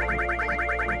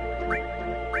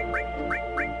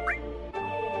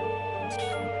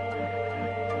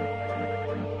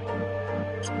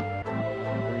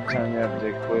 Every time you have to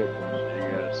equip, you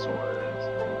gotta sword it.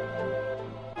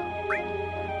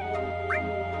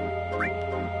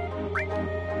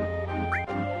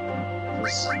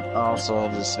 This also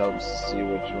just helps to see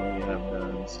which one you have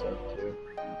done and stuff too.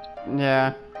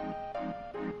 Yeah.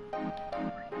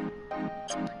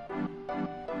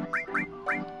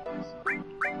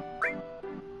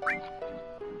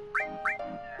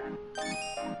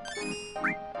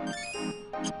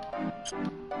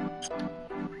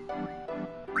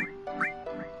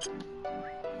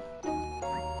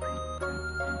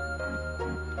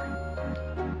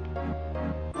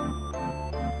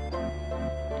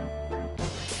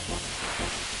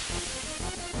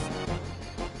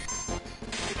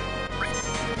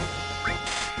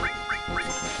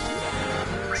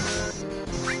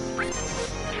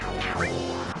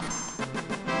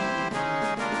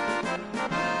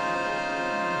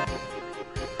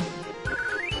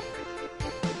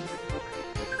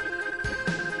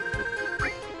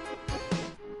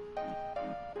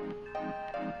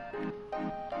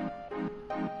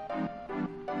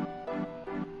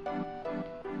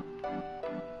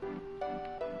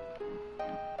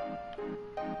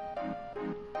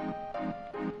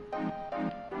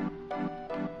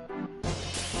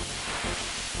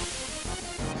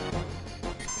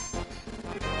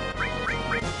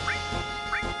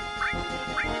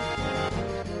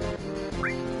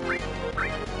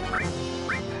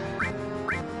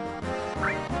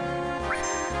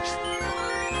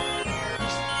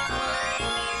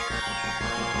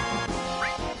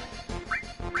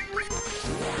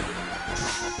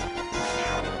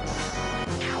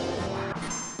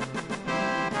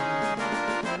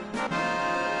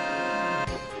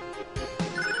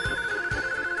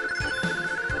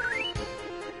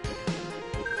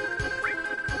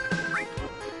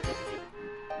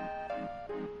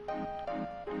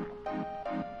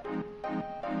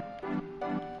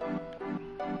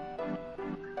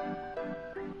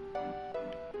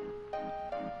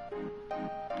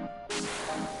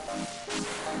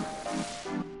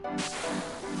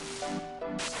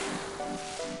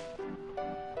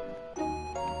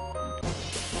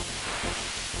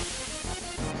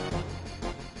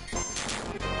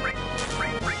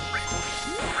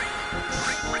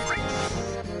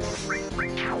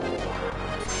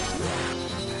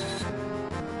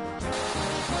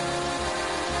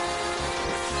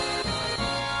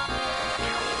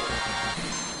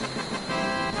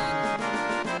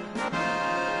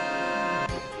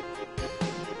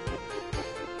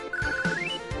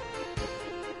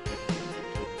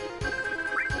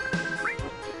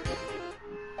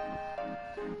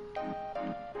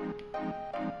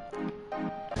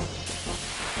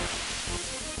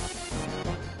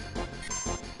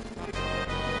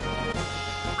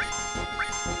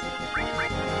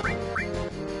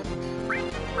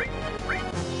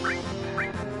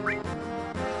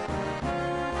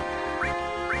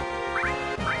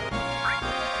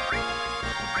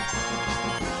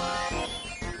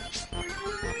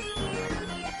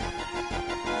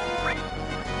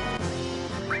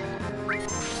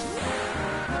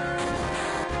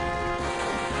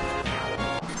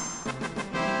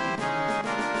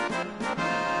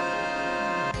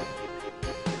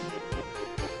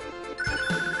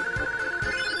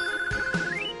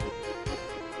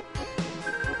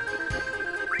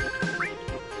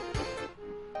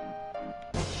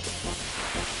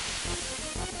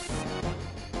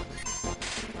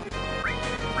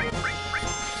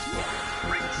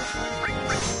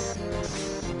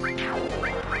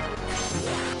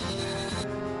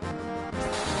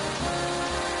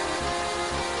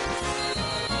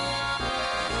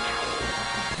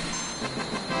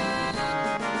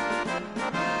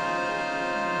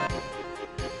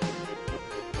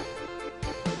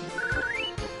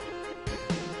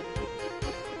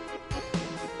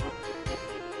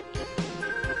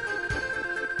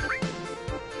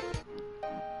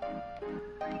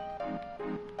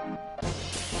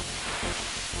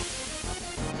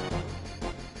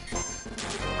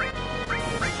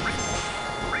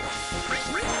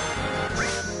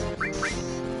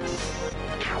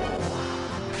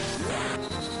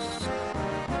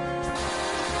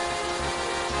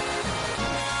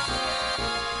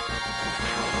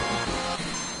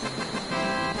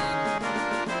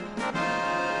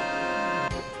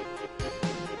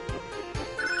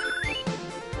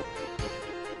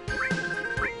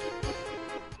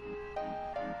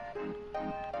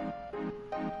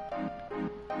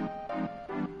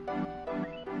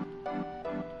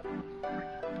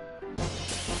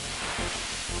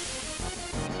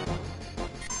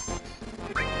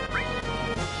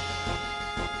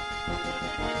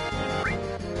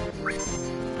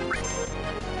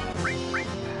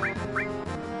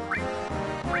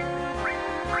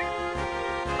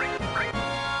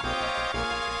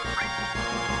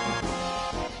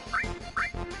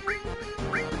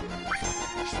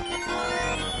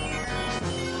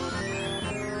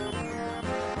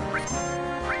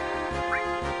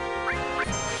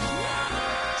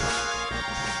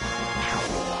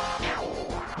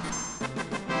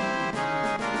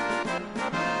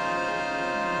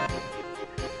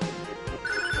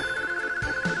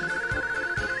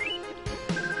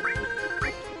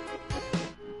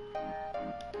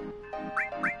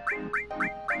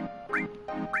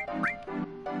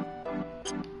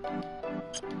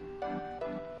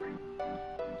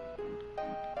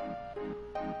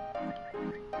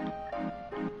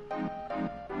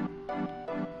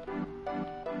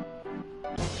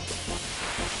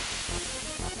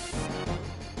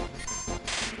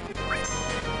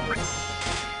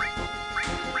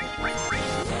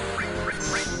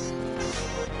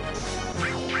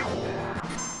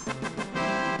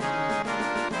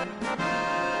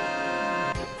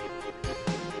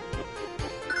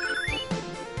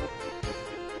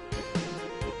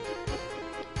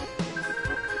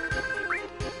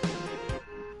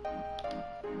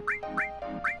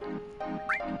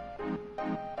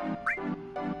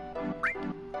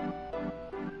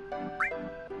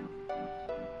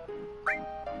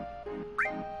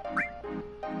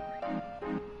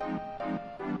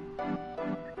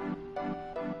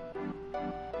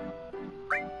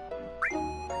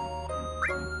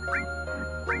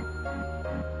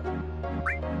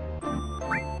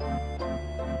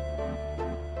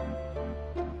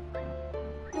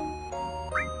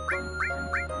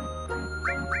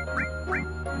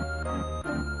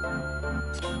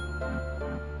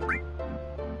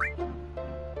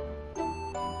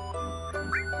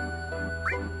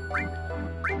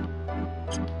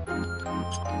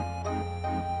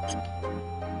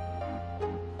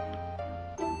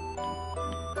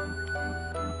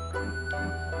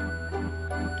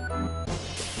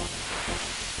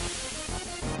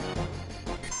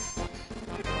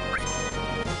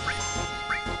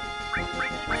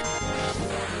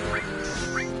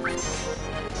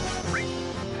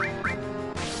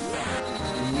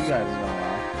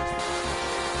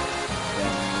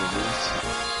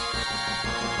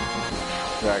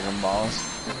 Dragon Balls.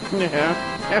 Yeah.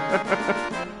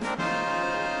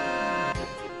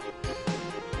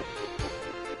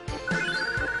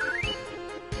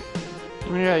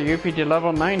 Yeah, Yuffie to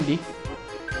level 90.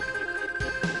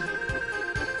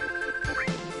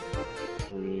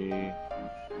 3,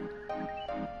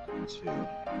 2,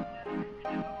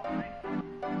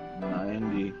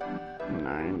 90.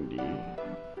 90.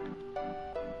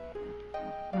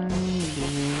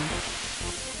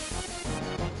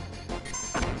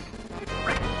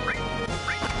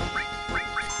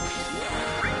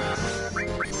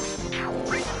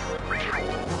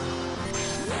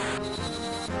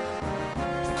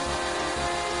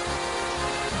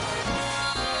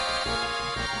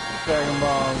 Dragon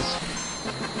Balls.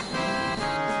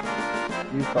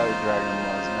 You fight Dragon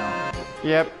Balls now.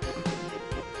 Yep.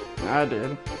 I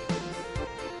did.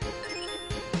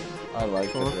 I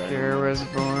like the Dragon Volker Balls. was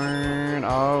born.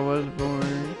 All was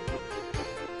born.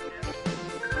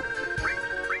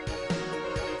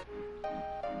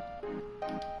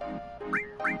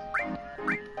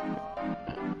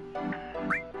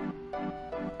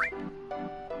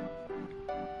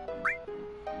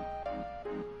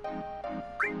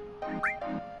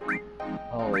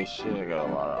 Holy shit, I got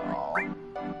a lot of all.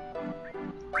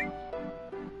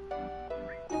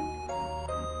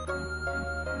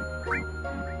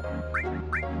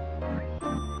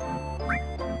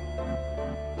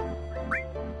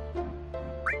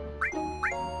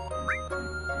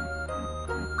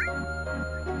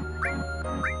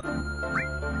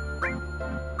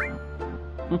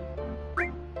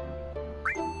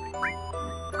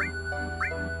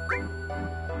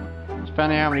 It's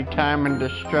funny how many time and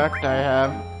destruct I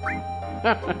have.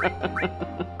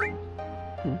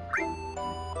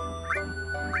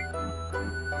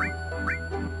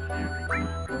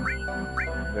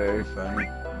 Very funny.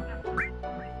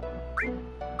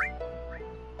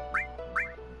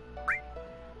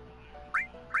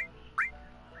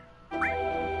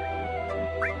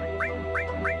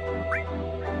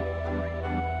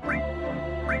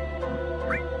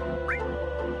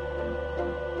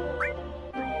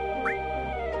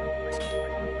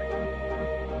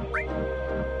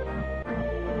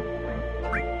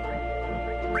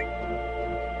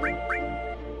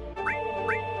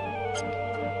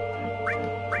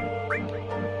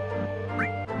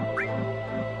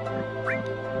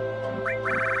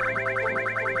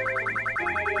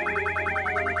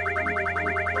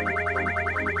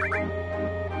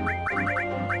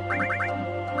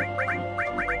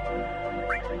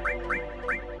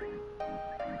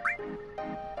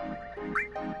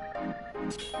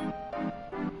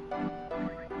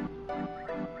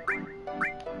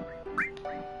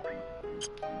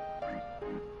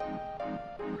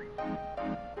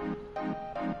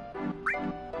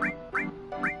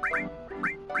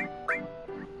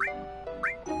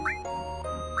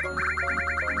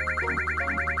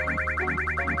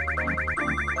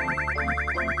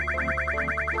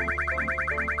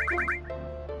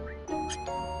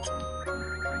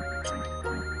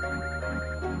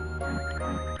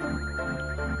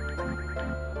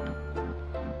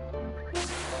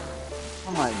 I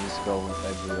might just go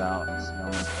exit out and see how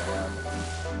much I have.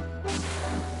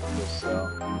 Just so.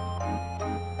 I'm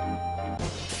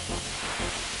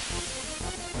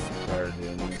tired of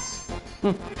doing this.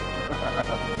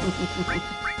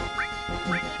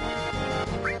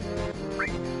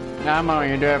 I'm only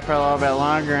gonna do it for a little bit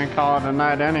longer and call it a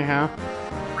night anyhow.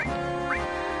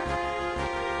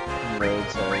 I'm really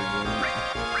tired of doing it.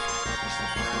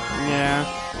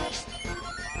 Yeah.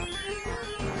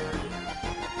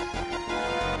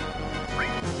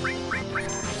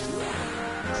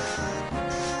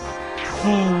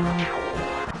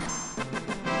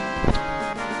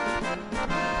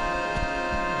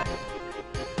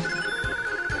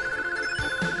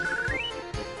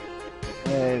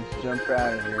 Hey, let's jump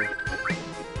out of here.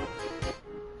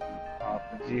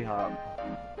 Hoppity hop.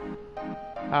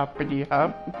 Hoppity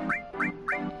hop.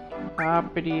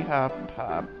 Hoppity hop,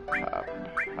 hop, hop,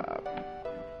 hop,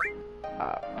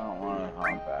 hop. I don't want to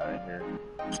hop out of here.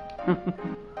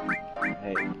 I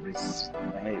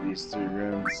hate these 3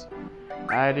 rooms.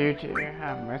 I do too.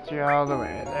 I'm with you all the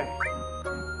way there.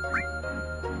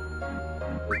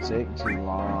 They take too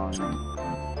long.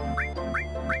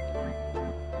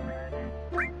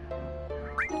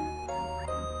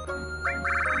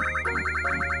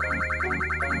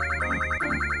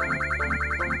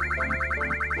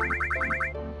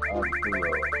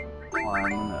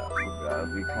 Climbing up, we gotta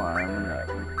be climbing up.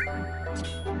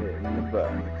 Hitting the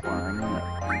button, climbing up.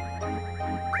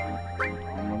 Oh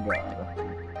my god.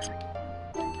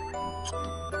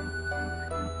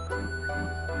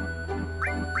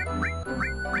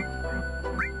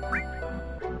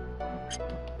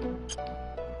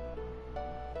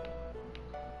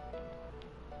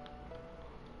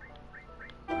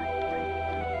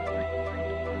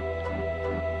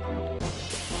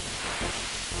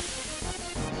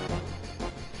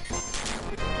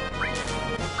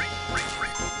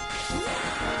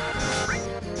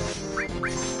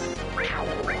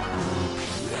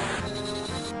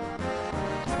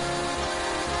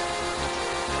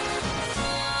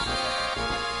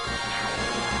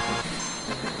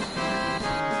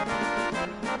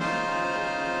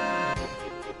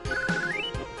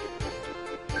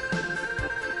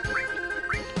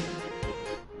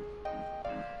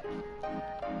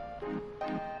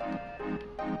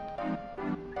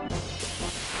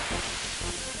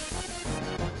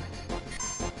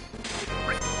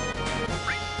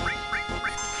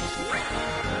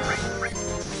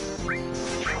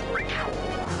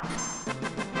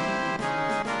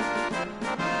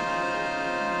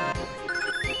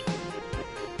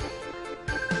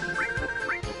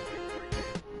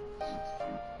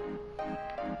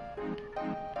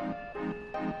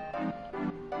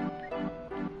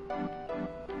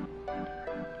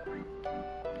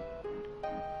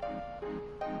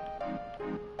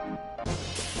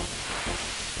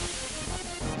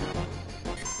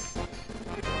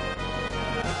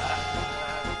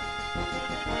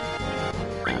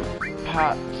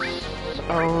 pots.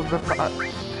 Oh, the pots.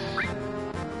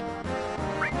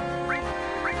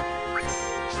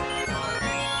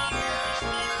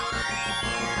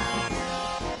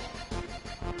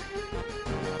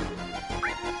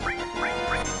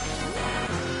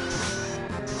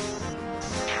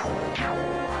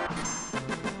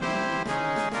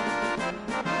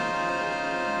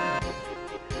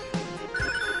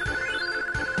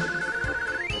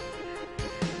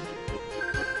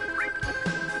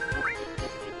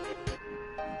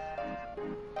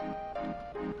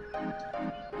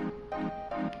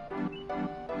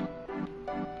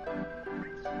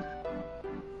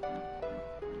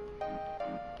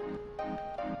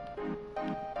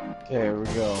 Okay, here we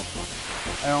go.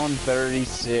 I own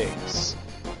 36.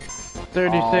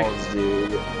 36. Balls,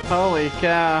 dude. Holy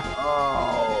cow.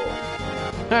 Oh.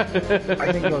 I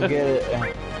think I'll get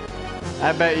it.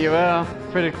 I bet you will.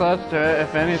 Pretty close to it,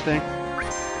 if anything.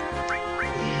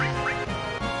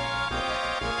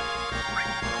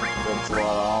 That's a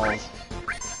lot of alls.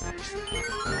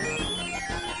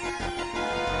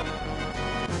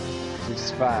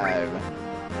 65,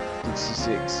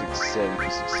 66,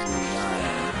 67,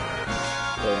 69,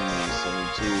 70,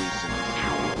 72,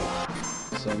 73,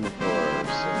 74,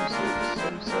 76,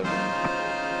 77,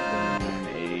 79,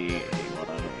 80,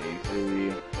 81,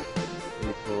 83,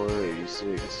 84,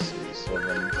 86,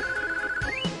 87.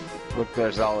 Look,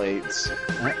 there's all eights.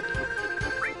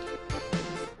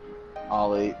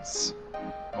 All eights.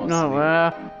 No,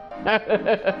 wow.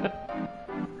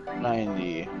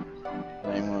 90,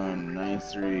 91,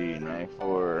 93,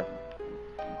 94,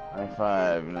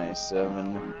 95,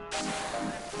 97,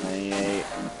 98.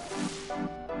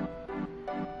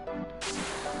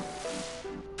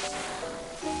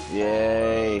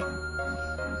 Yay!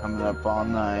 Coming up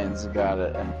on nines, got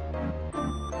it.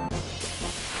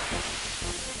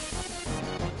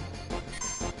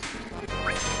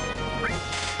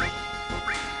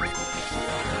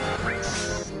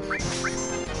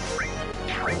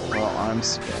 Well, I'm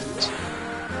spent.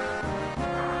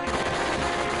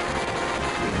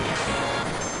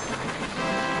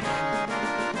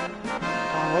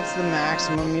 Oh, what's the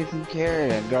maximum you can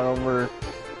carry? I got over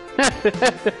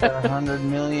 100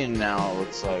 million now, it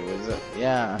looks like. Was it?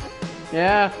 Yeah.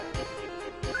 Yeah.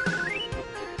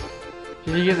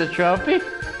 Did you get the trophy?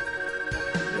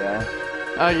 Yeah.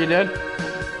 Oh, you did?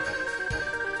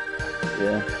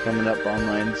 Yeah. Coming up on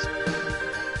lines.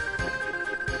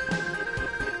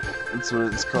 That's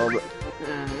what it's called.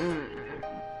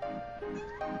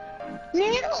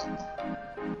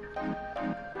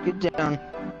 Get down.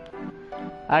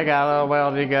 I got a little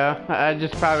while to go. I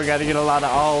just probably got to get a lot of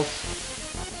alls.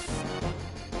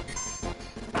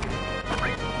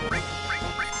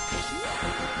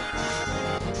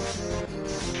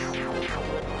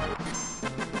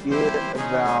 Get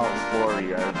about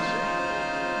 40, I'd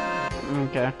say.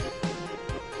 Okay.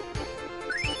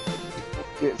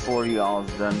 Get 40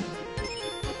 alls done.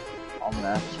 I'll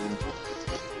master them.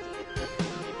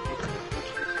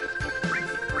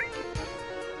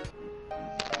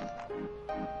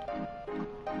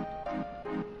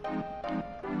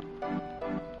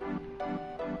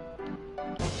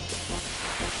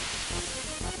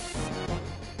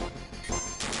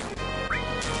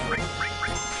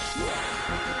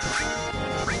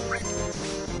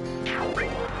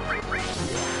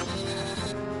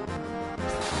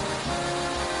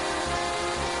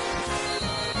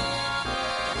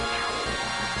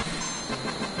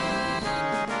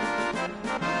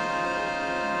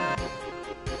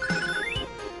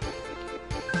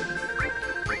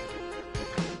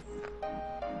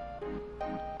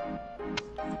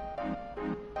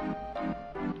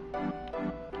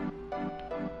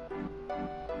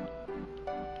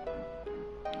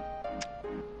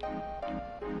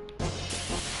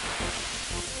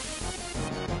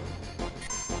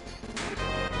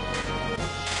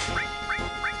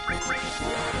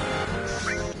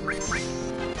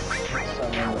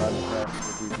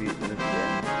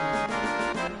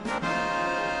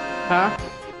 Huh?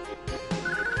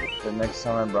 The next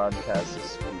time I broadcast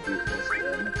this, we beat this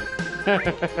game.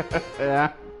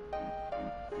 Yeah.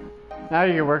 Now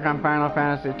you can work on Final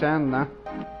Fantasy X, though.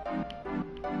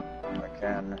 I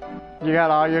can. You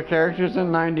got all your characters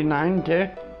in 99, too?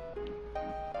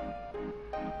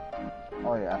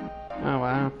 Oh, yeah. Oh,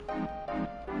 wow.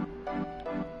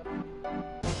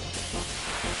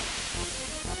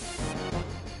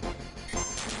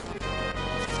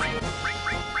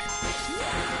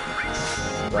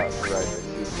 About to write the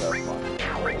shoot stuff on.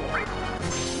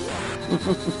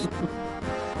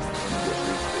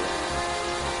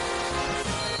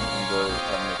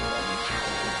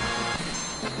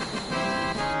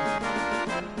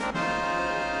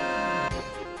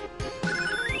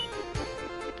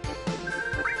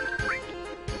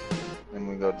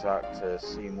 go talk to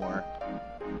Seymour.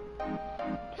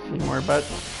 Seymour Butts.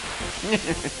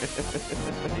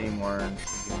 Seymour and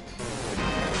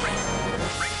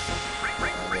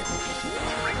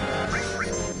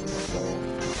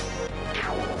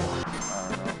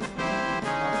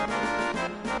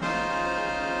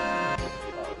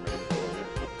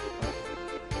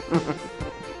I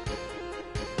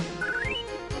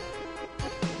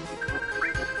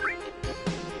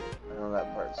know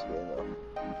that part's good though.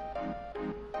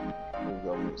 We'll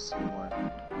go meet Seymour.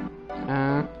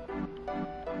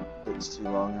 It's too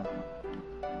long.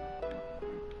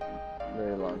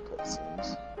 Very long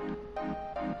cutscenes.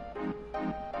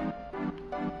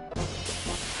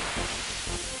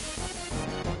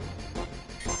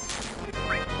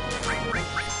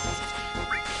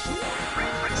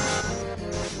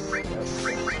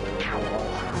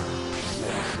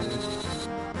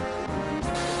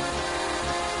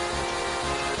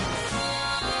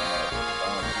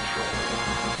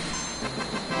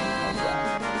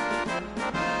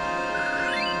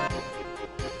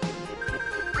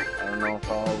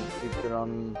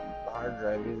 On the hard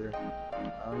drive either. I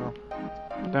don't know.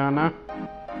 Don't know.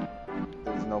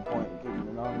 There's no point in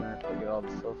keeping it on there if I get all the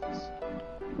selfies.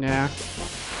 Yeah.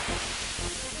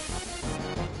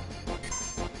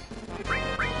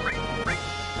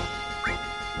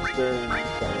 Is there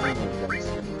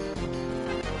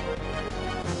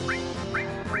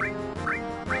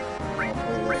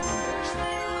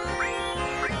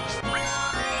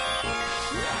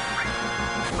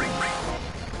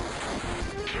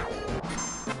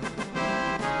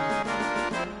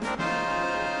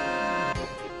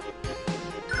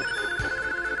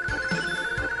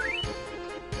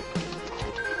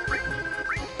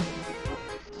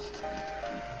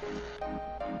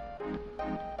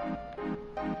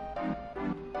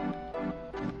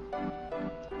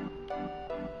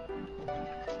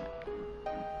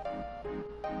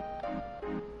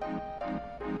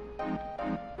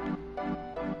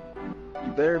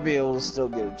You better be able to still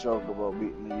get a joke about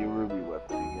beating the Yorubi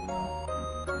weapon again.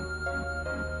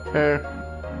 Sure.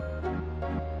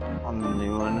 On the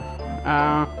new one.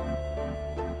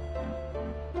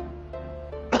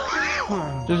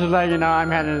 Just to let you know,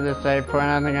 I'm heading to the save point.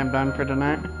 I think I'm done for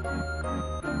tonight.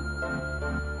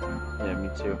 Yeah, me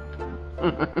too.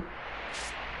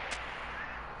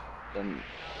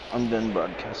 I'm done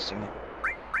broadcasting.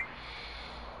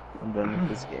 I'm done with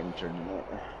this game for tonight.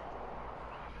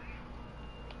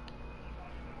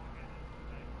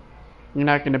 You're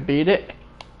not gonna beat it?